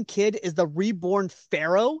this one kid is the reborn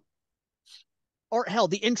pharaoh. Or hell,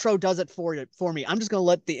 the intro does it for me. I'm just gonna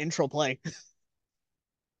let the intro play.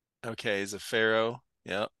 Okay, he's a pharaoh.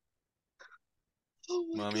 Yep. Oh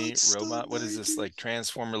my Mummy, God, so robot. What is this? 90s. Like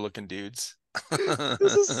transformer looking dudes?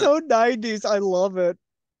 This is so 90s. I love it.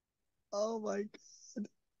 Oh my God.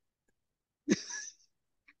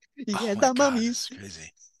 Oh Yeah, my the God, this is mummies.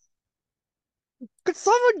 crazy. Could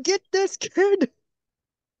someone get this kid?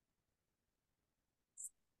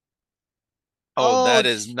 Oh, Oh, that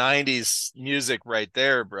is 90s music right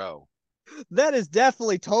there, bro. that is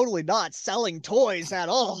definitely totally not selling toys at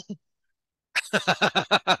all.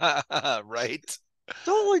 Right?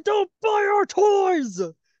 Totally don't buy our toys.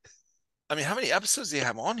 I mean, how many episodes do you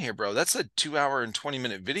have on here, bro? That's a 2 hour and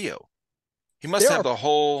 20-minute video. He must There have are the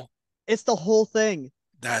whole. It's the whole thing.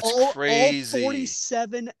 That's All crazy.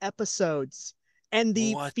 47 episodes. And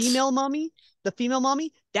What? the female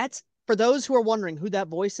mommy, that's for those who are wondering who that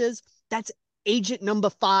voice is, that's Agent Number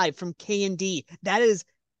 5 from K&D. That is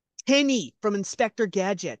Tinny from Inspector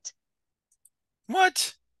Gadget.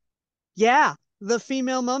 What? Yeah, the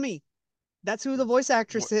female mummy. That's who the voice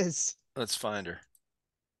actress is. Let's find her.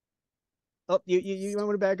 Oh, you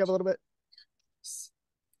want to back up a little bit?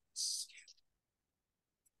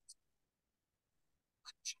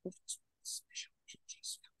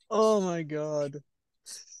 Oh my God.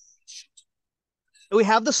 We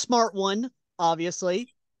have the smart one,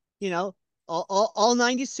 obviously. You know, all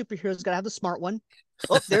 90s superheroes got to have the smart one.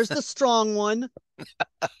 Oh, there's the strong one,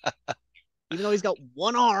 even though he's got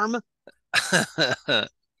one arm.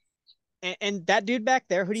 And that dude back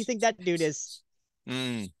there, who do you think that dude is?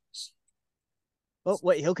 Mm. Oh,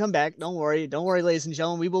 wait, he'll come back. Don't worry. Don't worry, ladies and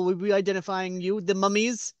gentlemen. We'll be identifying you, the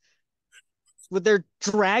mummies, with their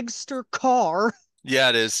dragster car. Yeah,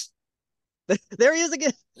 it is. There he is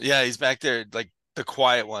again. Yeah, he's back there, like the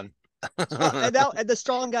quiet one. Oh, and now and the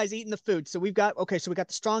strong guy's eating the food. So we've got so we got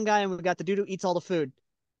the strong guy and we got the dude who eats all the food.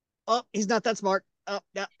 Oh, he's not that smart. Oh,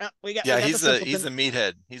 yeah, yeah, we Yeah, got the he's simpleton. the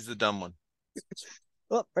meathead. He's the dumb one.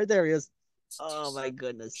 Oh, right there he is. Oh my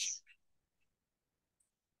goodness.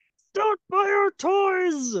 Don't buy our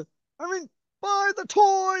toys. I mean, buy the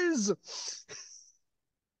toys.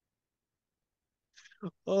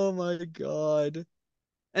 Oh my God.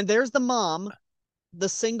 And there's the mom, the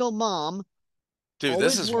single mom, Dude,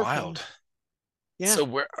 this always is working. wild. Yeah. So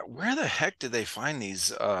where the heck did they find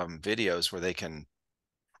these videos where they can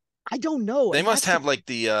I don't know. they And must that's have like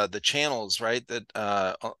the channels, right?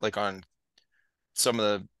 That like on some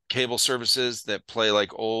of the cable services that play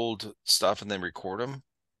like old stuff and then record them.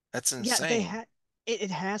 That's yeah, they insane. had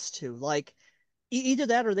it has to. Like either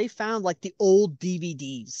that or they found like the old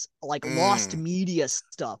DVDs, like lost Mm. media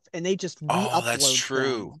stuff, and they just Oh, that's re-upload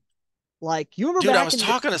true. them. Like you remember Dude, I back was in the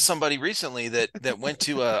talking to somebody recently that went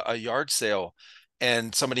to a yard sale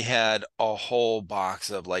and somebody had a whole box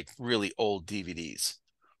of like really old DVDs.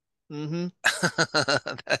 Mm-hmm.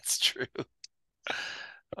 That's true.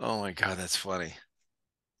 Oh my God, that's funny.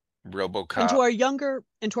 And RoboCop. to our younger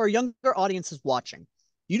audiences watching,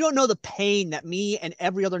 you don't know the pain that me and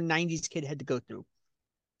every other 90s kid had to go through.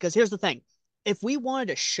 Because here's the thing. If we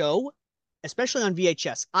wanted a show, especially on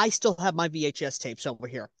VHS, I still have my VHS tapes over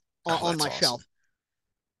here Oh, on that's my awesome. shelf.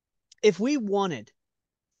 If we wanted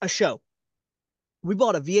a show, we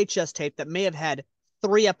bought a VHS tape that may have had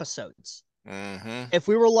 3 episodes. Mm-hmm. If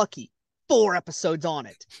we were lucky, 4 episodes on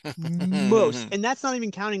it. Most. And that's not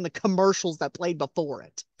even counting the commercials that played before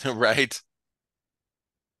it. Right.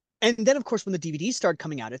 And then, of course, when the DVDs started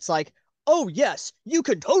coming out, it's like, oh, yes, you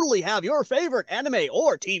can totally have your favorite anime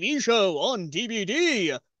or TV show on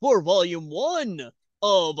DVD for volume 1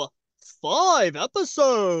 of 5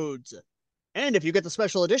 episodes. And if you get the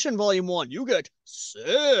special edition volume 1, you get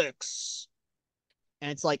 6.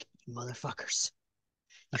 And it's like, you motherfuckers,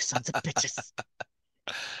 you sons of bitches.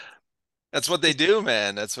 That's what they Just, do,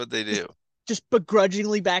 man. That's what they just, do. just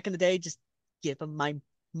begrudgingly back in the day, just give them my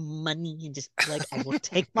money and just be like, I will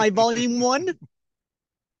take my volume 1,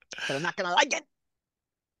 but I'm not going to like it.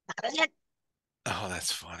 Not going to like it. Oh,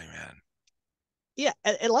 that's funny, man. Yeah,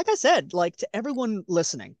 and like I said, like to everyone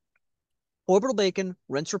listening, Orbital Bacon,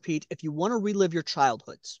 Rinse Repeat, if you want to relive your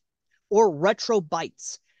childhoods, or Retro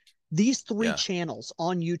Bites, these three Yeah. channels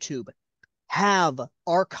on YouTube have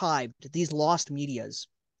archived these lost medias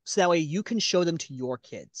so that way you can show them to your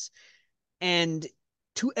kids. And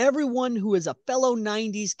to everyone who is a fellow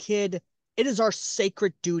 90s kid, it is our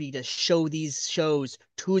sacred duty to show these shows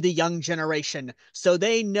to the young generation so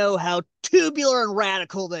they know how tubular and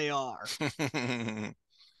radical they are.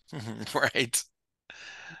 Right.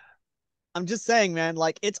 I'm just saying, man,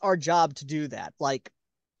 like it's our job to do that. Like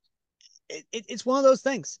it's one of those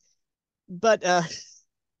things. But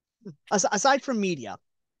aside from media,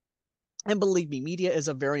 and believe me, media is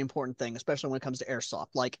a very important thing, especially when it comes to airsoft.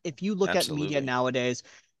 Like if you look at media Absolutely. nowadays,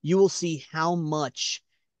 you will see how much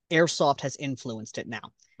airsoft has influenced it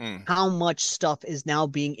now. Mm. How much stuff is now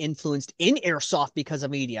being influenced in airsoft because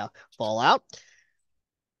of media. Fallout,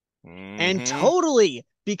 and Mm-hmm. totally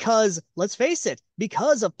because let's face it,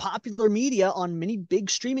 because of popular media on many big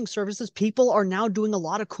streaming services, people are now doing a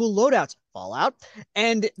lot of cool loadouts. Fallout,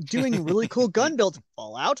 and doing really cool gun builds.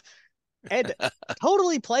 Fallout, and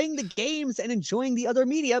totally playing the games and enjoying the other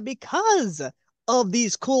media because of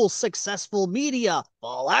these cool, successful media.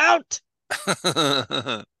 Fallout.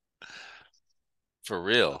 For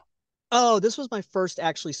real. Oh, this was my first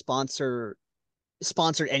actually sponsored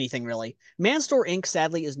anything really. Manstore Inc.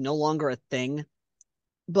 sadly is no longer a thing,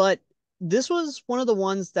 but this was one of the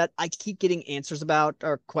ones that I keep getting answers about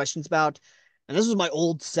or questions about. And this was my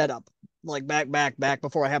old setup, like back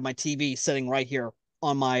before I had my TV sitting right here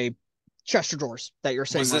on my Chester drawers that you're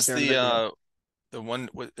seeing Was right this there in the video. the one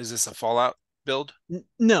is this a Fallout build?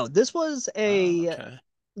 No, Oh, okay.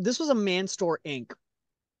 this was a Manstore Inc.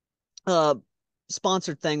 uh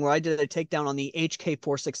sponsored thing where I did a takedown on the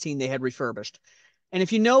HK416 they had refurbished. And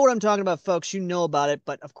if you know what I'm talking about, folks, you know about it.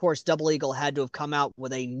 But of course, Double Eagle had to have come out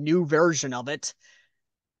with a new version of it.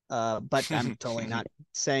 But I'm totally not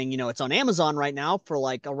saying, it's on Amazon right now for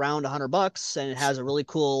like around $100 and it has a really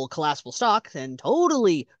cool collapsible stock. And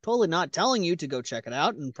totally not telling you to go check it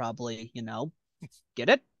out and probably, get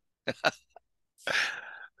it.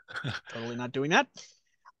 Totally not doing that.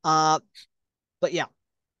 Uh, but yeah,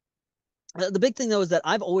 the big thing though is that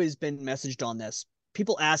I've always been messaged on this.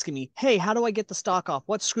 People asking me, "Hey, how do I get the stock off?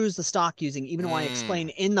 What screws the stock using?" Even though I explain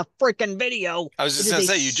Mm. in the freaking video, I was it just is gonna a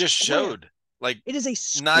say you just square. showed like It is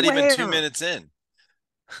a not even 2 square. minutes in.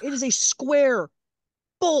 It is a square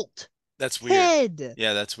bolt That's weird. head.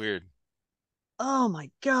 Yeah, that's weird. Oh my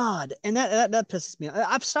god! And that pisses me off.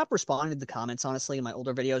 I've stopped responding to the comments honestly in my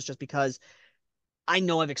older videos just because I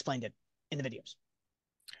know I've explained it in the videos.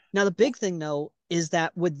 Now the Well, big thing though is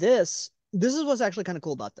that with this is what's actually kind of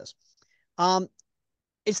cool about this. Um,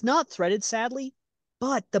 it's not threaded, sadly,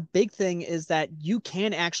 but the big thing is that you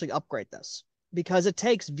can actually upgrade this because it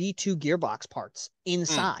takes V2 gearbox parts mm.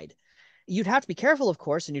 inside. You'd have to be careful, of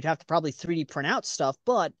course, and you'd have to probably 3D print out stuff,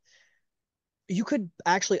 but you could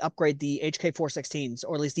actually upgrade the HK416s,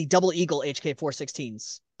 or at least the Double Eagle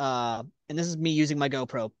HK416s. And this is me using my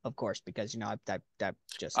GoPro, of course, because I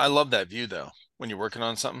just I love that view though when you're working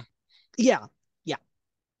on something. yeah, yeah.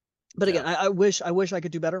 But Yeah. again, I wish I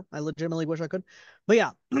could do better. I legitimately wish I could. But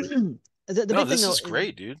yeah, the No, big thing this though is is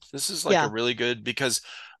great, dude. This is like a yeah. really good because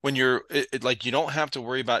when like you don't have to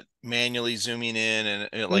worry about manually zooming in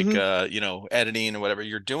and like Mm-hmm. editing or whatever.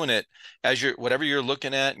 You're doing it as you're whatever you're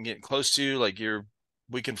looking at and getting close to, like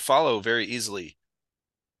we can follow very easily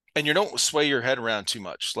And you don't sway your head around too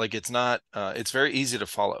much. Like it's not, it's very easy to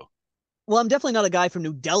follow. Well, I'm definitely not a guy from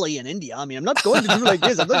New Delhi in India. I mean, I'm not going to do like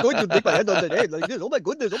this. I'm not going to take my head on the head like this. Oh my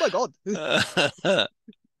goodness. Oh my God.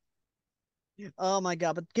 Oh my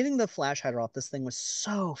God. But getting the flash hider off this thing was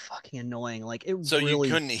so fucking annoying. Like it So you really,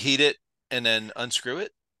 couldn't heat it and then unscrew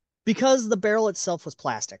it? because the barrel itself was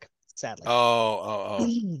plastic, sadly. Oh.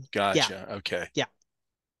 Yeah. Gotcha. Okay. Yeah.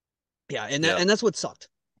 Yeah. Yep. And that's what sucked.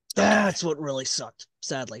 Okay. That's what really sucked,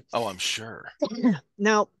 sadly. Oh, I'm sure.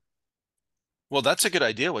 Now, Well, that's a good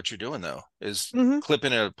idea. What you're doing though is mhm,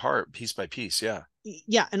 clipping it apart piece by piece. Yeah.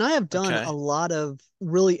 yeah, and I have done a Okay. lot of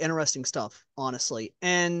really interesting stuff, honestly.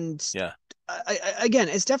 And Yeah. again,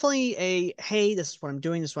 it's definitely a hey, this is what I'm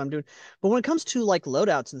doing, this is what I'm doing. But when it comes to like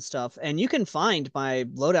loadouts and stuff, and you can find my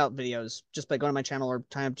loadout videos just by going to my channel or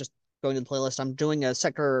time just going to the playlist. I'm doing a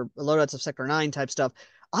sector loadouts of Sector 9 type stuff.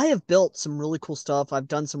 I have built some really cool stuff. I've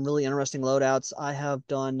done some really interesting loadouts. I have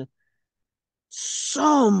done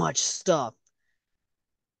so much stuff.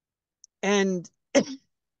 And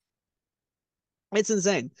it's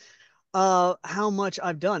insane how much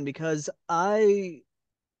I've done because I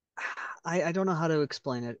don't know how to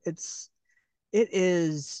explain it. It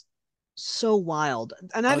is so wild.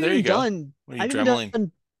 And Oh, there you go. What are you I've even dremeling,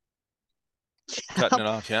 done cutting it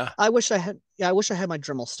off? Yeah. I wish I had yeah, I wish I had my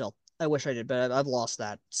Dremel still. I wish I did, but I've lost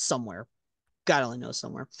that somewhere. God only knows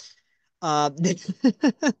somewhere. Uh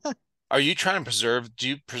Are you trying to preserve, do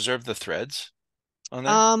you preserve the threads on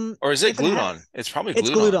there? Or is it if it glued had on? It's probably it's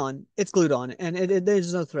glued glued on. on. It's glued on and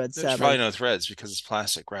there's no thread, There's probably sadly. no threads because it's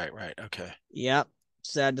plastic. Right, right. Okay. Yep.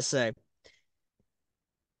 Sad to say.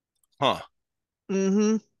 Huh.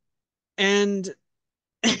 Mm-hmm. And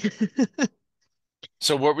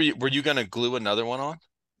So what were you gonna glue another one on?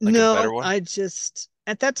 Like a better no, one? I just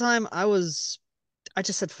at that time I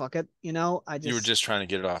just said fuck it, you know. You were just trying to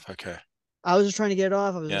get it off. Okay. I was just trying to get it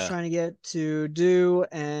off. I was just Yeah. trying to get to do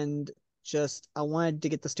and just I wanted to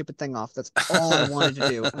get the stupid thing off. That's all I wanted to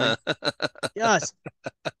do. And I yes,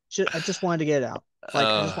 I just wanted to get it out. Like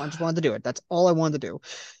I uh, just wanted to do it. That's all I wanted to do.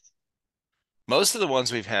 Most of the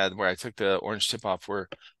ones we've had where I took the orange tip off were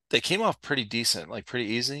they came off pretty decent, like pretty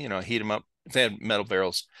easy. You know, heat them up. They had metal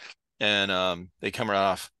barrels and they come right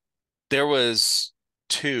off. There was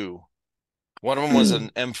two. One of them was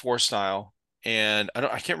an M4 style, and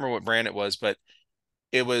I can't remember what brand it was, but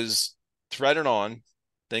it was threaded on,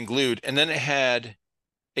 then glued, and then it had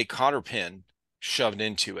a cotter pin shoved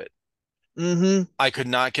into it. Mm-hmm. I could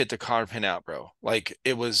not get the cotter pin out, bro. Like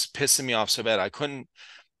it was pissing me off so bad. I couldn't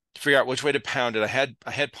figure out which way to pound it. I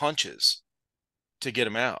had punches to get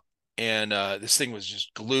them out. And this thing was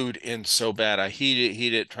just glued in so bad. I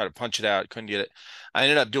heated it, tried to punch it out, couldn't get it. I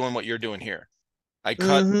ended up doing what you're doing here. I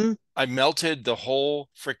cut, Mm-hmm. I melted the whole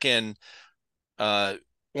freaking uh,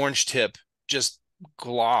 orange tip, just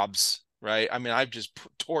globs, right? I mean, I've just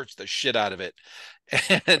torched the shit out of it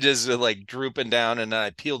and just like drooping down. And then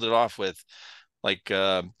I peeled it off with like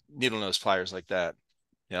needle nose pliers like that.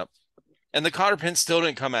 Yep. And the cotter pin still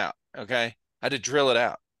didn't come out. Okay. I had to drill it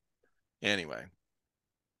out. Anyway.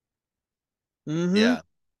 Mm-hmm. Yeah.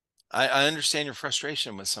 I understand your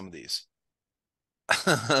frustration with some of these.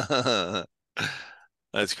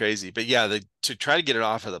 That's crazy. But yeah, to try to get it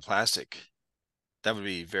off of the plastic, that would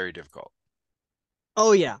be very difficult.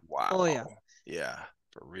 Oh yeah. Oh yeah. Wow. Yeah,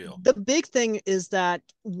 for real. The big thing is that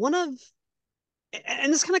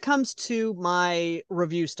and this kind of comes to my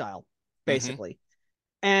review style, Hmm. basically.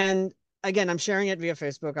 And again, I'm sharing it via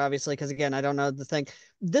Facebook, obviously, because again, I don't know the thing.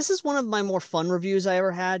 This is one of my more fun reviews I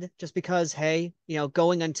ever had, just because, hey, you know,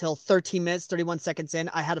 going until 13 minutes, 31 seconds in,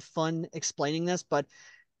 I had a fun explaining this. But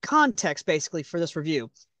context, basically, for this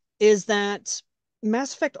review is that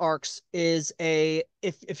Mass Effect Arcs is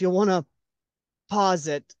if you want to pause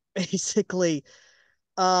it, basically,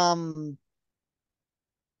 um,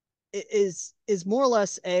 is more or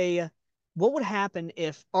less a what would happen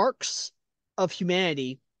if arcs of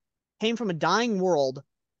humanity came from a dying world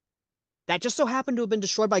that just so happened to have been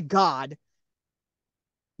destroyed by God,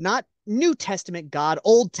 not New Testament God,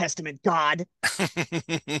 Old Testament God.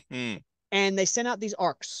 And they sent out these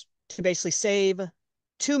arcs to basically save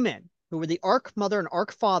two men who were the Arc Mother and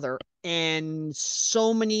Arc Father and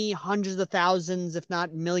so many hundreds of thousands, if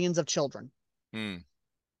not millions of children. Hmm.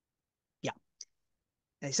 Yeah.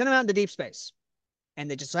 And they sent them out into deep space. And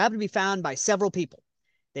they just so happened to be found by several people.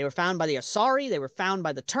 They were found by the Asari, they were found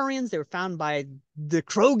by the Turians, they were found by the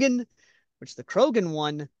Krogan, which the Krogan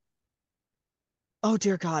one. Oh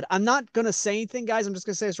dear God, I'm not gonna say anything, guys. I'm just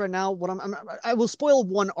gonna say this right now. I will spoil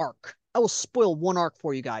one arc. I will spoil one arc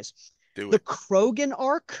for you guys. Do The it. Krogan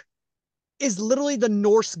arc is literally the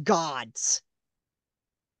Norse gods.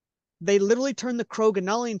 They literally turned the Krogan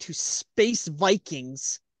not only into space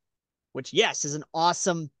Vikings, which, yes, is an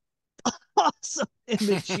awesome, awesome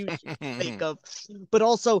image you should think of, but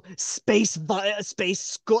also space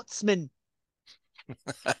Scotsmen.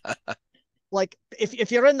 Like,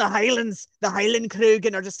 if you're in the Highlands, the Highland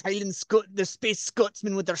Krogan are just the space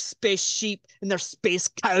Scotsmen with their space sheep and their space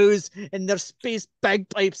cows and their space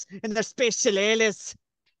bagpipes and their space shillelaghs.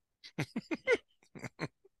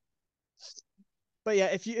 But yeah,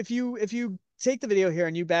 if you take the video here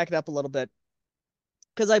and you back it up a little bit,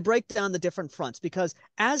 because I break down the different fronts, because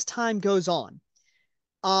as time goes on,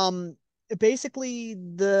 um, basically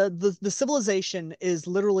the civilization is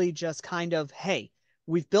literally just kind of, hey,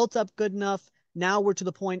 we've built up good enough. Now we're to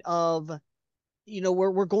the point of,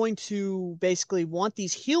 we're going to basically want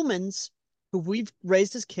these humans who we've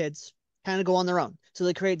raised as kids kind of go on their own. So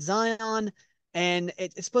they create Zion, and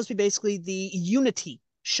it's supposed to be basically the unity,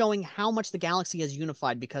 showing how much the galaxy has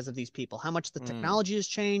unified because of these people, how much the technology has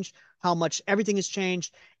changed, how much everything has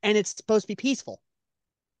changed, and it's supposed to be peaceful.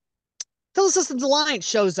 Till the Systems Alliance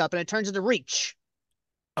shows up and it turns into Reach.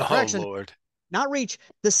 Oh, Correction, Lord. not Reach,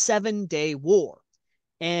 the 7-Day War.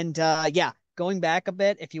 And yeah, going back a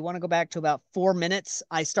bit, if you want to go back to about 4 minutes,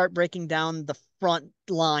 I start breaking down the front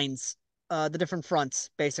lines, the different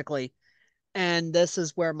fronts, basically. And this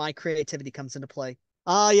is where my creativity comes into play.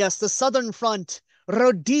 Ah, yes, the Southern Front,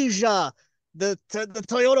 Rhodesia, the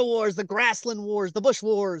Toyota Wars, the Grassland Wars, the Bush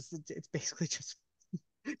Wars. It's basically just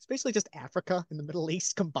Africa and the Middle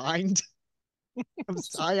East combined. Of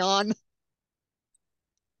Zion.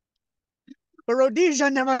 But Rhodesia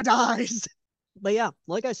never dies. But yeah,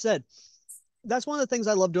 like I said, that's one of the things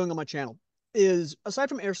I love doing on my channel is, aside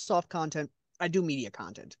from Airsoft content, I do media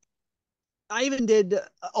content. I even did a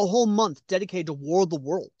whole month dedicated to War of the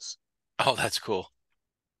Worlds. Oh, that's cool.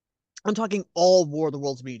 I'm talking all War of the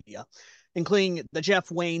Worlds media, including the Jeff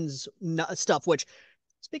Wayne's stuff, which,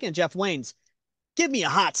 speaking of Jeff Wayne's, give me a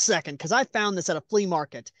hot second, because I found this at a flea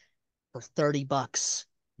market for $30.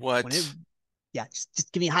 What? Yeah,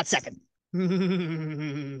 just give me a hot second. What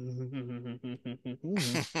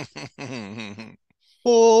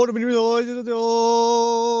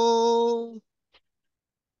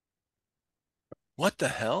the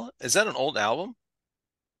hell? Is that an old album?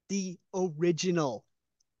 The original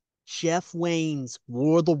Jeff Wayne's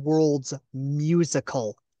War of the Worlds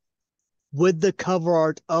musical, with the cover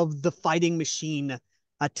art of the fighting machine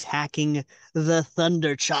attacking the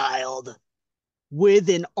Thunder Child, with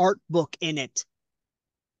an art book in it.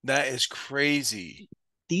 That is crazy.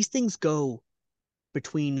 These things go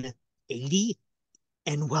between 80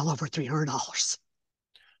 and well over $300.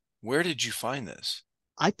 Where did you find this?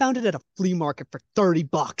 I found it at a flea market for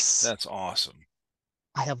 $30. That's awesome.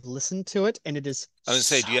 I have listened to it, and it is I was gonna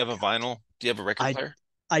say, so do you have a good. vinyl? Do you have a record I player?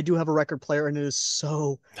 I do have a record player, and it is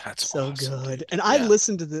so That's so awesome, good. dude. And I Yeah.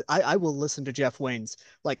 listen to I will listen to Jeff Wayne's.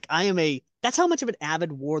 Like, that's how much of an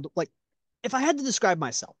avid war, like, if I had to describe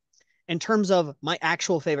myself in terms of my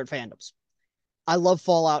actual favorite fandoms, I love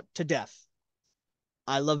Fallout to death.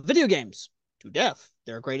 I love video games to death.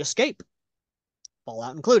 They're a great escape,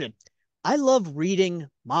 Fallout included. I love reading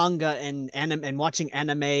manga and anime and watching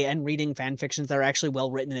anime and reading fan fictions that are actually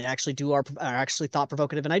well written and are actually thought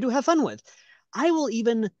provocative, and I do have fun with. I will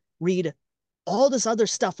even read all this other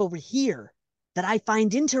stuff over here that I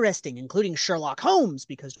find interesting, including Sherlock Holmes,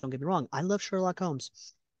 because don't get me wrong, I love Sherlock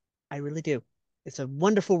Holmes. I really do. It's a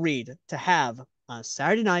wonderful read to have on a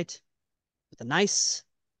Saturday night with a nice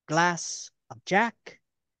glass of Jack,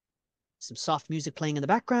 some soft music playing in the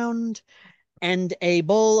background, and a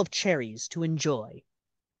bowl of cherries to enjoy.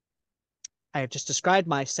 I have just described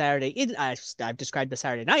my I've described the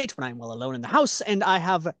Saturday night when I'm well alone in the house and I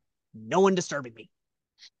have no one disturbing me.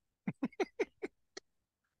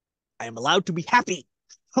 I am allowed to be happy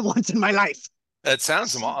for once in my life. That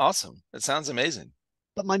sounds awesome. It sounds amazing.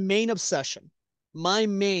 But my main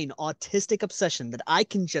autistic obsession that I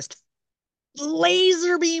can just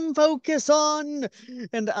laser beam focus on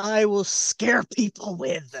and I will scare people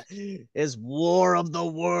with is War of the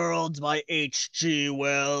Worlds by H.G.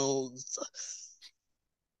 Wells.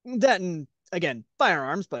 That, and again,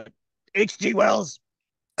 firearms, but H.G. Wells.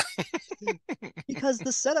 Because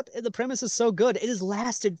the premise is so good, it has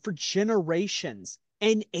lasted for generations.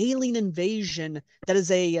 An alien invasion that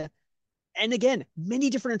is and again, many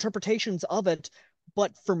different interpretations of it.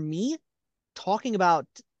 But for me, talking about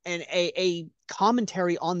a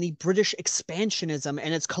commentary on the British expansionism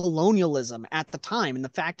and its colonialism at the time, and the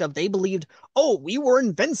fact of they believed, oh, we were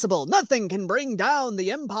invincible. Nothing can bring down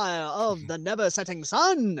the empire of the never setting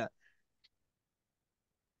sun.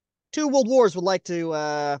 2 world wars would like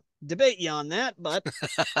to debate you on that, but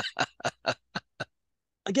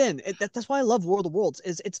again, that's why I love War of the Worlds.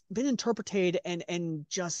 Is it's been interpreted and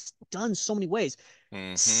just done so many ways.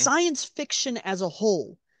 Mm-hmm. Science fiction as a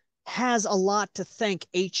whole has a lot to thank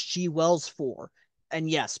H.G. Wells for. And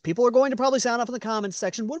yes, people are going to probably sound off in the comments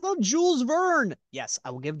section. What about Jules Verne? Yes,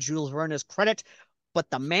 I will give Jules Verne his credit, but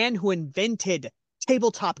the man who invented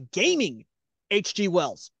tabletop gaming, H.G.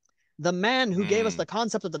 Wells. The man who gave us Mm. the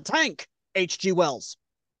concept of the tank, H.G. Wells.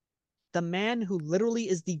 The man who literally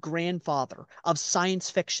is the grandfather of science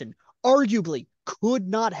fiction, arguably could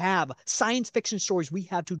not have science fiction stories we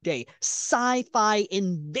have today, sci-fi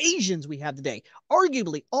invasions we have today.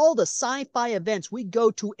 Arguably, all the sci-fi events we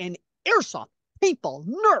go to in Airsoft, paintball,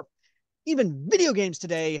 Nerf, even video games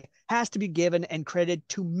today has to be given and credited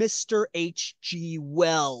to Mr. H.G.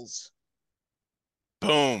 Wells.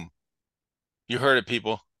 Boom. You heard it,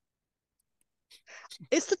 people.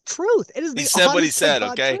 It's the truth. It is He the said what he honest to said,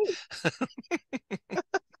 God okay? truth.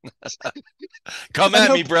 Come I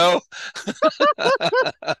at me, hope, bro.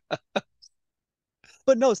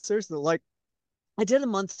 but no, seriously, like I did a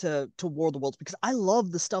month to War of the Worlds because I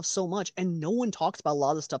love the stuff so much, and no one talks about a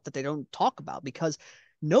lot of the stuff that they don't talk about. Because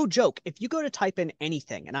no joke, if you go to type in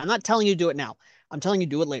anything, and I'm not telling you to do it now, I'm telling you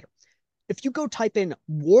to do it later. If you go type in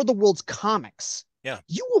War of the Worlds comics, Yeah.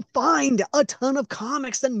 you will find a ton of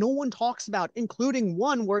comics that no one talks about, including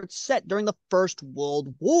one where it's set during the First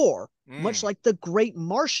World War, much Mm. like the Great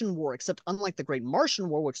Martian War, except unlike the Great Martian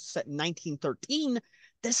War, which is set in 1913,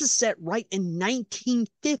 this is set right in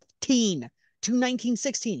 1915 to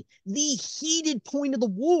 1916, the heated point of the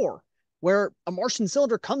war, where a Martian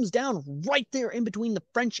cylinder comes down right there in between the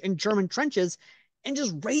French and German trenches and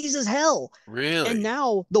just raises hell. And Really?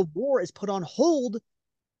 now the war is put on hold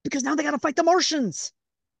because now they got to fight the Martians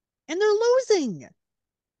and they're losing.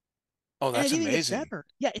 Oh, And that's it even gets amazing. better.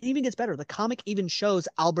 Yeah, it even gets better. The comic even shows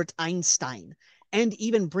Albert Einstein and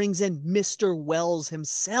even brings in Mr. Wells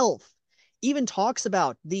himself. Even talks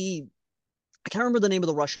about I can't remember the name of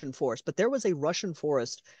the Russian forest, but there was a Russian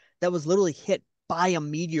forest that was literally hit by a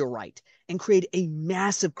meteorite and created a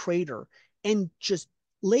massive crater and just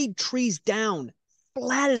laid trees down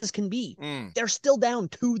flat as can be. Mm. They're still down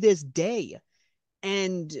to this day.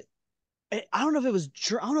 And I don't know if it was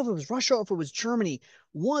I don't know if it was Russia or if it was Germany,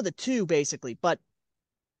 one of the two basically, but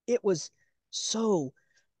it was so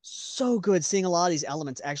so good seeing a lot of these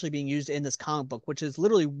elements actually being used in this comic book, which is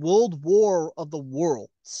literally World War of the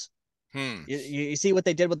Worlds. Hmm. You see what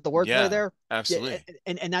they did with the wordplay Yeah, there? Yeah, absolutely.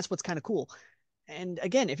 and that's what's kind of cool. And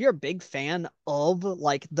again, if you're a big fan of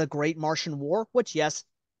like the Great Martian War, which yes,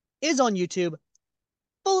 is on YouTube,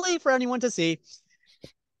 fully for anyone to see,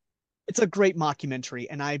 it's a great mockumentary,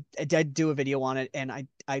 and I did do a video on it, and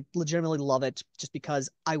I legitimately love it just because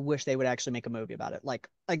I wish they would actually make a movie about it. Like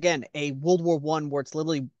again, a World War One where it's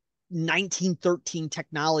literally 1913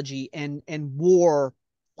 technology and war,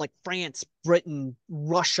 like France, Britain,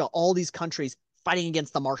 Russia, all these countries fighting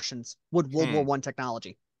against the Martians with World Hmm. War One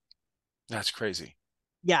technology. That's crazy.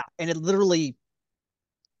 Yeah, and it literally,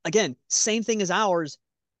 again, same thing as ours.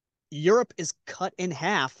 Europe is cut in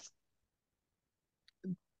half,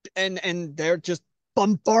 and they're just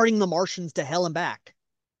bombarding the Martians to hell and back.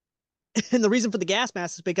 And the reason for the gas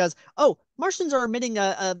mask is because, oh, Martians are emitting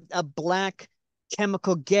a black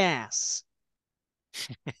chemical gas.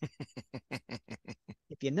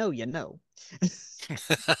 If you know, you know.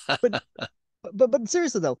 but but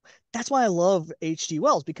seriously though, that's why I love H.G.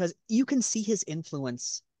 Wells, because you can see his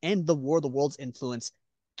influence and the War of the Worlds influence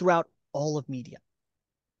throughout all of media.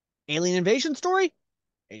 Alien invasion story,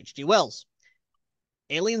 H.G. Wells.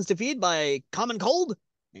 Aliens defeated by a common cold,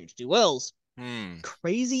 H.G. Wells. Hmm.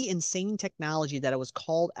 Crazy, insane technology that it was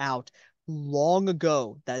called out long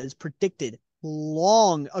ago, that is predicted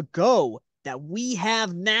long ago, that we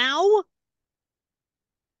have now.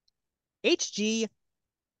 HG,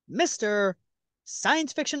 Mr.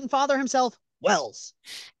 Science Fiction father himself, Wells.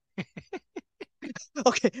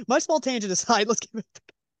 Okay, my small tangent aside, let's give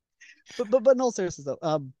it. But in all seriousness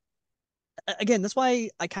though, again, that's why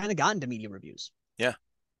I kind of got into media reviews, Yeah,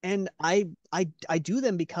 and I do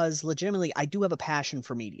them because legitimately I do have a passion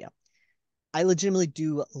for media. I legitimately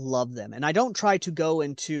do love them. And I don't try to go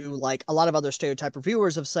into like a lot of other stereotype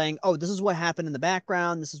reviewers of saying, oh, this is what happened in the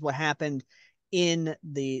background. This is what happened in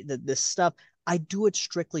the this stuff. I do it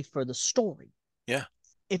strictly for the story. yeah,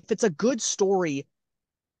 If it's a good story,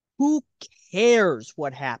 who cares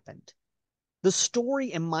what happened? The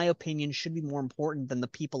story, in my opinion, should be more important than the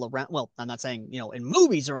people around. Well, I'm not saying, in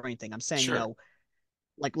movies or anything. I'm saying, sure.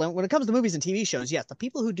 like when it comes to movies and TV shows, yes, the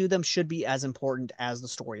people who do them should be as important as the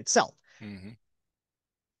story itself. Hmm.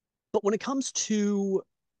 But when it comes to,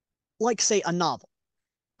 like, say, a novel,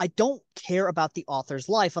 I don't care about the author's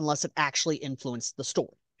life unless it actually influenced the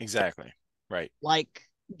story. Exactly. Right. Like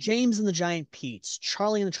James and the Giant Peach,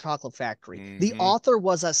 Charlie and the Chocolate Factory. The Mm-hmm. author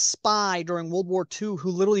was a spy during World War II who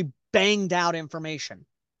literally banged out information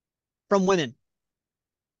from women.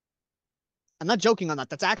 I'm not joking on that.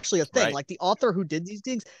 That's actually a thing. Right. Like the author who did these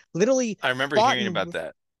things literally I remember fought hearing about in,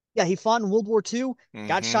 that. yeah, he fought in World War II,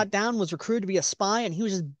 got Mm-hmm. shot down, was recruited to be a spy, and he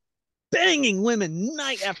was just banging women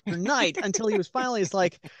night after night until he was finally just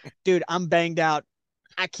like, dude, I'm banged out.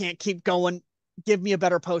 I can't keep going. Give me a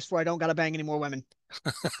better post where I don't gotta bang any more women.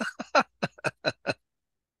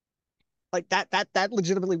 Like that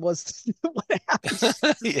legitimately was what happened.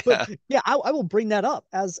 But Yeah. yeah, I will bring that up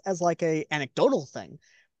as like a anecdotal thing.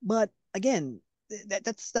 But again,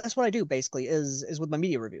 that's what I do basically is with my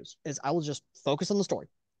media reviews is I will just focus on the story,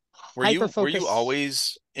 hyper Were you focus.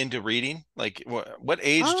 always into reading? Like what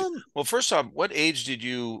age Um, well, first off, what age did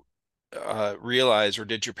you realize, or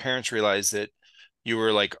did your parents realize that you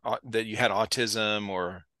were like that you had autism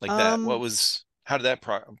or like that? What um, was how did that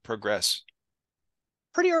progress?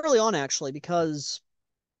 Pretty early on actually because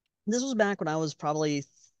this was back when I was probably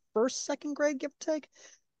first, second grade, give or take.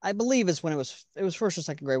 I believe is when it was first or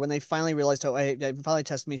second grade when they finally realized, oh, they finally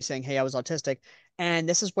tested me saying, hey, I was autistic. And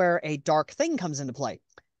this is where a dark thing comes into play.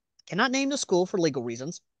 Cannot name the school for legal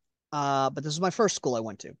reasons. But this was my first school I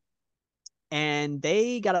went to. And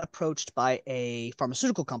they got approached by a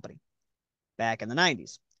pharmaceutical company back in the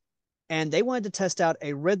 90s. And they wanted to test out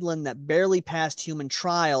a Ritalin that barely passed human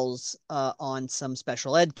trials on some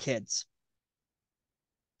special ed kids.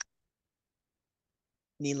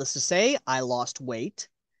 Needless to say, I lost weight.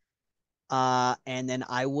 And then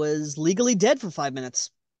I was legally dead for 5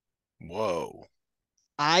 minutes. Whoa.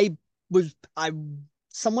 I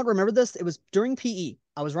somewhat remember this. It was during PE.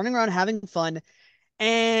 I was running around having fun,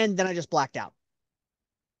 and then I just blacked out.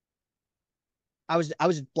 I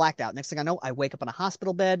was blacked out. Next thing I know, I wake up in a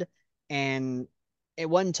hospital bed, and it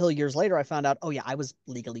wasn't until years later I found out, oh yeah, I was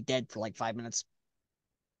legally dead for like 5 minutes.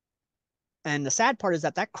 And the sad part is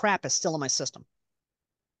that crap is still in my system.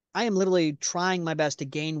 I am literally trying my best to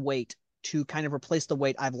gain weight to kind of replace the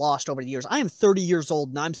weight I've lost over the years. I am 30 years old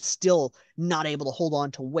and I'm still not able to hold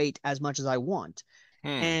on to weight as much as I want. Hmm.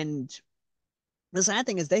 And the sad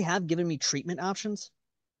thing is they have given me treatment options.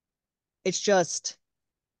 It's just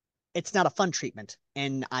it's not a fun treatment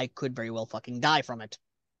and I could very well fucking die from it.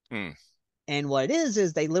 Hmm. And what it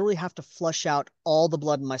is they literally have to flush out all the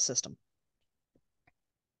blood in my system.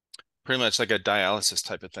 Pretty much like a dialysis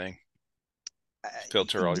type of thing.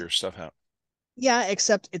 Filter all your stuff out. Yeah,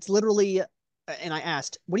 except it's literally and I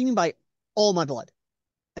asked, "What do you mean by all my blood?"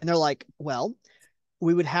 And they're like, "Well,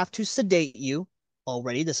 we would have to sedate you.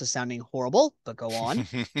 Already, this is sounding horrible, but go on.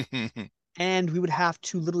 And we would have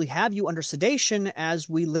to literally have you under sedation as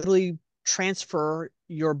we literally transfer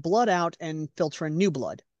your blood out and filter in new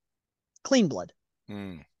blood, clean blood."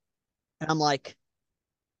 Hmm. And I'm like,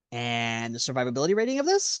 and the survivability rating of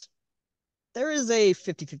this? There is a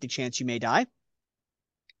 50-50 chance you may die.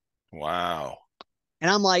 Wow. And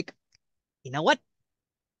I'm like, you know what?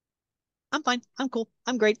 I'm fine. I'm cool.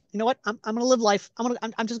 I'm great. You know what? I'm gonna live life. I'm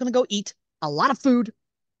just gonna go eat a lot of food.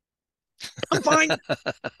 I'm fine.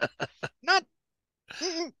 Not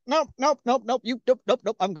nope, nope, nope, nope. You nope, nope,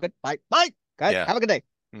 nope. I'm good. Bye. Bye. Guys, Yeah. have a good day.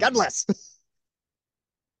 God Mm-mm. bless.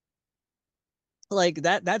 Like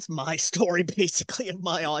that's my story basically of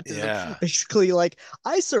my autism. Yeah. Basically, like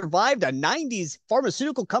I survived a 90s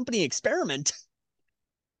pharmaceutical company experiment.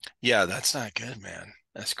 Yeah, that's not good, man.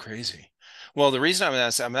 That's crazy. Well, the reason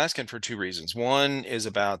I'm asking for two reasons. One is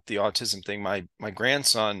about the autism thing. My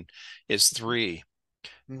grandson is 3,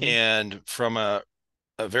 Mm-hmm. and from a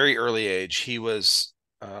very early age, he was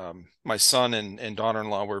my son and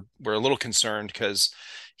daughter-in-law were a little concerned because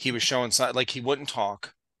he was showing sign like he wouldn't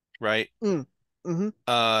talk, right? Mm. Mm-hmm.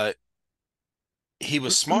 Uh, he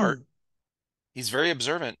was smart. He's very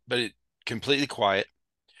observant, but completely quiet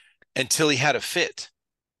until he had a fit.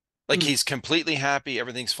 Like Mm. he's completely happy,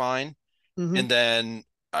 everything's fine. Mm-hmm. And then,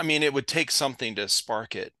 I mean, it would take something to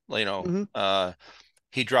spark it. Mm-hmm.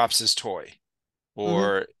 He drops his toy Mm-hmm.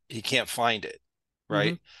 or he can't find it, Mm-hmm.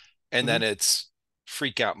 right? And Mm-hmm. then it's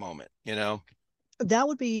freak out moment. That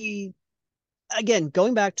would be again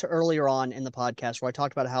going back to earlier on in the podcast where I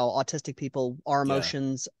talked about how autistic people, our Yeah.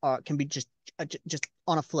 emotions can be just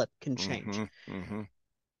on a flip can change. Hmm. Hmm.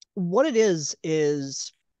 What it is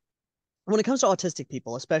when it comes to autistic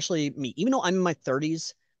people, especially me, even though I'm in my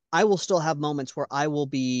 30s, I will still have moments where I will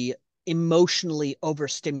be emotionally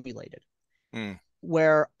overstimulated, Mm,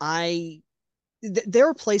 where there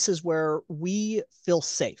are places where we feel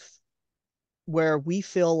safe, where we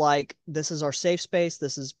feel like this is our safe space,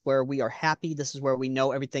 this is where we are happy, this is where we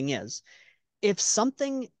know everything is. If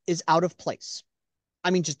something is out of place,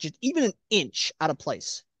 I mean, just even an inch out of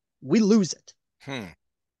place, we lose it. Hmm.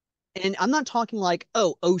 And I'm not talking like,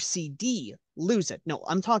 oh, OCD, lose it. No,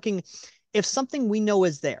 I'm talking if something we know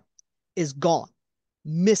is there is gone,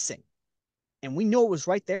 missing, and we know it was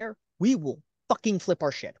right there, we will fucking flip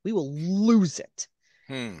our shit. We will lose it.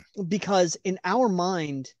 Hmm. Because in our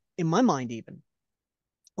mind, in my mind, even,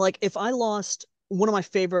 like if I lost one of my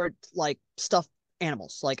favorite like stuffed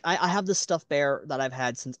animals, like I have this stuffed bear that I've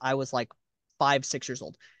had since I was like 5, 6 years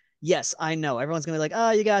old. Yes, I know everyone's gonna be like,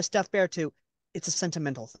 oh, you got a stuffed bear too. It's a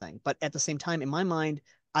sentimental thing, but at the same time, in my mind,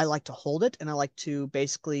 I like to hold it, and I like to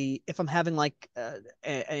basically, if I'm having like an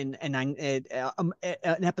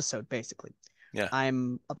episode, basically, Yeah.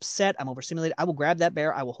 I'm upset, I'm overstimulated, I will grab that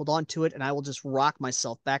bear, I will hold on to it, and I will just rock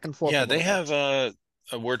myself back and forth a Yeah, they little have bit. a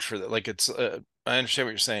word for that. Like it's I understand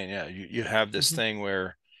what you're saying. Yeah, you have this Mm-hmm. thing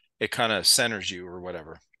where it kind of centers you or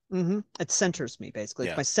whatever. Mm-hmm. It centers me basically.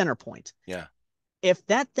 It's Yeah. my center point. Yeah. If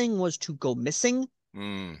that thing was to go missing,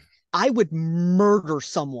 Mm. I would murder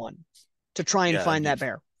someone to try and Yeah, it'd find be a that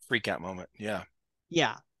bear. freak out moment. Yeah.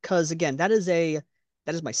 Yeah, because again, that is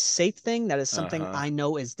my safe thing. That is something Uh-huh. I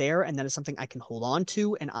know is there, and that is something I can hold on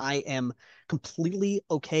to, and I am completely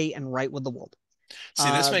okay and right with the world.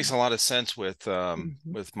 See, this Uh, makes a lot of sense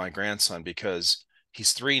mhm, with my grandson because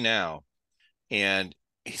he's 3 now and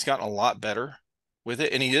he's gotten a lot better with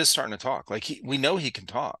it and he is starting to talk. Like we know he can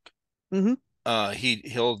talk. mhm,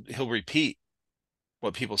 He'll repeat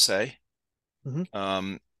what people say. mhm.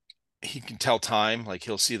 Um he can tell time, like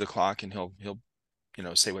he'll see the clock and he'll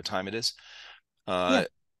say what time it is. Yeah. Uh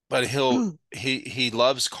but he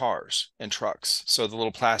loves cars and trucks. So the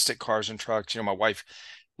little plastic cars and trucks, my wife,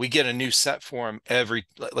 we get a new set for him every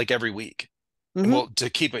week. And Mhm, well, to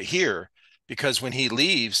keep it here, because when he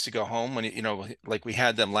leaves to go home, when like we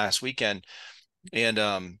had them last weekend,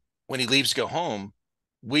 and when he leaves to go home,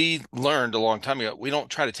 we learned a long time ago, we don't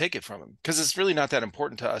try to take it from him because it's really not that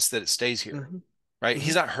important to us that it stays here, mhm, right?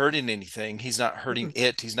 He's mhm, not hurting anything. He's not hurting mhm,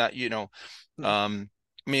 it. He's not, mhm, um,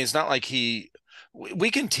 I mean, it's not like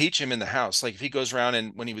we can teach him in the house. Like if he goes around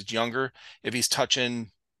and when he was younger, if he's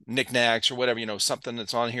touching knickknacks or whatever, something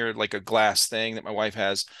that's on here, like a glass thing that my wife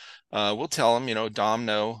has, we'll tell him, Dom,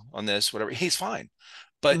 no on this, whatever. He's fine.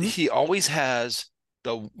 But mhm. he always has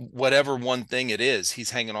the whatever one thing it is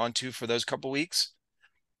he's hanging on to for those couple weeks,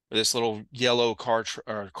 this little yellow car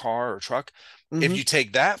or truck. If Mhm. you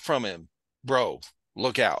take that from him, bro,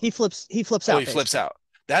 look out. He flips Oh, out he flips basically. out.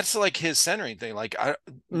 That's like his centering thing. Like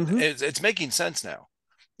Mhm. it's making sense now.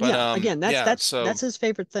 But Yeah, again, that's yeah, that's so that's his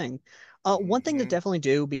favorite thing. One thing to mhm, definitely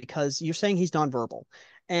do because you're saying he's nonverbal,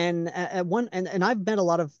 and at one and I've met a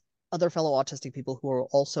lot of other fellow autistic people who are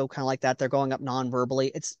also kind of like that. They're growing up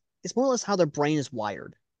non-verbally. It's more or less how their brain is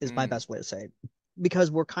wired is my mm, best way to say it, because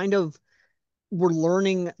we're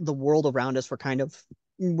learning the world around us.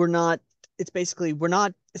 We're not. It's basically we're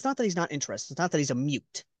not. It's not that he's not interested. It's not that he's a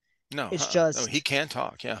mute. no, It's no, he just can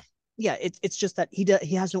talk. Yeah. yeah, it's just that he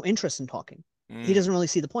has no interest in talking. He Mm, doesn't really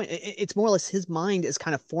see the point. It's more or less his mind is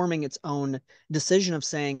kind of forming its own decision of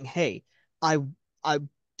saying, "Hey, I I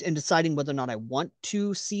am deciding whether or not I want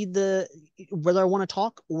to see whether I want to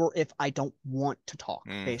talk or if I don't want to talk."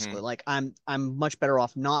 hmm. Basically, like I'm much better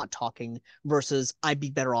off not talking versus I'd be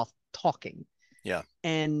better off talking. Yeah.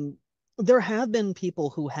 And there have been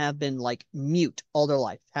people who have been like mute all their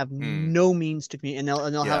life, have Mm, no means to communicate,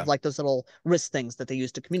 and they'll have yeah. like those little wrist things that they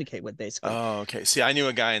use to communicate with, basically. Oh, okay. See, I knew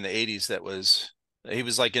a guy in the 80s that he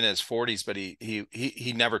was like in his 40s, but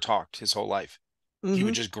he never talked his whole life. He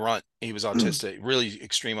would Mm-hmm. just grunt. He was autistic, really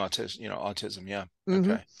extreme autism. Yeah.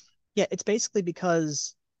 Mm-hmm. Okay. Yeah, it's basically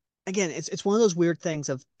because again, it's one of those weird things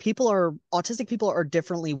of autistic people are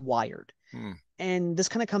differently wired. Hmm. And this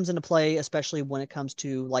kind of comes into play, especially when it comes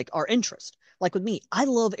to like our interest. Like with me, I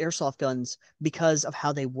love airsoft guns because of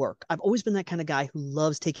how they work. I've always been that kind of guy who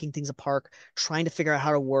loves taking things apart, trying to figure out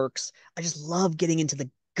how it works. I just love getting into the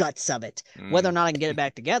guts of it. Whether or Mm, not I can get it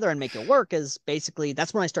back together and make it work is basically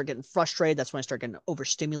that's when I start getting frustrated. That's when I start getting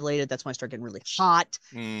overstimulated. That's when I start getting really hot.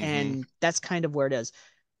 hmm. And that's kind of where it is.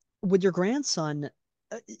 With your grandson,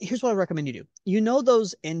 here's what I recommend you do. You know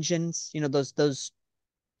those engines, those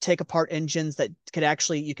take apart engines that could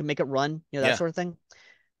actually you can make it run, that Yeah. sort of thing.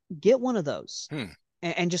 Get one of those Hmm.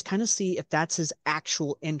 and just kind of see if that's his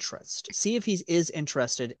actual interest. See if he is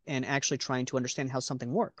interested in actually trying to understand how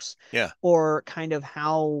something works Yeah. or kind of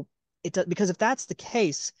how it does. Because if that's the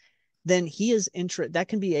case, then that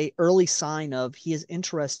can be a early sign of he is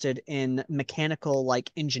interested in mechanical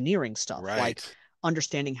like engineering stuff, like Right.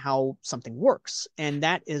 understanding how something works. And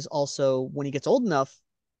that is also when he gets old enough,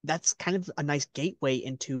 that's kind of a nice gateway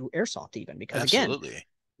into airsoft even because again, Absolutely.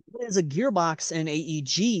 what is a gearbox and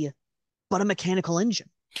AEG but a mechanical engine.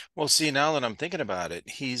 Well, see, now that I'm thinking about it,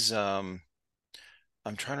 he's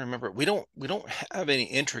I'm trying to remember. We don't have any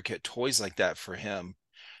intricate toys like that for him.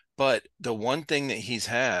 But the one thing that he's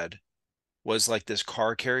had was like this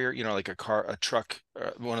car carrier, like a truck,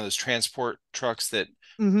 one of those transport trucks that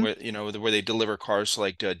Mm-hmm. where where they deliver cars to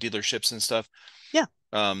like dealerships and stuff. Yeah.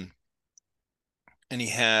 Um, and he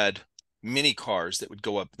had mini cars that would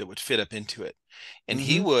go up that would fit up into it, and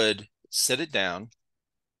he Mm-hmm. would set it down,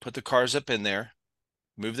 put the cars up in there,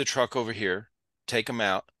 move the truck over here, take them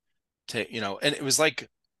out, and it was like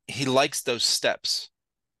he likes those steps,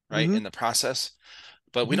 right, Mm-hmm. in the process.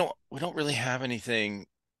 But we Mm-hmm. don't really have anything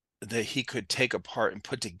that he could take apart and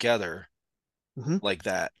put together Mm-hmm. like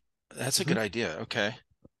that. That's a Mm-hmm. good idea. Okay.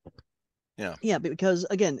 Yeah. Yeah, because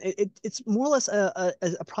again, it's more or less a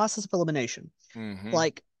process of elimination. Hmm.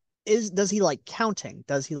 Like, does he like counting?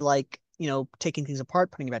 Does he like, taking things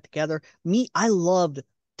apart, putting it back together? Me, I loved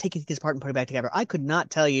taking things apart and putting it back together. I could not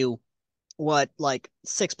tell you what like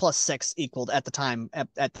 6 plus 6 equaled at the time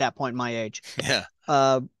at that point in my age. Yeah.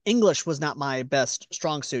 English was not my best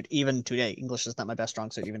strong suit even today. English is not my best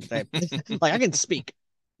strong suit even today. Like I can speak.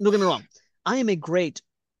 Don't get me wrong. I am a great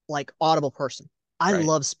like audible person. I Right.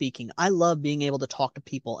 love speaking. I love being able to talk to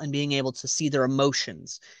people and being able to see their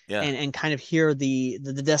emotions Yeah. and kind of hear the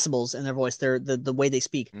decibels in their voice, the way they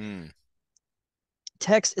speak. Mm.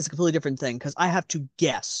 Text is a completely different thing because I have to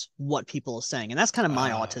guess what people are saying. And that's kind of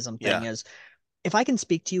my autism thing Yeah. is if I can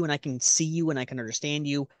speak to you and I can see you and I can understand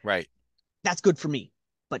you, Right. that's good for me.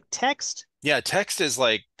 But text, Yeah. Text is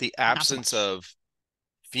like the not so absence much. of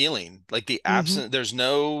feeling, like the Mm-hmm. absence. There's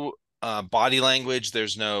no body language.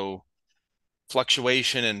 There's no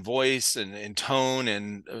fluctuation in voice and in tone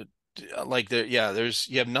and like there. Yeah.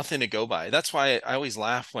 You have nothing to go by. That's why I always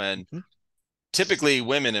laugh when Mm-hmm. typically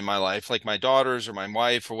women in my life, like my daughters or my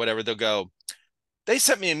wife or whatever, they'll go, they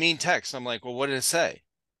sent me a mean text. I'm like, well, what did it say?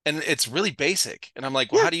 And it's really basic. And I'm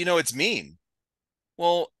like, well, Yeah, how do you know it's mean?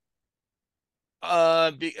 Well,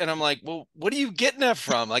 and I'm like, well, what are you getting that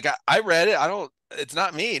from? Like, I read it. It's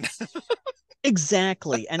not mean.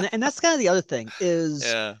 exactly. And that's kind of the other thing is,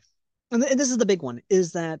 Yeah. and this is the big one,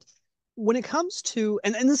 is that when it comes to,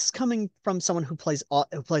 and this is coming from someone who plays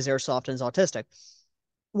airsoft and is autistic.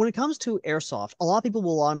 When it comes to airsoft, a lot of people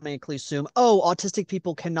will automatically assume, oh, autistic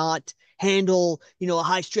people cannot handle, a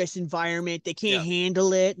high stress environment. They can't Yeah.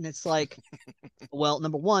 handle it. And it's like, well,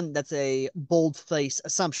 number one, that's a bold face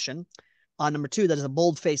assumption. Number two, that is a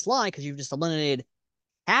bold face lie because you've just eliminated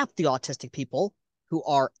half the autistic people who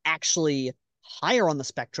are actually higher on the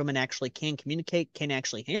spectrum and actually can communicate, can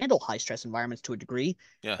actually handle high stress environments to a degree.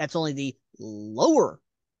 Yeah. That's only the lower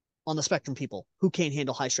on the spectrum people who can't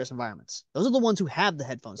handle high stress environments. Those are the ones who have the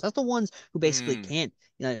headphones. That's the ones who basically Mm, can't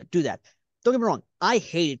do that. Don't get me wrong. I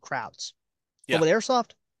hated crowds, but yeah. with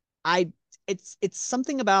airsoft, I it's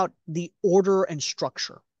something about the order and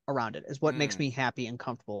structure around it is what makes Mm, me happy and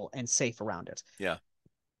comfortable and safe around it. yeah.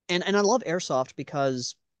 And I love airsoft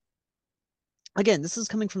because again, this is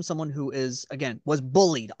coming from someone who is again was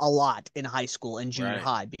bullied a lot in high school and junior Right.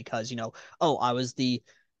 high because oh, I was the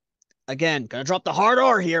again gonna drop the hard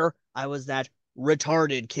R here. I was that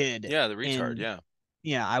retarded kid, Yeah. The retard. and Yeah.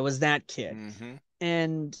 yeah, I was that kid. Hmm.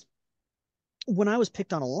 And when I was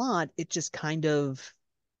picked on a lot, it just kind of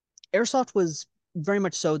airsoft was very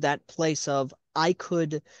much so that place of I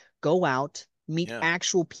could go out, meet Yeah.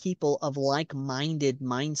 actual people of like-minded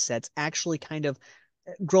mindsets, actually kind of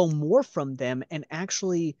grow more from them and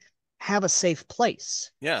actually have a safe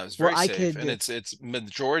place Yeah. It's where very I safe. And could. it's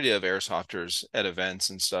majority of airsofters at events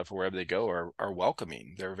and stuff, wherever they go, are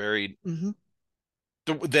welcoming. They're very, Mhm,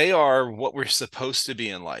 they are what we're supposed to be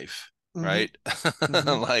in life, mhm, right?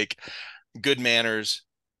 mhm, Like good manners,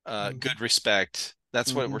 mhm, good respect.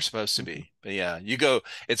 That's what we're mhm, supposed to mhm. be. But yeah, you go,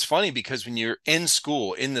 it's funny because when you're in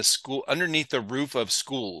school, in the school, underneath the roof of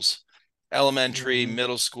schools, elementary, Mhm.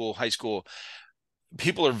 middle school, high school,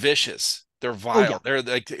 people are vicious. They're Oh yeah, vile. They're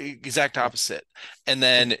like the exact yeah. opposite. And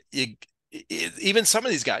Oh then even some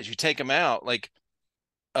of these guys, you take them out, like,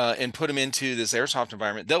 and put them into this airsoft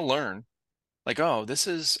environment, they'll learn like, oh,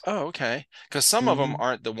 okay. Because some of them mhm.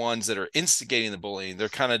 aren't the ones that are instigating the bullying. They're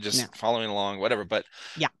kind of No, just following along, whatever. But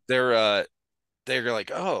yeah. they're uh they're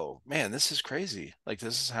like, oh man, this is crazy. Like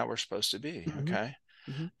this is how we're supposed to be. Mhm, Okay.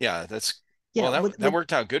 mhm. Yeah, that's Yeah, well, with that with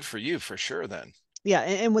worked out good for you for sure then. yeah,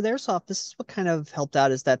 and with airsoft, this is what kind of helped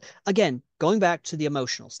out is that again, going back to the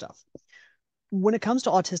emotional stuff. When it comes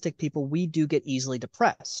to autistic people, we do get easily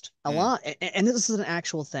depressed. A Mm, lot, and this is an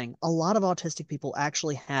actual thing. A lot of autistic people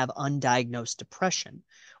actually have undiagnosed depression,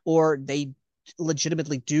 or they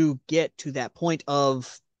legitimately do get to that point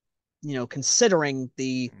of considering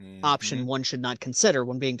the Hmm. option one should not consider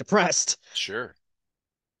when being depressed. Sure.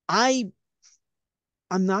 I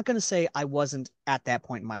I'm not going to say I wasn't at that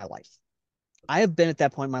point in my life. I have been at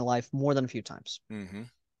that point in my life more than a few times. Hmm.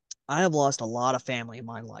 I have lost a lot of family in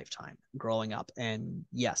my lifetime growing up. And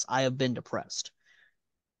yes, I have been depressed.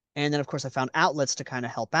 And then, of course, I found outlets to kind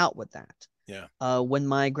of help out with that. Yeah. When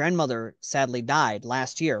my grandmother sadly died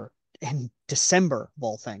last year in December, of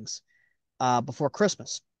all things, before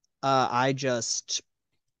Christmas, I just,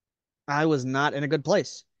 I was not in a good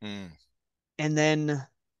place. Mm. And then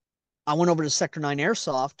I went over to Sector 9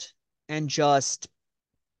 Airsoft and just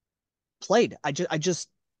played.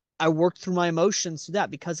 I worked through my emotions through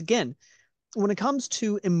that because, again, when it comes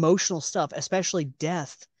to emotional stuff, especially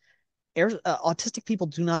death, autistic people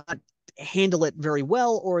do not handle it very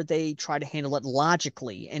well, or they try to handle it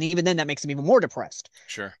logically. And even then, that makes them even more depressed.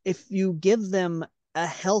 Sure. If you give them a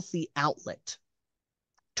healthy outlet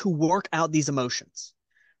to work out these emotions,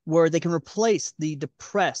 where they can replace the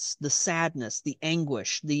depress, the sadness, the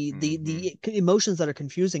anguish, Hmm. the emotions that are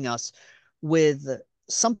confusing us with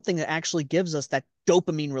something that actually gives us that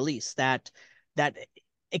dopamine release, that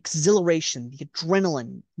exhilaration, the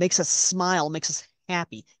adrenaline, makes us smile, makes us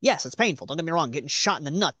happy. Yes, it's painful. Don't get me wrong. Getting shot in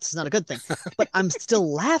the nuts is not a good thing, but I'm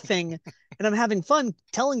still laughing and I'm having fun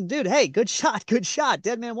telling the dude, hey, good shot,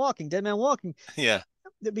 dead man walking, dead man walking. Yeah.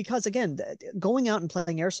 Because again, going out and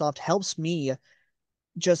playing airsoft helps me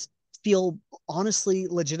just feel honestly,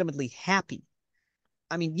 legitimately happy.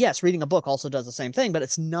 I mean, yes, reading a book also does the same thing, but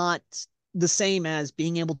it's not the same as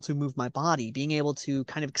being able to move my body, being able to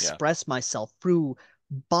kind of Yeah. express myself through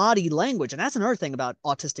body language. And that's another thing about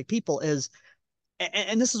autistic people is,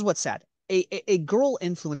 and this is what's sad. A girl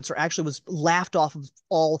influencer actually was laughed off of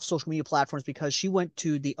all social media platforms because she went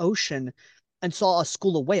to the ocean and saw a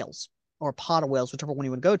school of whales or a pod of whales, whichever one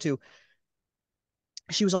you would go to.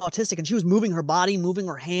 She was autistic and she was moving her body, moving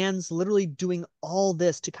her hands, literally doing all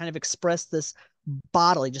this to kind of express this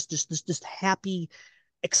bodily, just happy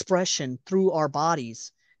expression through our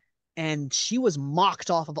bodies. And she was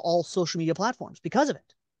mocked off of all social media platforms because of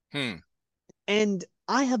it. Hmm. And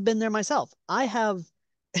I have been there myself. I have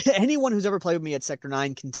anyone who's ever played with me at Sector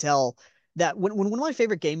 9 can tell that when one of my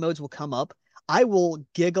favorite game modes will come up, I will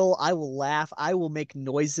giggle, I will laugh, I will make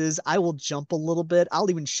noises, I will jump a little bit, I'll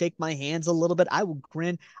even shake my hands a little bit, I will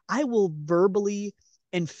grin, I will verbally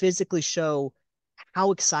and physically show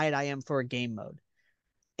how excited I am for a game mode.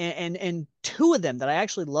 And two of them that I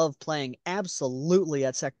actually love playing absolutely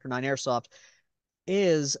at Sector 9 Airsoft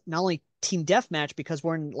is not only team deathmatch because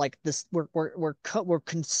we're in like this we're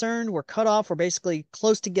concerned, we're cut off, we're basically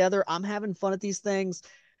close together. I'm having fun at these things.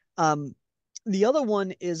 Um the other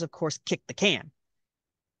one is of course kick the can.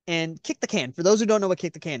 And kick the can, for those who don't know what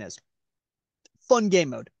kick the can is, fun game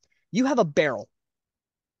mode. You have a barrel.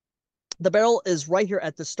 The barrel is right here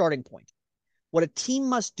at the starting point. What a team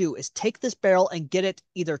must do is take this barrel and get it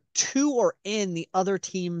either to or in the other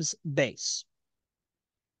team's base.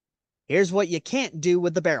 Here's what you can't do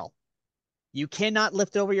with the barrel. You cannot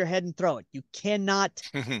lift it over your head and throw it. You cannot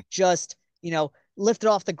just, lift it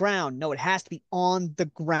off the ground. No, it has to be on the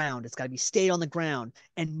ground. It's got to be stayed on the ground.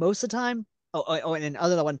 And most of the time, and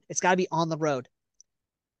another one, it's got to be on the road.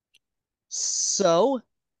 So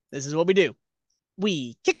this is what we do.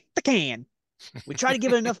 We kick the can. We try to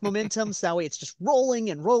give it enough momentum so that way it's just rolling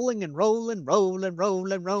and rolling and rolling, rolling,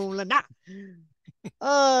 rolling, rolling.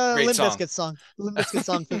 Ah. Great Limp song. Bizkit song. Limp Bizkit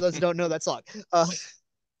song for those who don't know that song. Uh,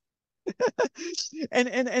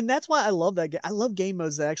 and that's why I love that game. I love game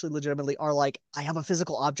modes that actually legitimately are like I have a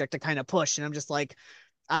physical object to kind of push, and I'm just like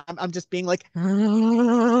I'm just being like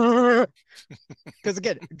because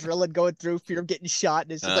again, adrenaline going through, fear of getting shot,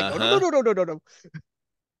 and it's just like no no no Uh-huh. no no no no no.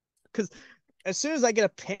 Because as soon as I get a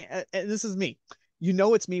pan, and this is me,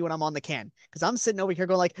 it's me when I'm on the can because I'm sitting over here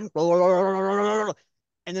going like roll, roll, roll, roll, roll, roll, roll.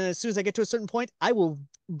 And then as soon as I get to a certain point, I will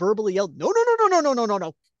verbally yell no no no no no no no no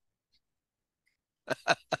no,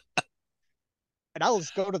 and I'll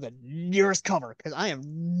just go to the nearest cover because I am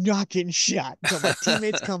not getting shot until my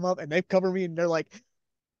teammates come up and they cover me and they're like,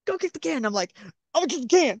 "Go kick the can." I'm like, "I'm gonna kick the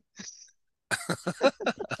can."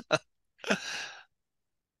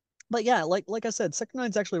 But yeah, like I said, Sector 9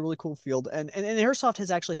 is actually a really cool field, and Airsoft has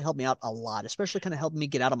actually helped me out a lot, especially kind of helped me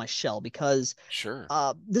get out of my shell because Sure.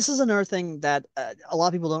 this is another thing that a lot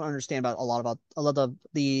of people don't understand about a lot of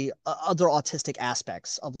the other autistic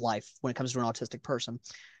aspects of life when it comes to an autistic person.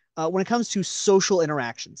 When it comes to social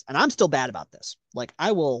interactions, and I'm still bad about this. Like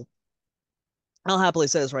I'll happily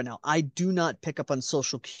say this right now. I do not pick up on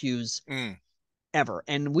social cues Mm. ever,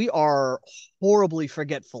 and we are horribly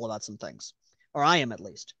forgetful about some things, or I am at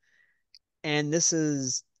least. And this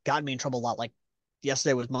has gotten me in trouble a lot. Like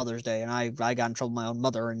yesterday was Mother's Day, and I got in trouble with my own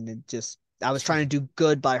mother, and it just I was trying to do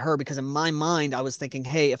good by her because in my mind I was thinking,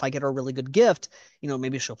 hey, if I get her a really good gift,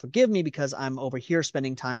 maybe she'll forgive me because I'm over here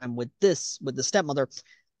spending time with the stepmother.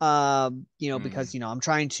 Because I'm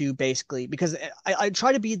trying to basically because I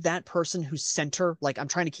try to be that person who's center. Like I'm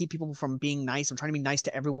trying to keep people from being nice. I'm trying to be nice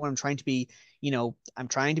to everyone. I'm trying to be, I'm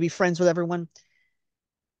trying to be friends with everyone.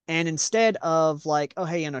 And instead of like, oh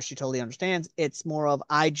hey, she totally understands, it's more of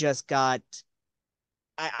I got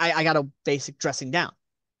a basic dressing down,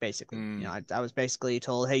 basically. Mm. I was basically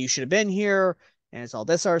told, hey, you should have been here, and it's all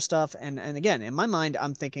this other stuff. And again, in my mind,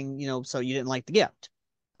 I'm thinking, so you didn't like the gift.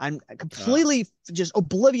 I'm completely just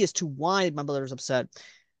oblivious to why my mother was upset.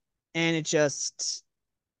 And it just,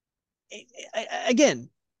 again,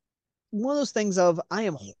 one of those things of I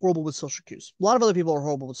am horrible with social cues. A lot of other people are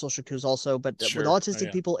horrible with social cues also, but with Sure. Oh, autistic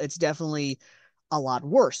yeah. people, it's definitely a lot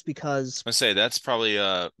worse because I say that's probably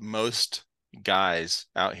most guys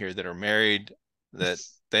out here that are married, that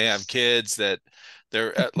they have kids, that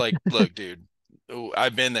they're like, look, dude,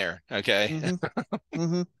 I've been there, okay? mm-hmm,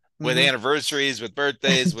 mm-hmm, With mm-hmm. anniversaries, with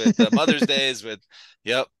birthdays, with Mother's Days, with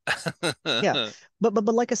yep. Yeah. But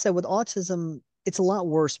like I said, with autism, it's a lot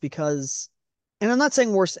worse because and I'm not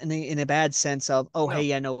saying worse in a bad sense of, oh hey, No.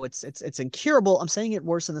 yeah, no, it's incurable. I'm saying it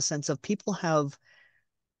worse in the sense of people have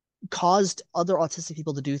caused other autistic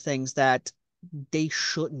people to do things that they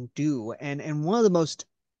shouldn't do. And one of the most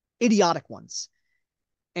idiotic ones.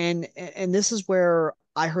 And this is where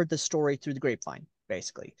I heard this story through the grapevine,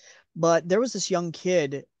 basically. But there was this young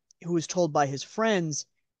kid who was told by his friends,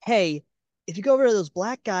 hey, if you go over to those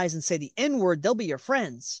black guys and say the N word, they'll be your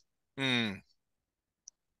friends. Mm,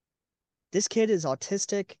 This kid is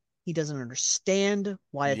autistic. He doesn't understand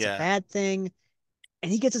why it's a yeah. bad thing,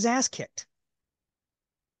 and he gets his ass kicked.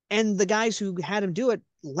 And the guys who had him do it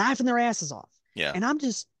laughing their asses off. Yeah. And I'm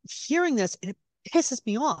just hearing this, and it pisses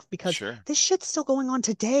me off because Sure. this shit's still going on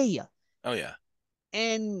today. Oh yeah.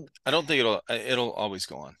 And I don't think it'll always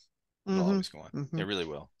go on. It'll mm-hmm, always go on. mm-hmm. It really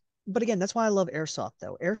will. But again, that's why I love Airsoft,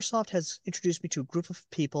 though. Airsoft has introduced me to a group of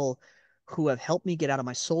people who have helped me get out of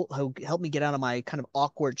my soul, who helped me get out of my kind of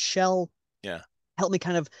awkward shell, Yeah. helped me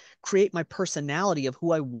kind of create my personality of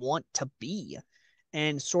who I want to be,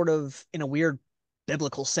 and sort of in a weird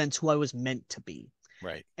biblical sense, who I was meant to be.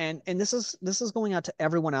 Right. And this is going out to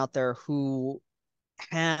everyone out there who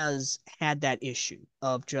has had that issue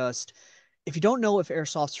of just if you don't know if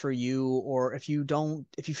airsoft's for you or if you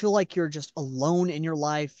feel like you're just alone in your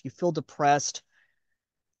life, you feel depressed,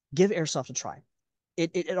 give airsoft a try.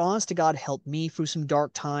 It honest to God helped me through some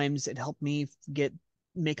dark times. It helped me get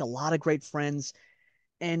make a lot of great friends,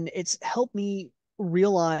 and it's helped me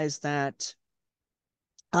realize that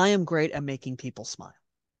I am great at making people smile.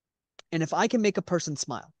 And if I can make a person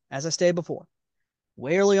smile, as I stated before,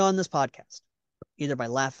 way early on in this podcast, either by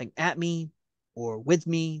laughing at me or with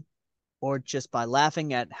me or just by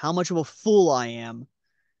laughing at how much of a fool I am,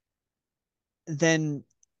 then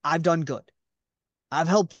I've done good. I've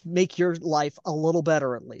helped make your life a little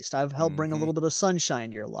better, at least. I've helped bring a Hmm. little bit of sunshine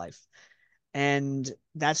to your life. And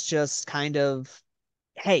that's just kind of,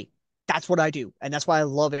 hey, that's what I do. And that's why I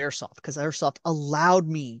love Airsoft, because Airsoft allowed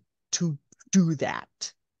me to do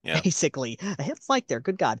that. Yeah. Basically, I hit Mike there.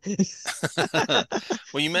 Good God.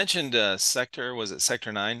 Well, you mentioned sector, was it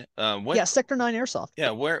sector 9? Yeah, Sector 9 Airsoft. Yeah,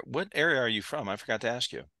 what area are you from? I forgot to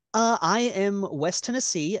ask you. I am West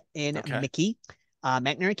Tennessee in Okay. Mickey,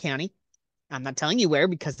 McNairy County. I'm not telling you where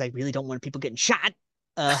because I really don't want people getting shot.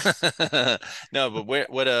 Uh, No, but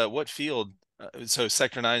what field? So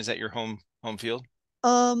sector 9, is that your home field?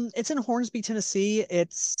 it's in Hornsby, Tennessee.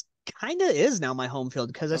 It's kind of is now my home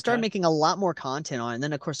field because I started Okay. making a lot more content on it. And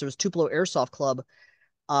then of course there was Tupelo Airsoft Club,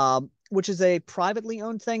 which is a privately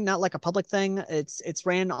owned thing, not like a public thing. It's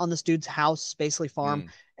ran on this dude's house, basically farm, Mm,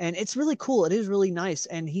 and it's really cool. It is really nice,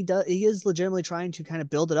 and he is legitimately trying to kind of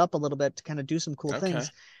build it up a little bit to kind of do some cool okay.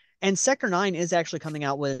 things. And Sector 9 is actually coming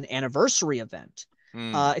out with an anniversary event.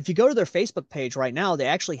 Mm, If you go to their Facebook page right now, they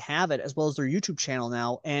actually have it as well as their YouTube channel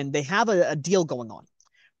now, and they have a deal going on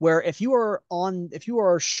where if you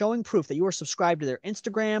are showing proof that you are subscribed to their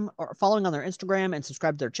Instagram or following on their Instagram and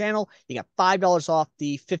subscribed to their channel, you got $5 off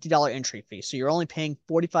the $50 entry fee. So you're only paying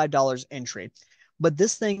 $45 entry. But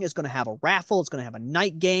this thing is going to have a raffle. It's going to have a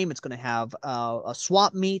night game. It's going to have a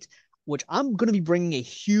swap meet, which I'm going to be bringing a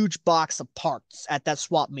huge box of parts at that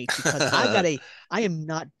swap meet because I am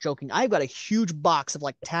not joking. I've got a huge box of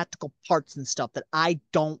like tactical parts and stuff that I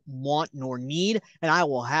don't want nor need, and I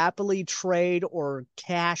will happily trade or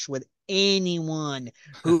cash with anyone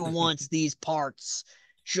who wants these parts.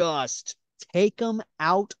 Just take them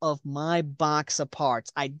out of my box of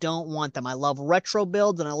parts. I don't want them. I love retro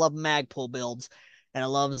builds and I love Magpul builds. And I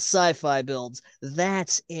love sci-fi builds.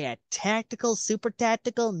 That's it. Tactical, super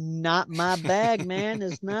tactical, not my bag, man.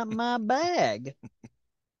 It's not my bag.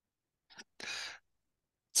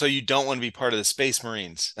 So you don't want to be part of the Space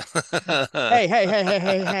Marines. Hey, hey, hey, hey,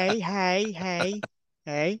 hey, hey, hey, hey,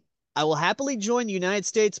 hey. I will happily join the United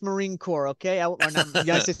States Marine Corps, okay? Or not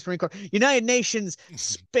United States Marine Corps, United Nations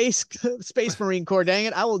Space Marine Corps, dang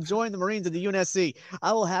it. I will join the Marines of the UNSC.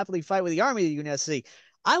 I will happily fight with the Army of the UNSC.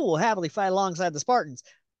 I will happily fight alongside the Spartans.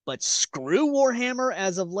 But screw Warhammer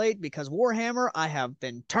as of late, because Warhammer, I have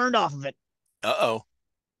been turned off of it. Uh-oh.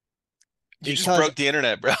 You just Because, broke the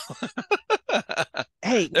internet, bro.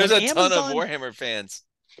 hey, There's a ton of Warhammer fans.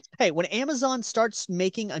 Hey, when Amazon starts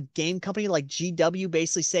making a game company like GW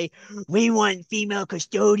basically say, we want female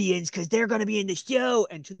custodians because they're going to be in the show,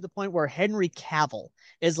 and to the point where Henry Cavill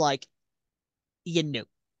is like, you know,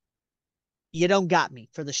 you don't got me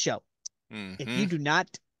for the show. If Mm-hmm. you do not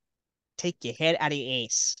take your head out of your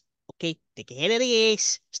ass, okay? Take your head out of your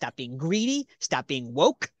ass. Stop being greedy. Stop being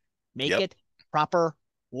woke. Make Yep, it proper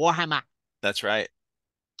Warhammer. that's right.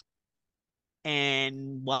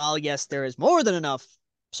 And while, yes, there is more than enough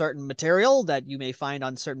certain material that you may find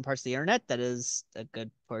on certain parts of the internet, that is a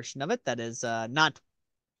good portion of it that is not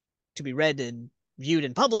to be read and viewed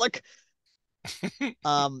in public.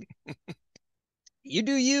 Um, you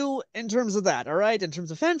do you in terms of that, all right? In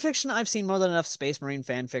terms of fan fiction, I've seen more than enough Space Marine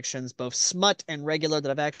fan fictions, both smut and regular,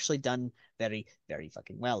 that I've actually done very, very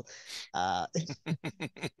fucking well. Uh,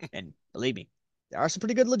 and believe me, there are some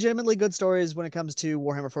pretty good, legitimately good stories when it comes to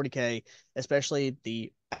Warhammer 40k, especially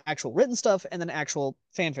the actual written stuff and then actual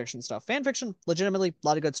fan fiction stuff. Fan fiction, legitimately, a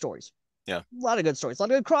lot of good stories. Yeah. A lot of good stories, a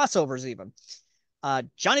lot of good crossovers, even.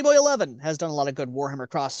 Johnny Boy 11 has done a lot of good Warhammer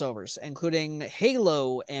crossovers, including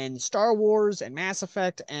Halo and Star Wars and Mass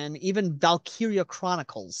Effect and even Valkyria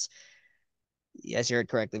Chronicles. Yes, you heard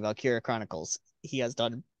correctly, Valkyria Chronicles. He has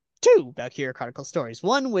done two Valkyria Chronicles stories.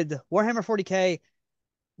 One with Warhammer 40k,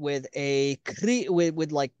 with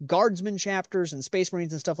with like guardsman chapters and Space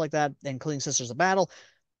Marines and stuff like that, including Sisters of Battle.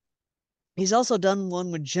 He's also done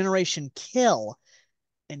one with Generation Kill.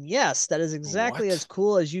 And yes, that is exactly as What?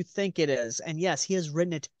 cool as you think it is. And yes, he has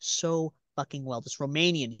written it so fucking well. This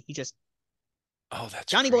Romanian, he just Oh, that's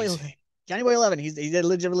Johnny Boy crazy. Johnny Boy 11. He's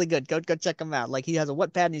legitimately good. Go check him out. Like, he has a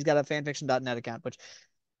Wattpad and he's got a fanfiction.net account, which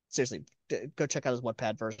seriously, go check out his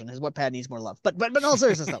Wattpad version. His Wattpad needs more love. But in all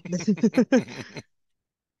seriousness though.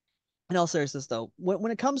 In all seriousness though,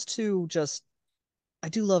 when it comes to just, I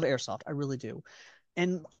do love Airsoft. I really do.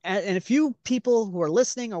 And if you people who are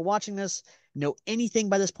listening or watching this know anything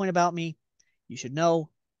by this point about me, you should know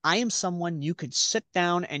I am someone you could sit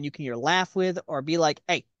down and you can either laugh with or be like,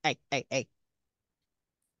 hey, hey, hey, hey,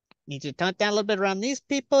 need you to tone it down a little bit around these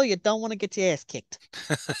people. You don't want to get your ass kicked.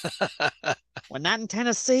 We're not in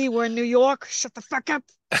Tennessee. We're in New York. Shut the fuck up.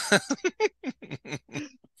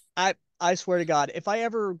 I swear to God, if I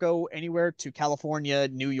ever go anywhere to California,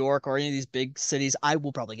 New York, or any of these big cities, I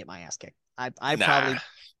will probably get my ass kicked. I Nah. probably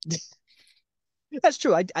That's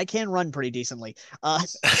true. I can run pretty decently. I'll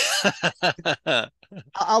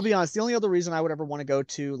be honest. The only other reason I would ever want to go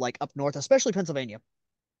to, like, up north, especially Pennsylvania,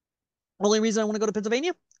 only reason I want to go to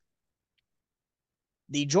Pennsylvania,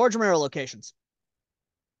 the George Romero locations.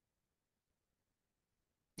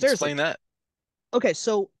 Seriously. Explain that. Okay,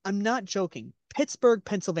 so I'm not joking. Pittsburgh,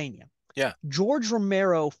 Pennsylvania. Yeah. George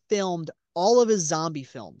Romero filmed all of his zombie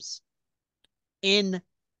films in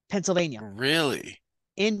Pennsylvania, Really?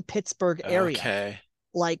 in Pittsburgh area. Okay.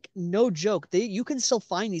 Like, no joke, you can still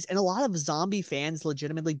find these, and a lot of zombie fans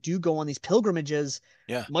legitimately do go on these pilgrimages,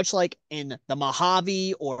 Yeah. much like in the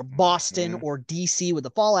Mojave or Boston Mhm. or DC with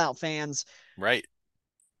the Fallout fans. Right.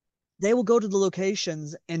 They will go to the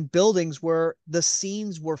locations and buildings where the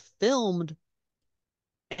scenes were filmed,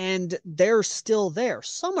 and they're still there.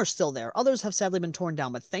 Some are still there, others have sadly been torn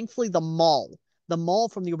down, but thankfully the mall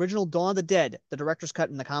from the original Dawn of the Dead, the director's cut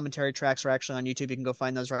and the commentary tracks are actually on YouTube. You can go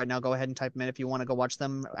find those right now. Go ahead and type them in if you want to go watch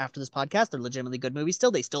them after this podcast. They're legitimately good movies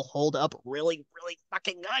still. They still hold up really, really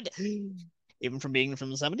fucking good, even from being from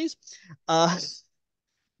the 70s. Uh,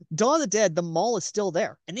 Dawn of the Dead, the mall is still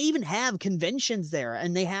there. And they even have conventions there.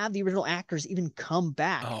 And they have the original actors even come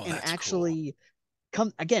back Oh, and that's cool. actually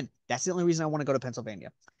come again. That's the only reason I want to go to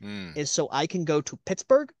Pennsylvania, Mm. is so I can go to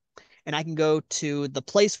Pittsburgh and I can go to the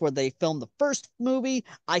place where they filmed the first movie.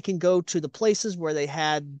 I can go to the places where they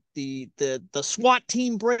had the SWAT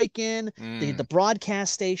team break in, the Mm.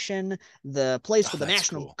 broadcast station, the place Oh, where the that's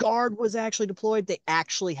National cool. Guard was actually deployed. They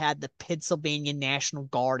actually had the Pennsylvania National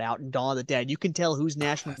Guard out in Dawn of the Dead. You can tell who's Oh,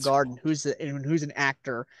 National that's Guard cool. and who's an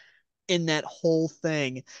actor in that whole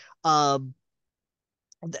thing. Um,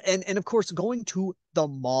 and of course, going to the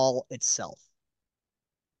mall itself.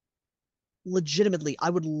 legitimately, I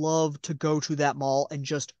would love to go to that mall and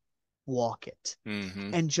just walk it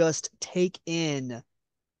Mm-hmm. and just take in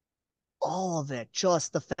all of it.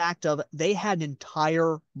 Just the fact of they had an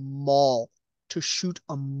entire mall to shoot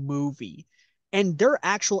a movie. And there are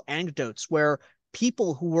actual anecdotes where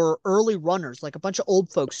people who were early runners, like a bunch of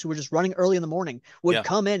old folks who were just running early in the morning, would Yeah.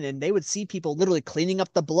 come in and they would see people literally cleaning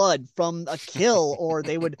up the blood from a kill, or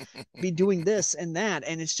they would be doing this and that.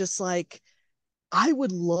 And it's just like, I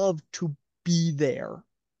would love to be there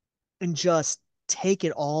and just take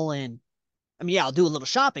it all in. I mean, yeah, I'll do a little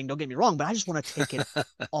shopping, don't get me wrong, but I just want to take it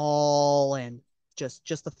all in.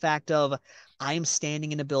 Just the fact of I am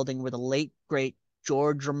standing in a building where the late great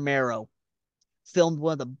George Romero filmed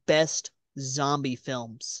one of the best zombie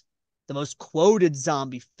films, the most quoted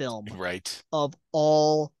zombie film Right. of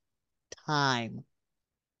all time.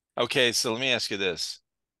 Okay, so let me ask you this.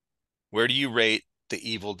 Where do you rate The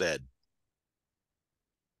Evil Dead?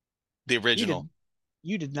 The You original. did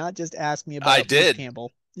you did not just ask me I about Bruce did.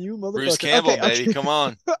 Campbell. You Bruce motherfucker. Campbell, Okay, baby. okay. Come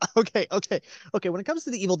on. Okay. When it comes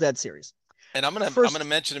to the Evil Dead series, And I'm gonna first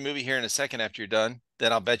mention a movie here in a second after you're done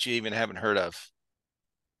that I'll bet you even haven't heard of.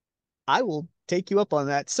 I will take you up on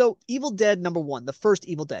that. So, Evil Dead number 1, the first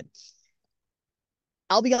Evil Dead.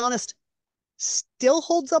 I'll be honest, still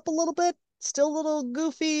holds up a little bit. Still a little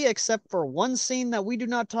goofy, except for one scene that we do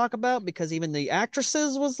not talk about because even the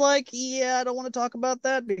actresses was like, yeah, I don't want to talk about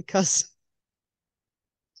that because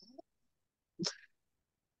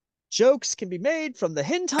jokes can be made from the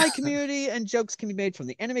hentai community and jokes can be made from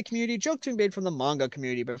the anime community, jokes can be made from the manga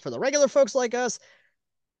community. But for the regular folks like us,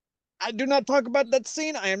 I do not talk about that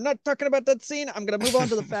scene. I am not talking about that scene. I'm going to move on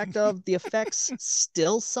to the fact of the effects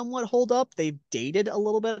still somewhat hold up. They've dated a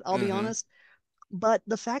little bit, I'll be Mm-hmm. honest. But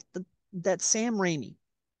the fact that Sam Raimi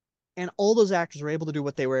and all those actors were able to do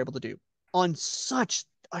what they were able to do on such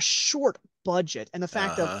a short budget, and the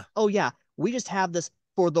fact of, Uh-huh. oh yeah, we just have this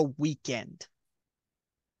for the weekend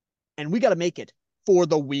and we got to make it for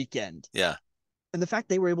the weekend. Yeah. And the fact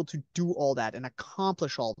they were able to do all that and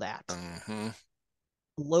accomplish all that Mm-hmm.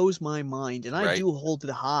 blows my mind. And Right. I do hold it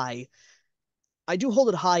high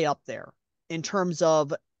up there in terms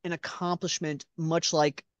of an accomplishment, much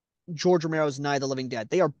like George Romero's Night of the Living Dead.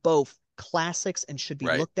 They are both classics and should be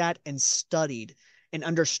Right. looked at and studied and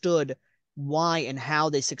understood why and how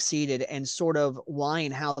they succeeded and sort of why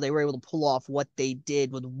and how they were able to pull off what they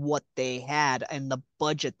did with what they had and the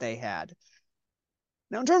budget they had.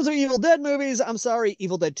 Now, in terms of Evil Dead movies, I'm sorry,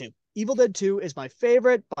 Evil Dead 2. Evil Dead 2 is my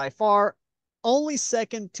favorite by far, only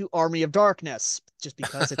second to Army of Darkness, just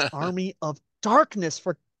because it's Army of Darkness,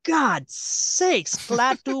 for God's sakes.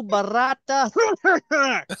 Klaatu Barata.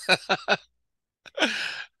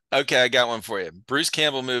 Okay, I got one for you. Bruce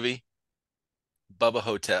Campbell movie, Bubba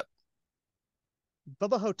Hotep.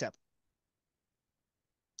 Bubba Hotep.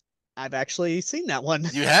 I've actually seen that one.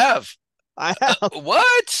 You have? I have.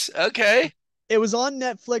 What? Okay. It was on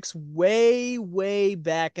Netflix way, way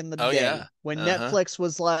back in the Oh day yeah. when Uh-huh. Netflix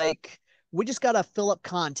was like, we just got to fill up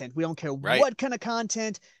content. We don't care Right. what kind of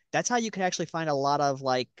content. That's how you can actually find a lot of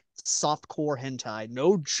like softcore hentai.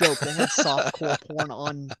 No joke. They had softcore porn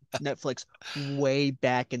on Netflix way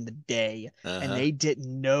back in the day and Uh-huh. they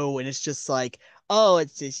didn't know. And it's just like, oh,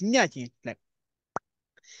 it's just nothing. Like,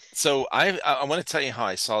 So I want to tell you how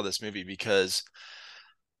I saw this movie because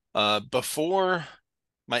before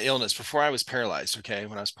my illness, before I was paralyzed, okay,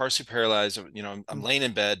 when I was partially paralyzed, I'm laying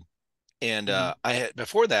in bed and mm-hmm, I had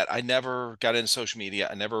before that I never got into social media.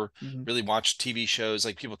 I never mm-hmm, really watched TV shows.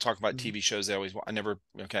 Like people talk about mm-hmm, TV shows, I never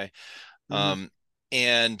okay. mm-hmm, Um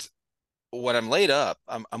and when I'm laid up,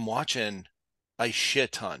 I'm watching a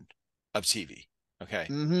shit ton of TV. Okay.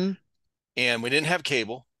 mm-hmm. And we didn't have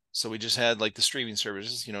cable, so we just had like the streaming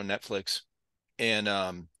services, Netflix. And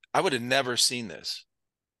I would have never seen this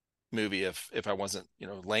movie if I wasn't,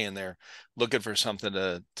 laying there looking for something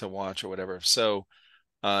to watch or whatever. So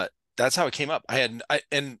uh that's how it came up.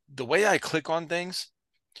 And the way I click on things,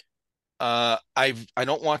 I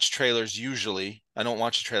don't watch trailers usually. I don't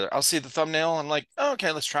watch a trailer. I'll see the thumbnail. I'm like, oh,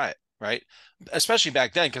 okay, let's try it. Right. Especially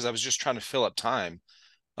back then, because I was just trying to fill up time.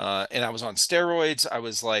 And I was on steroids. I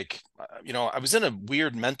was like, I was in a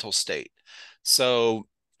weird mental state. So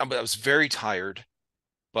I was very tired,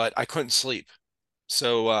 but I couldn't sleep.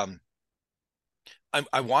 So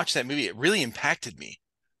I watched that movie. It really impacted me.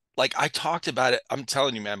 Like I talked about it. I'm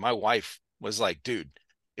telling you, man, my wife was like, dude,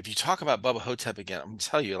 if you talk about Bubba Hotep again, I'm gonna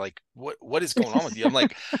tell you, like, what is going on with you? I'm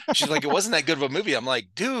like, she's like, it wasn't that good of a movie. I'm like,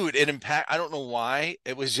 dude, I don't know why.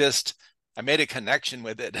 It was just I made a connection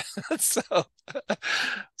with it. So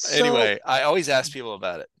So, anyway, I always ask people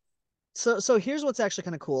about it. so here's what's actually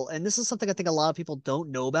kind of cool. And this is something I think a lot of people don't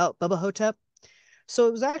know about Bubba Hotep. So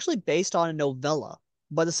it was actually based on a novella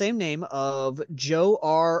by the same name of Joe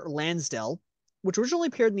R. Lansdale, which originally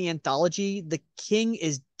appeared in the anthology The King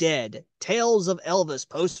is Dead: Tales of Elvis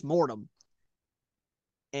Post-Mortem.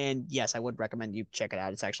 And yes, I would recommend you check it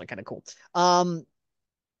out. It's actually kind of cool.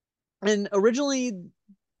 And originally,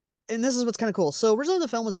 and this is what's kind of cool. So originally the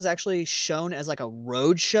film was actually shown as like a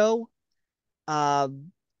road show.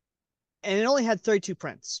 Um, and it only had 32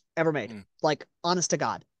 prints ever made. Mm. Like, honest to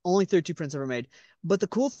God, only 32 prints ever made. But the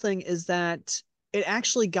cool thing is that it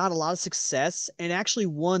actually got a lot of success and actually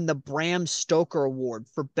won the Bram Stoker Award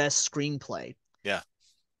for Best Screenplay. Yeah.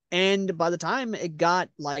 And by the time it got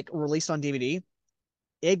like released on DVD,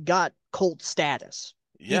 it got cult status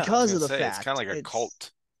Yeah, I was because gonna of the say it's kind of fact like a it's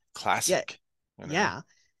cult yeah, classic, you know. yeah.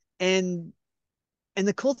 And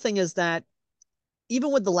the cool thing is that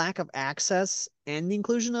even with the lack of access and the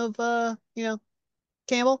inclusion of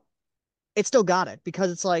Campbell, it still got it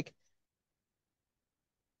because it's like,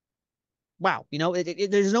 wow,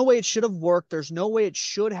 there's no way it should have worked. There's no way it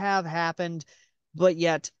should have happened. But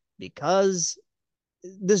yet, because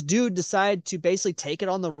this dude decided to basically take it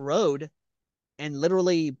on the road and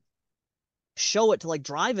literally show it to like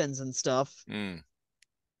drive-ins and stuff, Mm,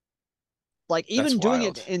 like that's even doing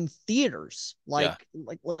it wild. in theaters, Yeah.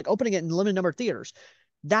 like opening it in a limited number of theaters.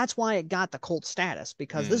 That's why it got the cult status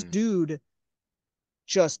because this Mm, dude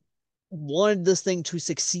just wanted this thing to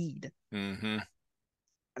succeed. mm-hmm.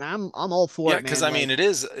 And I'm all for Yeah, it, because man. I mean, Like, it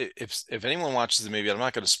is if anyone watches the movie, I'm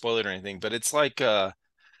not going to spoil it or anything, but it's like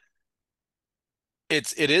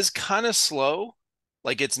it is kind of slow.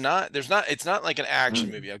 Like it's not like an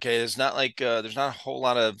action movie, okay? It's not like there's not a whole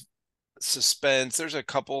lot of suspense. There's a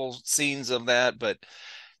couple scenes of that, but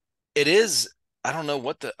it is I don't know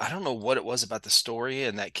what it was about the story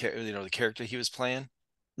and the character he was playing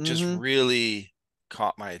just mm-hmm, really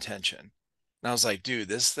caught my attention. And I was like, dude,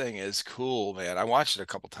 this thing is cool, man. I watched it a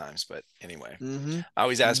couple times, but anyway, mm-hmm, I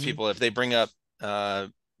always ask mm-hmm. people if they bring up uh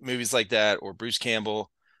movies like that or Bruce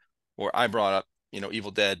Campbell or I brought up,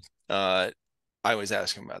 Evil Dead. I always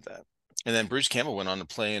ask him about that. And then Bruce Campbell went on to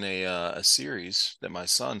play in a series that my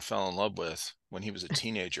son fell in love with when he was a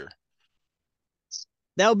teenager.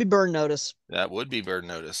 That would be Burn Notice. That would be Bird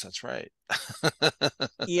Notice. That's right.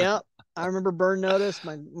 Yeah, I remember Burn Notice.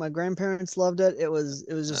 My grandparents loved it. It was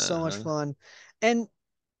just so much Uh-huh. fun. And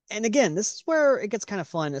again, this is where it gets kind of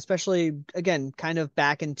fun, especially again, kind of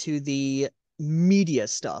back into the media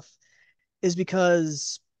stuff, is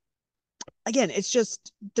because again, it's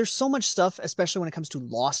just there's so much stuff, especially when it comes to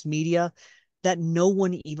lost media, that no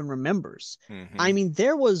one even remembers. I Hmm. mean,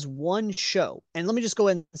 there was one show, and let me just go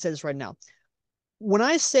ahead and say this right now. When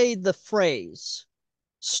I say the phrase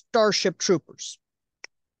Starship Troopers,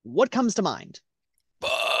 what comes to mind?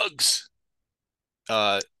 Bugs.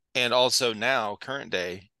 Uh, and also now, current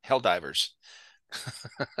day, Helldivers.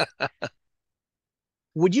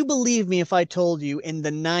 Would you believe me if I told you in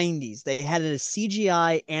the 90s they had a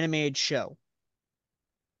CGI animated show?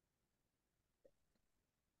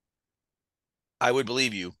 I would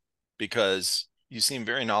believe you because you seem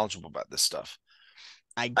very knowledgeable about this stuff.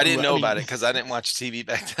 I I didn't grew I know about mean, it because I didn't watch TV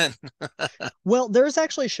back then. well, there's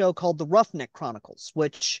actually a show called The Roughneck Chronicles,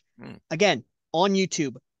 which, Mm, again, on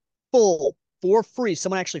YouTube, full for free.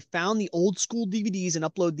 Someone actually found the old school DVDs and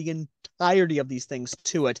upload the entirety of these things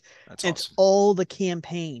to it. that's And it's awesome. all the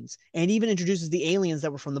campaigns and even introduces the aliens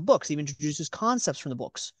that were from the books, even introduces concepts from the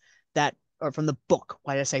books that are from the book.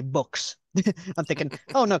 Why did I say books? I'm thinking,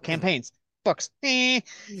 oh no, campaigns, books.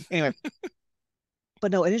 Anyway,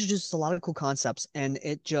 but no, it introduces a lot of cool concepts and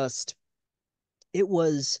it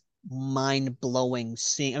was mind blowing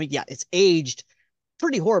seeing. I mean, yeah, it's aged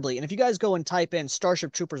pretty horribly. And if you guys go and type in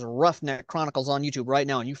Starship Troopers Roughneck Chronicles on YouTube right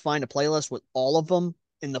now and you find a playlist with all of them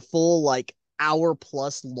in the full like hour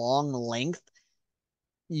plus long length,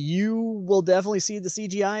 you will definitely see the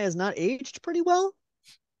CGI has not aged pretty well,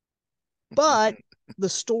 but the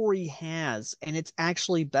story has, and it's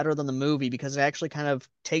actually better than the movie because it actually kind of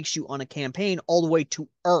takes you on a campaign all the way to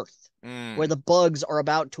Earth, where Mm, the bugs are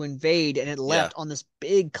about to invade, and it yeah. left on this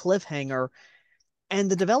big cliffhanger. And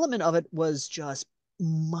the development of it was just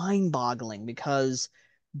mind-boggling because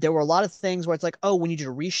there were a lot of things where it's like, oh, we need you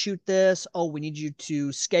to reshoot this. Oh, we need you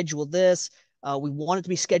to schedule this. We want it to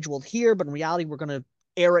be scheduled here, but in reality, we're going to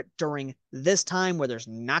air it during this time where there's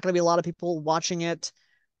not going to be a lot of people watching it,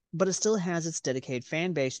 but it still has its dedicated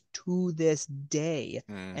fan base to this day.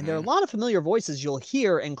 And there are a Hmm. lot of familiar voices you'll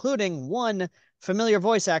hear, including one familiar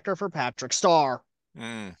voice actor for Patrick Starr,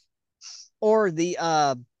 Mm. or the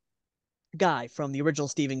guy from the original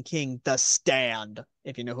Stephen King, The Stand,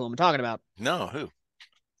 if you know who I'm talking about. No, who?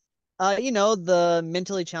 The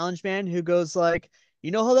mentally challenged man who goes like,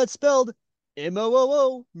 you know how that's spelled?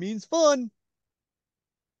 MOOO means fun.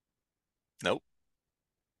 Nope.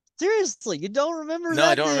 Seriously, you don't remember No,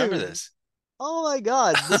 I that, don't remember dude? this. Oh my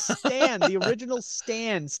God. The Stand, the original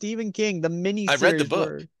Stand, Stephen King, the mini I read the series book.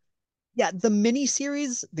 where, yeah, the mini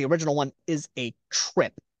series, the original one is a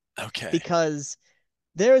trip Okay. because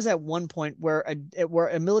there is at one point where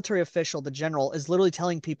a military official, the general, is literally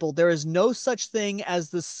telling people there is no such thing as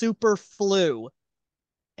the super flu.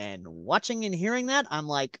 And watching and hearing that, I'm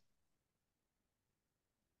like,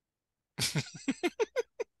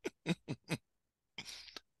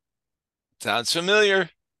 Sounds familiar.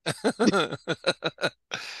 one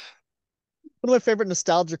of my favorite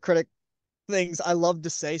nostalgia critic things I love to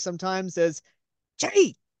say sometimes is,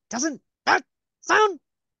 "Gee, doesn't that sound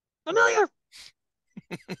familiar?"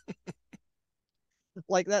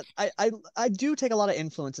 Like that, I do take a lot of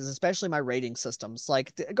influences, especially my rating systems.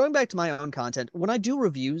 Like going back to my own content, when I do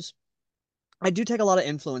reviews, I do take a lot of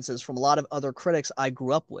influences from a lot of other critics I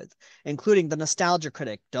grew up with, including the nostalgia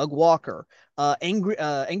critic Doug Walker,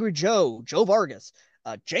 Angry Joe Vargas,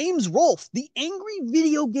 James Rolfe, the angry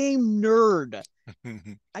video game nerd.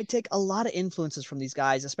 I take a lot of influences from these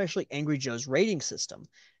guys, especially Angry Joe's rating system.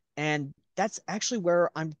 And that's actually where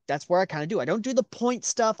that's where I kind of do. I don't do the point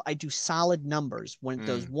stuff. I do solid numbers when it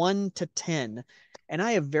goes Mm, 1 to 10. And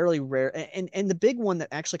I have very rare and the big one that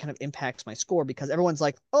actually kind of impacts my score because everyone's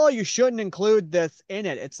like, "Oh, you shouldn't include this in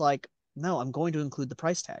it." It's like, no, I'm going to include the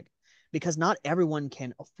price tag because not everyone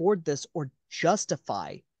can afford this or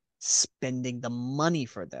justify spending the money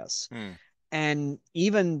for this. mm, And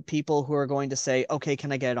even people who are going to say, okay,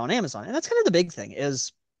 can I get it on Amazon? And that's kind of the big thing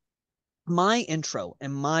is my intro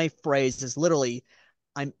and my phrase is literally,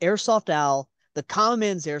 I'm Airsoft Al, the common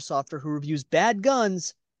man's airsofter who reviews bad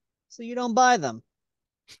guns so you don't buy them.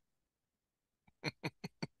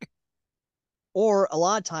 Or a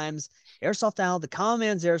lot of times, Airsoft Al, the common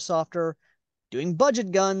man's airsofter doing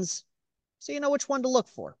budget guns so you know which one to look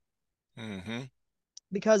for. mm-hmm.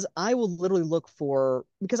 Because I will literally look for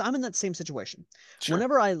because I'm in that same situation. Sure.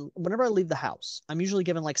 Whenever I leave the house, I'm usually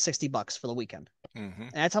given like $60 for the weekend. Mm-hmm.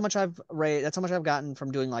 And that's how much I've raised. That's how much I've gotten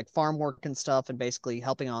from doing like farm work and stuff, and basically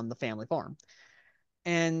helping on the family farm.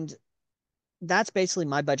 And that's basically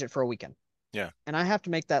my budget for a weekend. Yeah. And I have to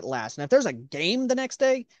make that last. And if there's a game the next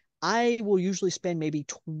day, I will usually spend maybe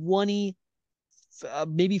 20,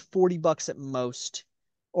 maybe $40 at most,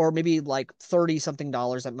 or maybe like 30 something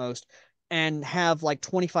dollars at most, and have like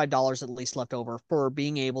 $25 at least left over for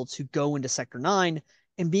being able to go into Sector 9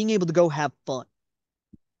 and being able to go have fun.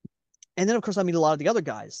 And then, of course, I meet a lot of the other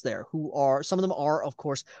guys there who are, some of them are, of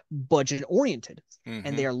course, budget oriented. And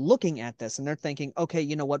Mm-hmm. they are looking at this and they're thinking, okay,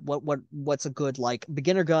 you know what's a good like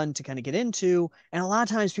beginner gun to kind of get into? And a lot of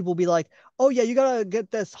times people will be like, oh yeah, you gotta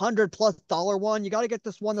get this $100+ one. You gotta get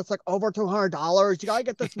this one that's like over $200. You gotta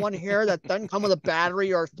get this one here that doesn't come with a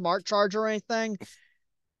battery or a smart charger or anything.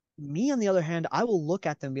 Me, on the other hand, I will look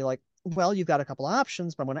at them and be like, well, you've got a couple of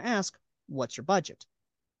options, but I'm going to ask, what's your budget?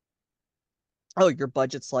 Oh, your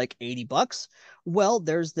budget's like $80. Well,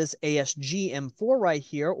 there's this ASG M4 right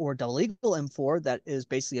here, or Double Eagle M4, that is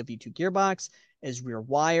basically a V2 gearbox, is rear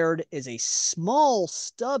wired, is a small,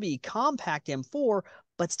 stubby, compact M4,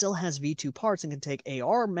 but still has V2 parts and can take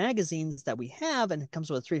AR magazines that we have, and it comes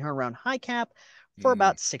with a 300 round high cap for Mm,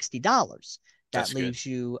 about $60. That that's good. leaves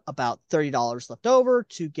you about $30 left over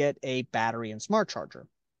to get a battery and smart charger.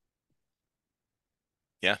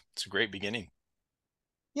 Yeah, it's a great beginning.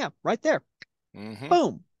 Yeah, right there. Mm-hmm.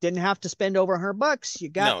 Boom. Didn't have to spend over $100. You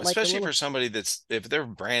got No, like a especially little. for somebody that's if they're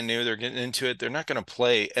brand new, they're getting into it, they're not going to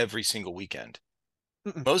play every single weekend.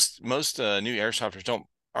 Mm-mm. Most new airsofters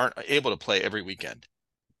aren't able to play every weekend.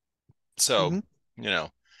 So, Mm-hmm. you know,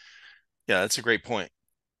 yeah, that's a great point.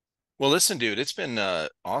 Well, listen, dude, it's been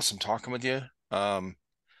awesome talking with you.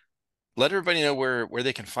 Let everybody know where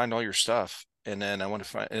they can find all your stuff, and then I want to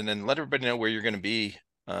find and then let everybody know where you're going to be.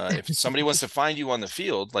 If somebody wants to find you on the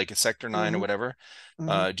field, like a Sector 9 or Mm-hmm. whatever,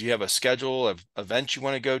 Mm-hmm. do you have a schedule of events you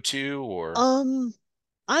want to go to or? Um,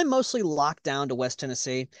 I'm mostly locked down to West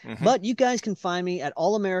Tennessee, Hmm. but you guys can find me at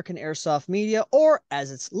All American Airsoft Media, or as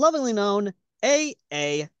it's lovingly known,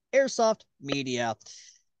 AA Airsoft Media.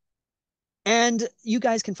 And you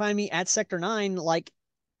guys can find me at Sector 9. Like,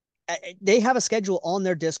 they have a schedule on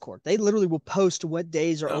their Discord. They literally will post what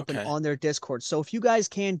days are open Okay. on their Discord. So if you guys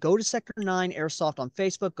can go to Sector 9 Airsoft on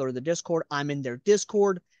Facebook, go to the Discord. I'm in their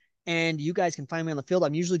Discord, and you guys can find me on the field.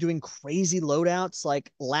 I'm usually doing crazy loadouts.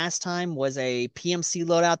 Like last time was a PMC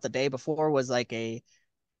loadout. The day before was like a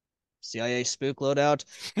CIA spook loadout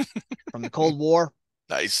from the Cold War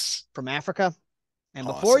Nice. from Africa. And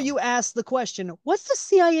before Awesome. you ask the question, what's the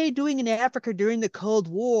CIA doing in Africa during the Cold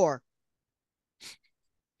War?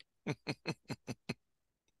 You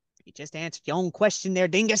just answered your own question there,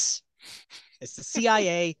 dingus. It's the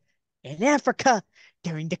CIA in Africa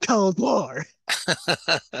during the Cold War.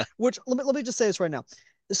 Which, let me just say this right now.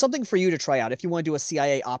 There's something for you to try out if you want to do a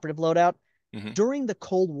CIA operative loadout. Mhm. During the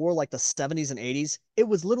Cold War, like the 70s and 80s, it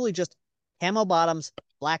was literally just camo bottoms,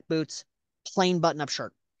 black boots, plain button-up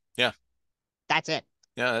shirt. Yeah. That's it.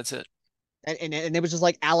 Yeah, that's it. And it was just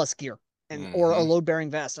like Alice gear or a Mhm.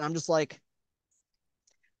 load-bearing vest. And I'm just like,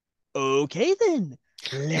 okay then,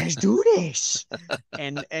 let's do this.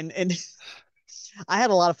 And I had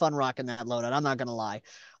a lot of fun rocking that loadout. I'm not gonna lie.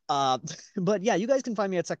 Uh, but yeah, you guys can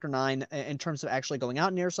find me at Sector 9 in terms of actually going out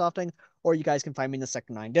and airsofting, or you guys can find me in the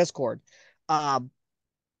Sector 9 Discord. Um,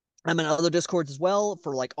 I'm in other Discords as well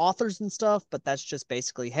for like authors and stuff, but that's just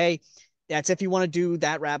basically, hey, that's if you want to do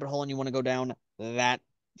that rabbit hole and you want to go down that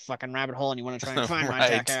fucking rabbit hole and you want to try and find my Right.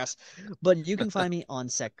 jackass. But you can find me on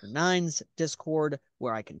Sector 9's Discord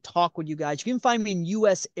where I can talk with you guys. You can find me in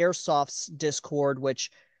US Airsoft's Discord,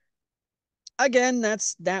 which again,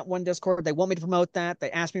 that's that one Discord. They want me to promote that.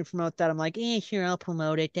 They asked me to promote that. I'm like, sure, I'll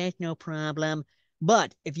promote it. That's no problem.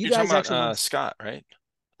 But if you You're talking guys about actually want, Scott, right?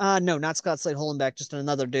 no, not Scott Slade Hollenbeck, just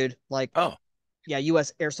another dude. Like, Oh. yeah,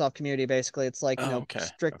 U.S. Airsoft community. Basically, it's like Oh, okay.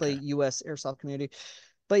 strictly Okay. U.S. Airsoft community.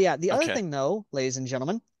 But yeah, the other Okay. thing though, ladies and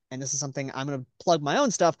gentlemen, and this is something I'm gonna plug my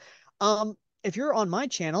own stuff. If you're on my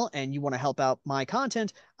channel and you want to help out my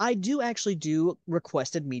content, I do actually do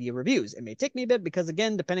requested media reviews. It may take me a bit because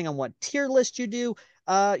again, depending on what tier list you do,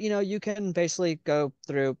 you can basically go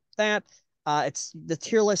through that. It's the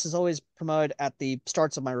tier list is always promoted at the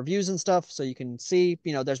starts of my reviews and stuff, so you can see,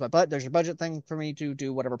 there's your budget thing for me to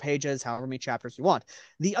do whatever pages, however many chapters you want.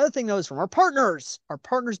 The other thing though is from our partners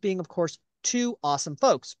being, of course, two awesome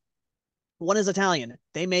folks. One is Italian.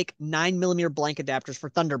 They make 9mm blank adapters for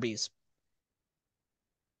Thunderbees.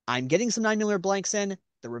 I'm getting some 9mm blanks in.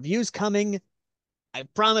 The review's coming. I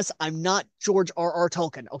promise I'm not George R.R.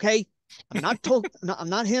 Tolkien, okay? I'm not Tolkien. I'm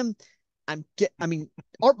not him. I mean,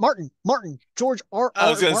 Art Martin, George R. I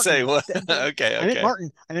was R. gonna say Martin. what? Okay. I meant Okay.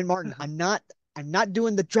 Martin. I meant Martin. I'm not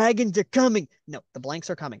doing the dragons are coming. No, the blanks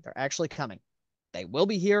are coming. They're actually coming. They will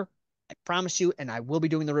be here. I promise you. And I will be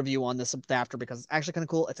doing the review on this after because it's actually kind of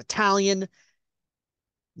cool. It's Italian,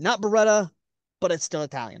 not Beretta, but it's still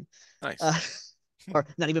Italian. Nice. Uh, or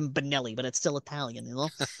not even Benelli, but it's still Italian, you know?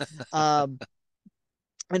 Um,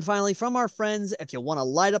 and finally, from our friends, if you want to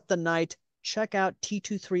light up the night, check out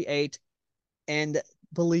T238. And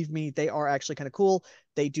believe me, they are actually kind of cool.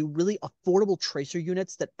 They do really affordable tracer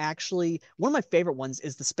units that actually, one of my favorite ones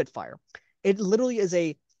is the Spitfire. It literally is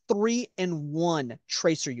a 3-in-1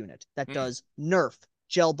 tracer unit that Hmm. does Nerf,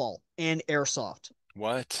 gel ball, and airsoft.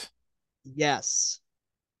 What? Yes.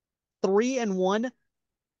 3-in-1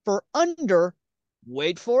 for under,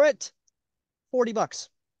 wait for it, $40.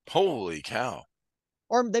 Holy cow.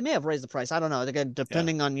 Or they may have raised the price. I don't know. Again, Yeah.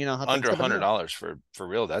 depending on how things Under a go. But hundred dollars for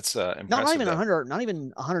real. That's not impressive even a though. hundred, not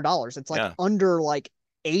even $100. It's like Yeah. under like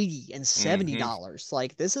 80 and Hmm. $70.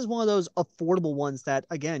 Like this is one of those affordable ones that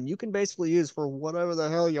again you can basically use for whatever the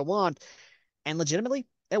hell you want. And legitimately,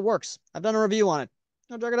 it works. I've done a review on it.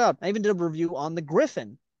 Go check it out. I even did a review on the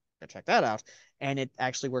Griffin. Go check that out. And it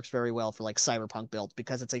actually works very well for like cyberpunk builds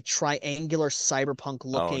because it's a triangular cyberpunk Oh,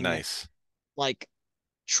 looking nice. like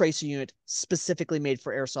tracer unit specifically made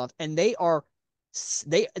for airsoft, and they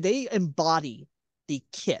embody the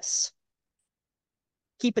KISS.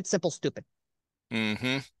 Keep it simple, stupid.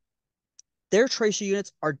 Hmm. Their tracer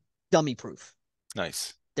units are dummy proof.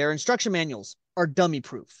 Nice. Their instruction manuals are dummy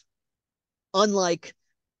proof. Unlike,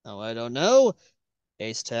 oh, I don't know,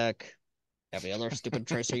 Ace Tech, every other stupid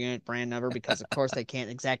tracer unit brand ever, because of course they can't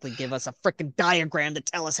exactly give us a freaking diagram to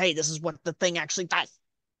tell us, hey, this is what the thing actually does.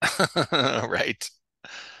 Right.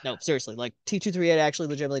 No, seriously, like T238 actually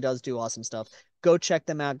legitimately does do awesome stuff. Go check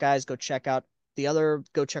them out, guys. Go check out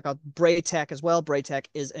Braytech as well. Braytech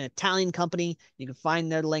is an Italian company. You can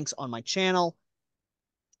find their links on my channel.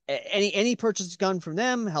 Any purchase done from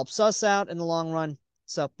them helps us out in the long run.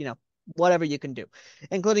 So, whatever you can do,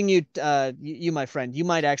 including you, my friend, you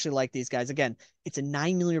might actually like these guys. Again, it's a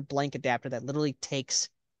 9mm blank adapter that literally takes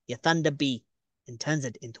your Thunder B and turns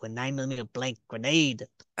it into a 9mm blank grenade.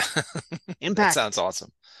 That sounds Impact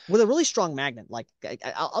awesome. with a really strong magnet. Like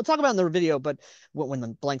I'll talk about in the video, but when the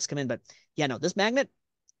blanks come in. But yeah, no, this magnet,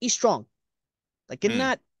 he's strong. Like Hmm.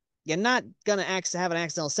 you're not gonna have an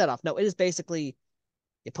accidental set off. No, it is basically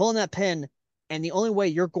you're pulling that pin, and the only way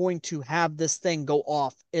you're going to have this thing go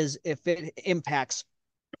off is if it impacts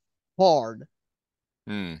hard.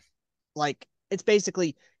 Hmm. Like it's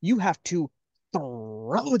basically you have to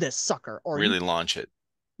throw this sucker, or you Really launch it.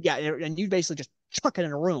 yeah, and you basically just chuck it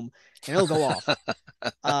in a room and it'll go off.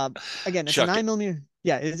 Again, it's a Chuck it. 9mm.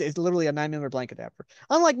 Yeah, it's literally a 9mm blank adapter.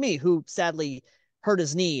 Unlike me, who sadly hurt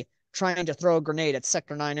his knee trying to throw a grenade at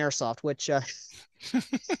Sector 9 Airsoft, which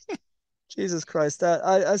Jesus Christ, that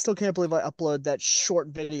I still can't believe I upload that short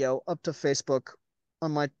video up to Facebook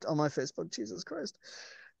on my Facebook. Jesus Christ.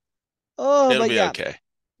 Oh, It'll but be yeah, okay.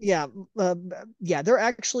 yeah, yeah. They're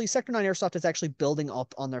actually Sector 9 Airsoft is actually building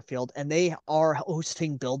up on their field, and they are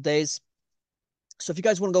hosting build days. So if you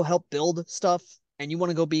guys want to go help build stuff and you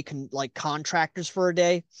want to go be like contractors for a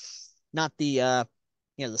day, not the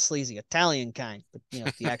the sleazy Italian kind, but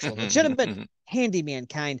the actual legitimate handyman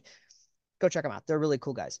kind, go check them out. They're really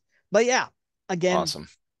cool guys. But yeah, again, Awesome.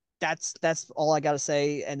 that's all I got to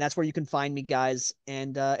say, and that's where you can find me, guys.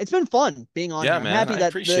 And it's been fun being on Yeah, here. I'm man. happy I that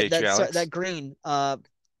appreciate you, Alex. that Green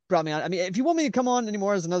brought me on. I mean, if you want me to come on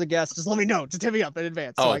anymore as another guest, just let me know. Just hit me up in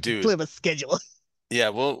advance so Oh, I can dude. clear my schedule. Yeah,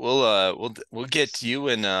 we'll get you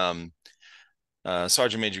and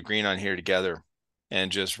Sergeant Major Green on here together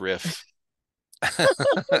and just riff.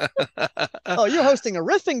 Oh, you're hosting a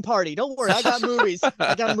riffing party. Don't worry, I got movies.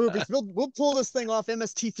 I got movies. We'll pull this thing off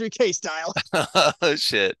MST3K style. Oh,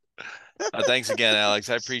 shit. Thanks again, Alex.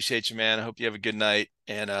 I appreciate you, man. I hope you have a good night.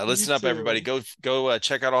 And You listen up, everybody. too. Go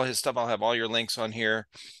check out all his stuff. I'll have all your links on here.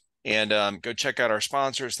 And go check out our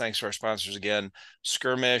sponsors. Thanks to our sponsors again,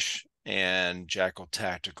 Skirmish and Jackal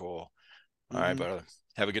Tactical. All right, brother.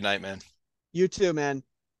 Have a good night, man. You too, man.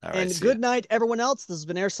 All right, And see ya. good night, everyone else. This has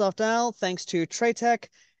been Airsoft Al. Thanks to Traytech.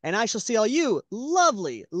 And I shall see all you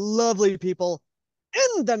lovely, lovely people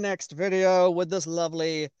in the next video with this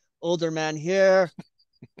lovely older man here.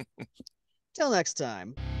 Till next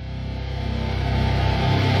time.